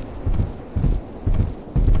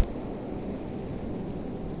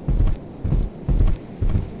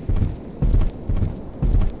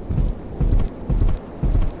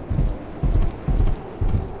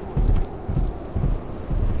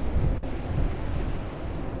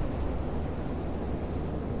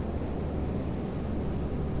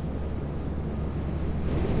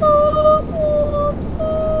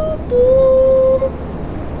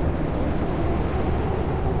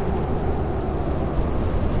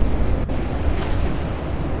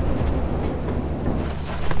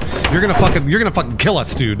 You're gonna fucking kill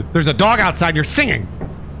us, dude. There's a dog outside, you're singing.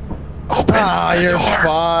 Open you're door.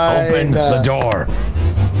 fine. Open the door.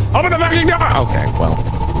 Open the fucking door! Okay, well.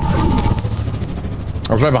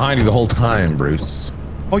 I was right behind you the whole time, Bruce.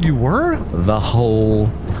 Oh, you were? The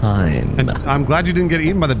whole time. And I'm glad you didn't get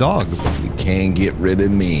eaten by the dog. You can't get rid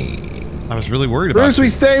of me. I was really worried about Bruce, we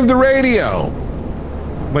saved the radio.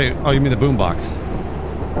 Wait, oh, you mean the boombox?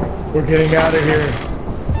 We're getting out of here.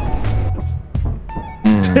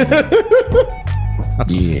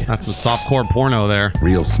 That's some softcore porno there.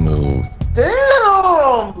 Real smooth.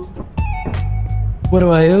 Damn! What do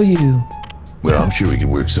I owe you? Well, I'm sure we could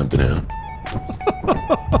work something out.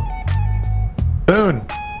 Boon.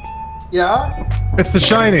 Yeah? It's The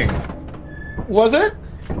Shining. Was it?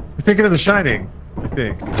 You're thinking of The Shining, I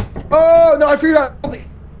think. Oh, no, I figured out.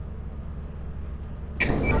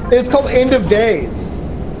 It's called End of Days.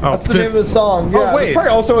 Oh, That's the name of the song. Yeah, wait. it's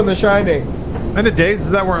probably also in The Shining. End of Days, is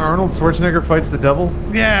that where Arnold Schwarzenegger fights the devil?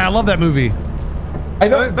 Yeah, I love that movie. I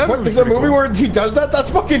know. That What, movie's is the pretty movie cool. where he does that? That's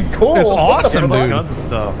fucking cool. It's awesome, dude. Guns and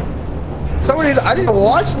stuff. I didn't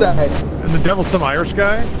watch that. And the devil's some Irish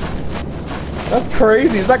guy? That's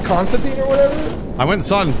crazy. Is that Constantine or whatever? I went and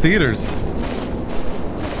saw it in theaters.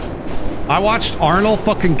 I watched Arnold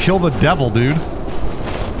fucking kill the devil, dude.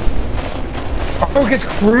 Arnold gets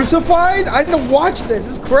crucified? I didn't watch this.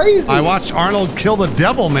 It's crazy. I watched Arnold kill the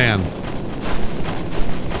devil, man.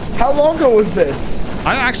 How long ago was this?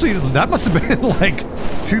 That must have been like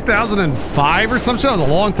 2005 or some shit. That was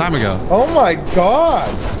a long time ago. Oh my god.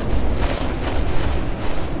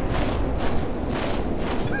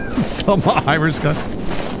 Some Irish guy.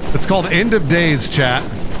 It's called End of Days, chat.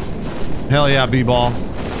 Hell yeah, B-ball.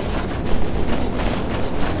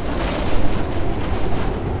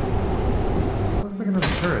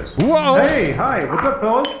 Whoa! Hey, hi, what's up,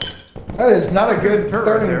 fellas? That is not a good Turret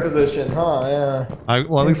starting right there. position, huh? Yeah.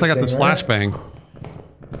 Well, at least I got this Interesting, flashbang.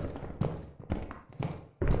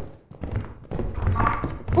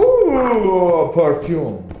 Ooh,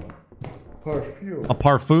 perfume. Perfume. A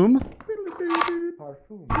parfum?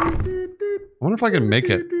 Parfume. I wonder if I can make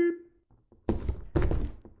it.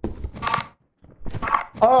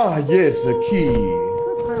 Ah, yes, a key.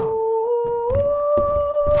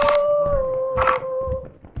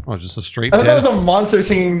 Oh, just a straight I thought that dead. was a monster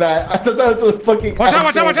singing that. I thought that was a fucking Watch out,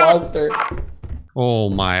 watch out, watch out! monster. Oh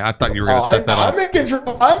my, I thought you were gonna set that I'm off. in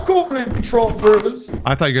control. I'm cool in control, Bruce.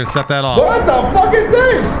 I thought you were gonna set that off. What the fuck is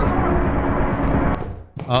this?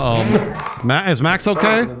 Uh-oh. Is Max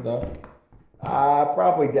okay?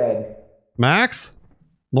 Probably dead. Max?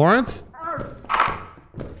 Lawrence?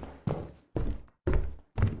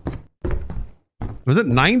 Was it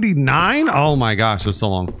 99? Oh my gosh, it was so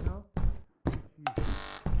long.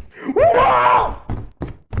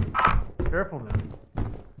 Careful now.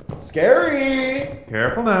 Scary.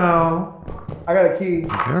 Careful now. I got a key.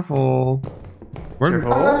 Careful. Where?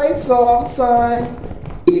 Careful. I saw a sign.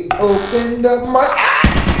 He opened up my.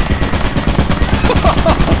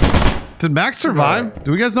 Did Max survive?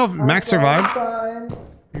 Do we guys know if Max survived?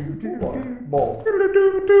 Ball.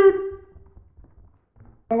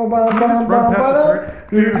 Run past the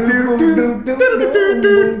Is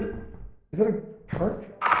that a cart?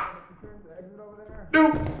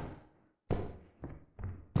 Nope.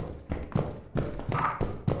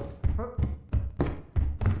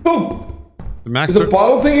 Boom! Max, There's a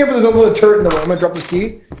bottle thing here, but there's a little turret in the way. I'm gonna drop this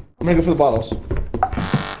key. I'm gonna go for the bottles.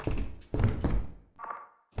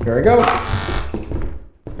 There I go.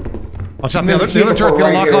 watch out! The other turret's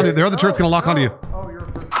gonna lock onto you. The other turret's gonna lock onto you.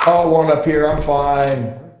 Oh, one up here. I'm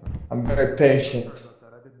fine. I'm very patient.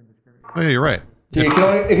 Oh yeah, you're right. See, it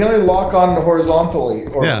can only lock on horizontally,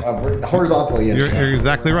 or horizontally. Yes. You're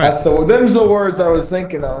exactly right. Them's the words I was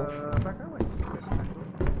thinking of.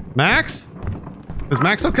 Max, is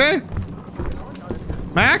Max okay?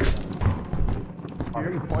 Max? I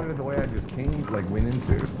think he pointed the way I just came, like went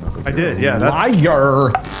into. I did, yeah.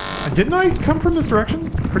 Liar! Didn't I come from this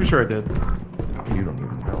direction? Pretty sure I did. You don't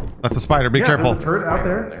even know. That's a spider. Be careful. There's a turret out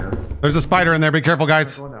there. There's a spider in there. Be careful,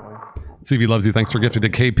 guys. Going that way. CV loves you. Thanks for gifting to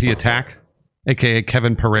KP Attack, aka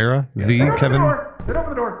Kevin Pereira. The Kevin. Get open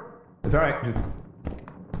the door. It's alright, just...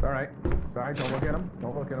 It's alright. It's alright, don't look at him.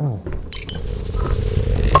 Don't look at him.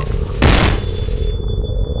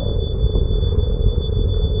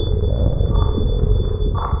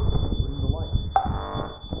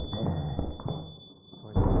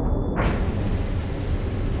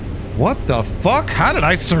 What the fuck? How did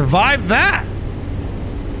I survive that?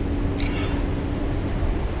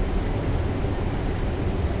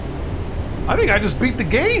 I think I just beat the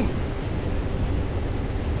game.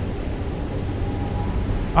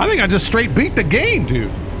 I think I just straight beat the game,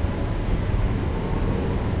 dude.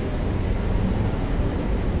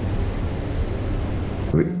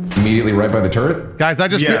 Immediately right by the turret? Guys, I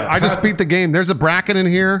just beat the game. There's a bracket in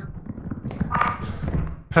here.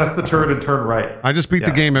 Past the turret and turn right. I just beat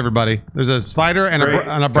the game, everybody. There's a spider and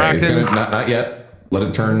a bracket. Okay, not yet. Let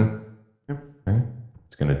it turn. Okay.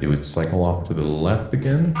 It's gonna do its cycle off to the left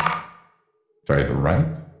again. Sorry, the right.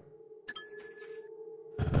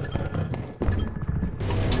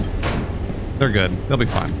 They're good. They'll be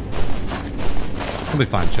fine. They'll be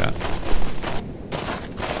fine, chat.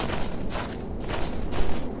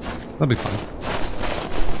 They'll be fine.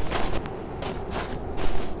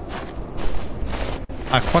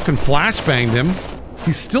 I fucking flashbanged him.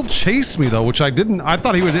 He still chased me though, which I didn't. I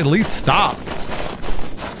thought he would at least stop.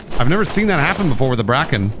 I've never seen that happen before with the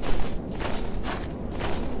Bracken.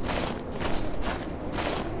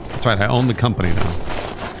 That's right, I own the company now.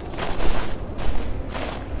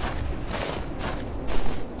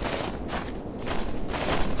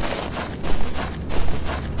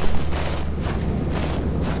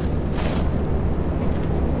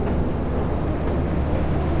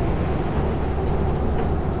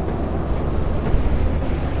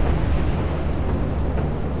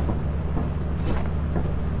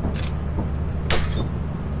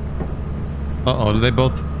 Uh-oh, did they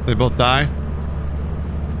both die?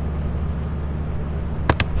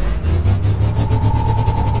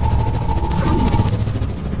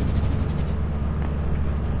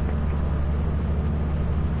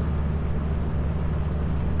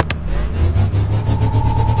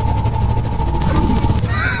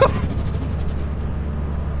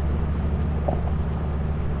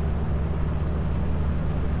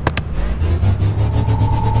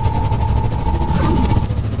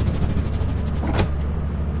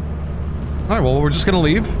 Alright, well, we're just gonna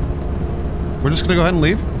leave. We're just gonna go ahead and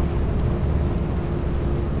leave.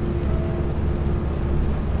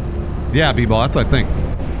 Yeah, B-ball, that's what I think.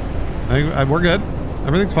 We're good.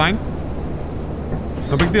 Everything's fine.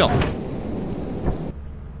 No big deal.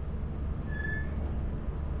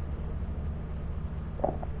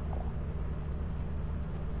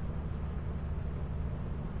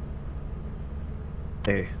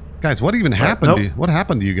 Hey. Guys, what even happened to you? What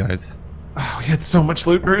happened to you guys? Oh, we had so much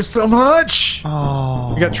loot. There's so much.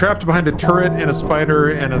 Oh. We got trapped behind a turret and a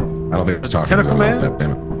spider and a I don't think it's talking. tentacle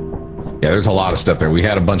man. Yeah, there's a lot of stuff there. We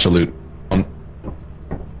had a bunch of loot.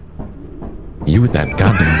 You with that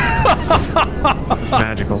goddamn. It's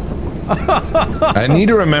magical. I need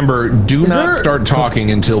to remember, do not start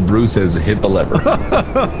talking until Bruce has hit the lever.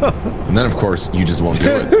 And then, of course, you just won't do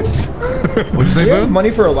it. What'd you say, Do you have Boon?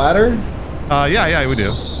 money for a ladder? Yeah, we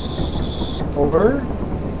do. Over?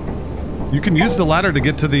 You can use the ladder to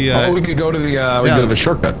get to the... oh, we could go to the, go to the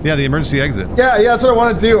shortcut. Yeah, the emergency exit. Yeah, that's what I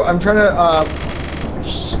want to do. I'm trying to,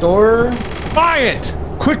 store... Buy it!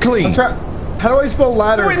 Quickly! How do I spell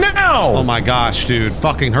ladder? Do it now! Oh my gosh, dude.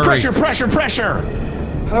 Fucking hurry. Pressure, pressure, pressure!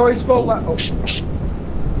 How do I spell ladder? Oh, shh.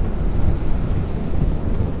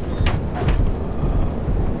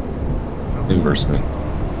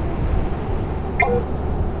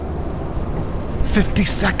 50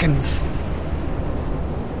 seconds.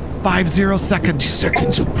 50 seconds.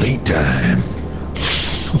 Seconds of playtime.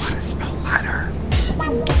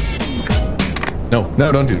 No,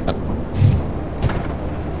 don't do that.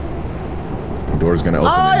 The door's gonna open.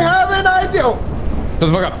 I have an idea. Shut the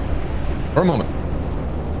fuck up. For a moment.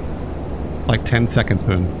 Like 10 seconds,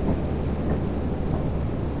 Boon.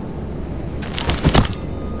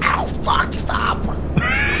 Ow, fuck, stop.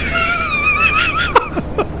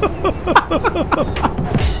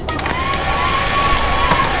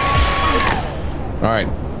 All right.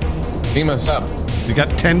 Beam us up. You got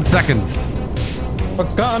 10 seconds.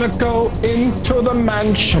 We're gonna go into the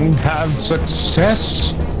mansion, have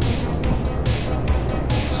success.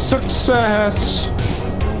 Success.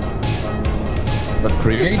 The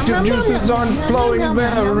creative juices aren't flowing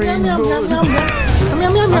very good.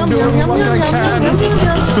 I'm doing what I can.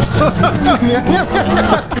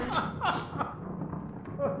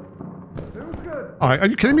 Are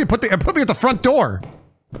you kidding me? Put me at the front door.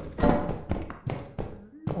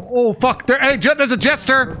 Oh fuck! Hey, there's a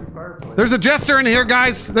jester. There's a jester in here,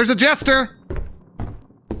 guys. There's a jester.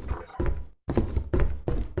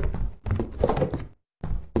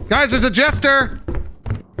 Guys, there's a jester.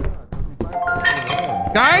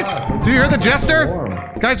 Guys, do you hear the jester?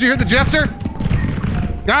 Guys, do you hear the jester?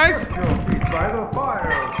 Guys? By the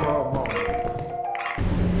fire for a moment.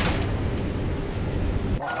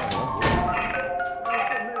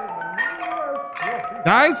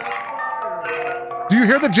 Guys? Do you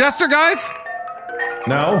hear the jester, guys?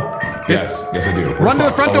 No? Yes, I do. Run to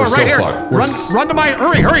the front door, right here. Run to my,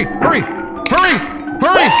 hurry.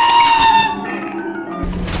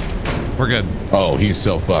 We're good. Oh, he's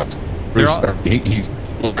so fucked. He's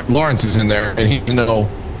Lawrence is in there, and he doesn't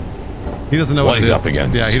know what he's up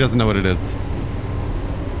against. Yeah, he doesn't know what it is.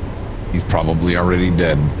 He's probably already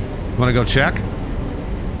dead. You want to go check?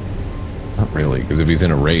 Not really, because if he's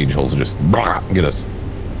in a rage, he'll just get us.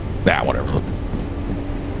 Nah, whatever.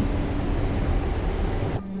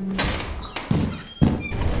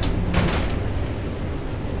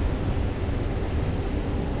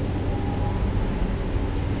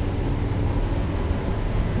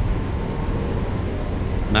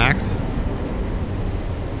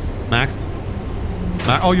 Max?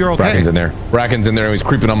 Oh, you're okay. Bracken's in there. Bracken's in there, and he's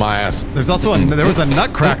creeping on my ass. There's also there was a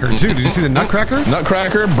nutcracker too. Did you see the nutcracker?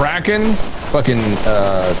 Nutcracker, Bracken, fucking.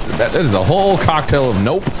 That is a whole cocktail of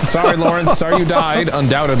nope. Sorry, Lawrence. Sorry you died.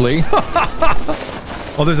 Undoubtedly.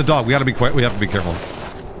 Oh, there's a dog. We gotta be quiet. We have to be careful.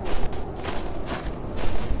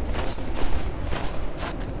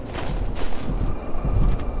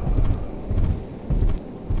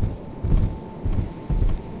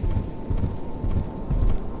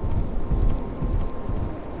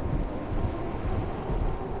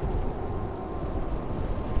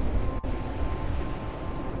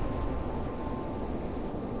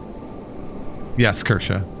 Yes,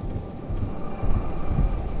 Kersha.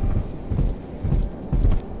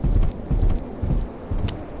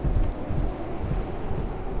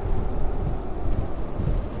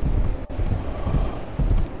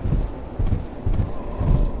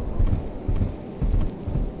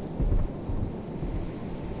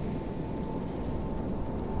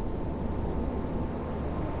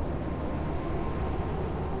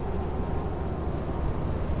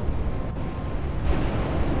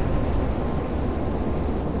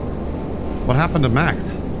 What happened to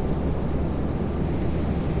Max?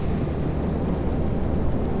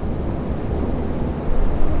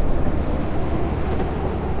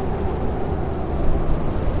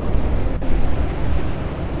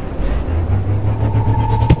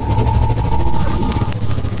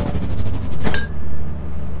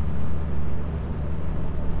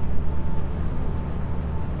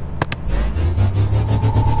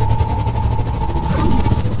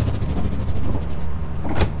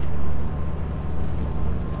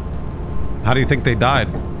 How do you think they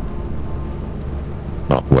died?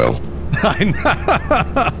 Not well.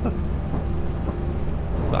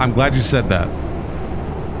 I'm glad you said that.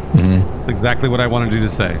 Mm-hmm. That's exactly what I wanted you to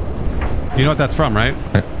say. You know what that's from, right?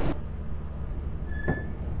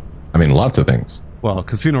 I mean, lots of things. Well,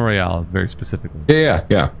 Casino Royale is very specifically.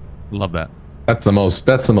 Yeah. Love that. That's the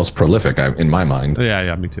most prolific in my mind.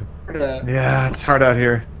 Yeah, me too. Yeah, it's hard out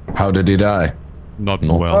here. How did he die? Not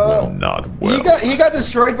well. Not well. He got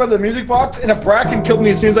destroyed by the music box, and a Bracken killed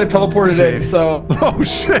me as soon as I teleported in. So. Oh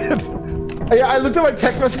shit! Yeah, I looked at my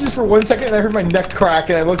text messages for 1 second, and I heard my neck crack,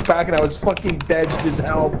 and I looked back, and I was fucking dead as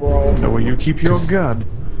hell, bro. Know where you keep your gun.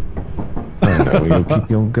 I know you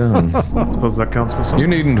keep your gun. I suppose that counts for something. You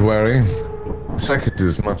needn't worry. Second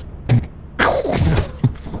is much.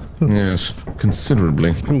 Yes,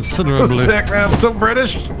 considerably. Considerably. So sick, man. So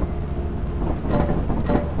British.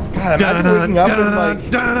 God, imagine waking up and like...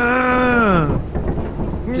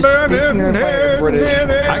 British.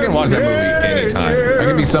 I can watch that movie anytime. I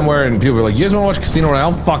can be somewhere and people are like, "You guys want to watch Casino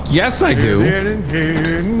Royale?" Fuck yes, I do.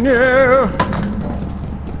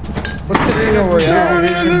 What's Casino Royale?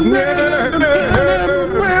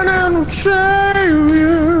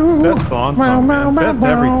 Best Bond song, man. Best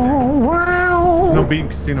everything. No beating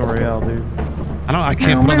Casino Royale, dude. I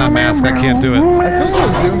can't put on that mask. I can't do it. I feel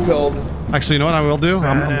so zoom pilled. Actually, you know what I will do?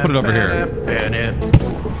 I'm gonna put it over here.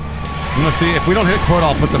 Let's see. If we don't hit quota,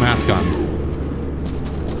 I'll put the mask on.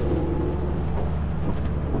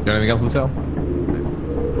 Got anything else to tell?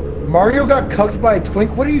 Mario got cucked by a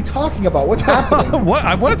twink? What are you talking about? What's happening?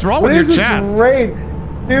 What is wrong with your chat? Raid?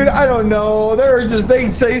 Dude, I don't know. They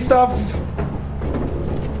say stuff.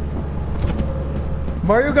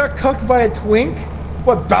 Mario got cucked by a twink?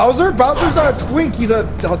 What, Bowser? Bowser's not a twink, he's a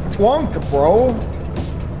twunk, bro.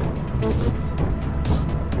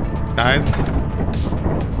 Guys.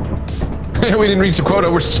 We didn't reach the quota,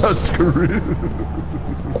 we're so screwed.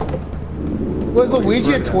 Was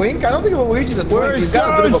Luigi a twink? I don't think Luigi's a twink. He's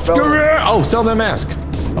got a bit of a belly. Oh, sell that mask.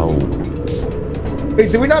 Oh. Wait,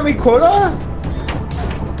 did we not meet quota?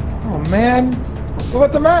 Oh man. What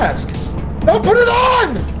about the mask? No, put it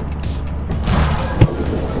on!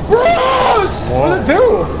 Gross! What did it do?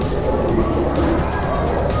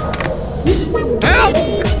 Help!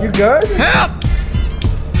 You good? Help!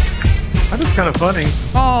 That is kind of funny.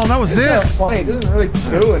 Oh, that was it. Funny. It doesn't really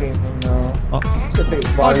do anything though. Oh, it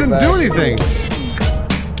didn't do anything.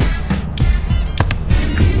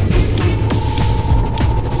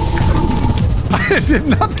 It did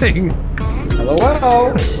nothing.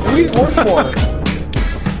 LOL. Maybe he's worth more.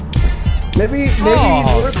 Maybe he's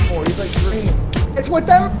worth more. He's like green. It's with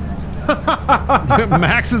them.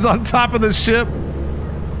 Max is on top of the ship.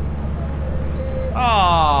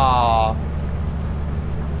 Aww.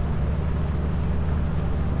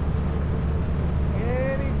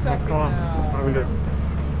 Any second Come on. now. What are we doing?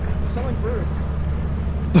 Selling Bruce.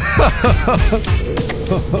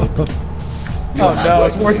 Oh no,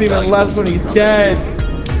 it's worth even less when he's dead.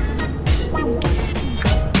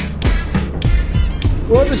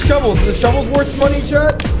 What are the shovels? Are the shovels worth money,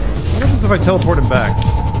 Chet? What happens if I teleport him back?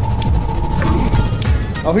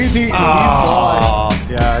 Oh, he's eating. He's gone.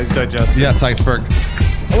 Yeah, he's digesting. Yes, iceberg.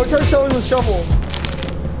 I'm gonna try selling the shovel.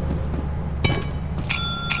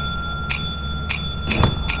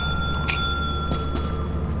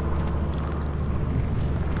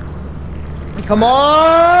 Come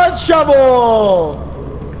on, shovel!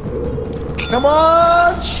 Come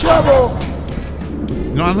on, shovel!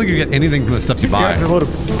 You know, I don't think you get anything from the stuff you buy. Guys are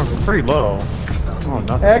pretty low. Oh,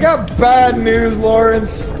 nothing. Hey, I got bad news,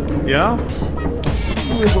 Lawrence. Yeah?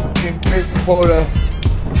 Quota.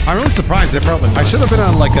 I'm really surprised. I should have been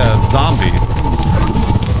on like a zombie.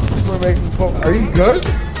 We're making quota. Are you good?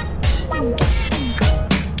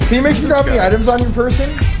 Can you make sure you have any items on your person?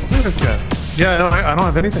 Look at this guy. Yeah, I don't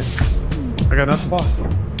have anything. I got nothing.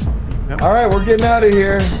 Yep. All right, we're getting out of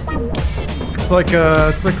here. It's like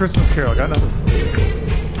Christmas Carol. I got nothing.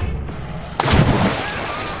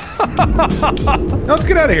 No, let's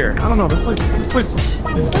get out of here. I don't know. This place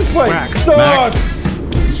sucks.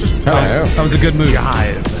 That was a good move.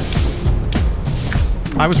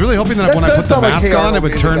 I was really hoping that when I put the mask on, it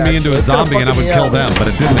would turn me into a zombie and I would kill them, but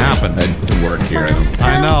it didn't happen. That doesn't work here.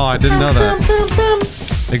 I know. I didn't know that.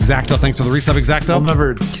 Exacto, thanks for the resub, Exacto. I'll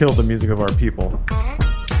never kill the music of our people.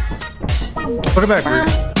 Put it back, Bruce.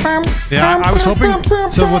 Yeah, I was hoping.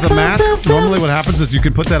 So with a mask, normally what happens is you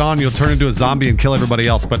can put that on, you'll turn into a zombie and kill everybody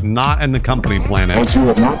else, but not in the company planet.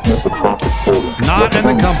 Not in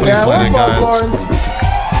the company planet, guys.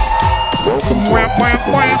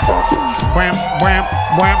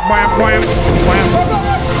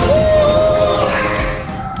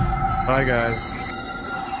 Bye, guys.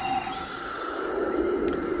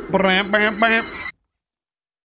 Bam, bam, bam.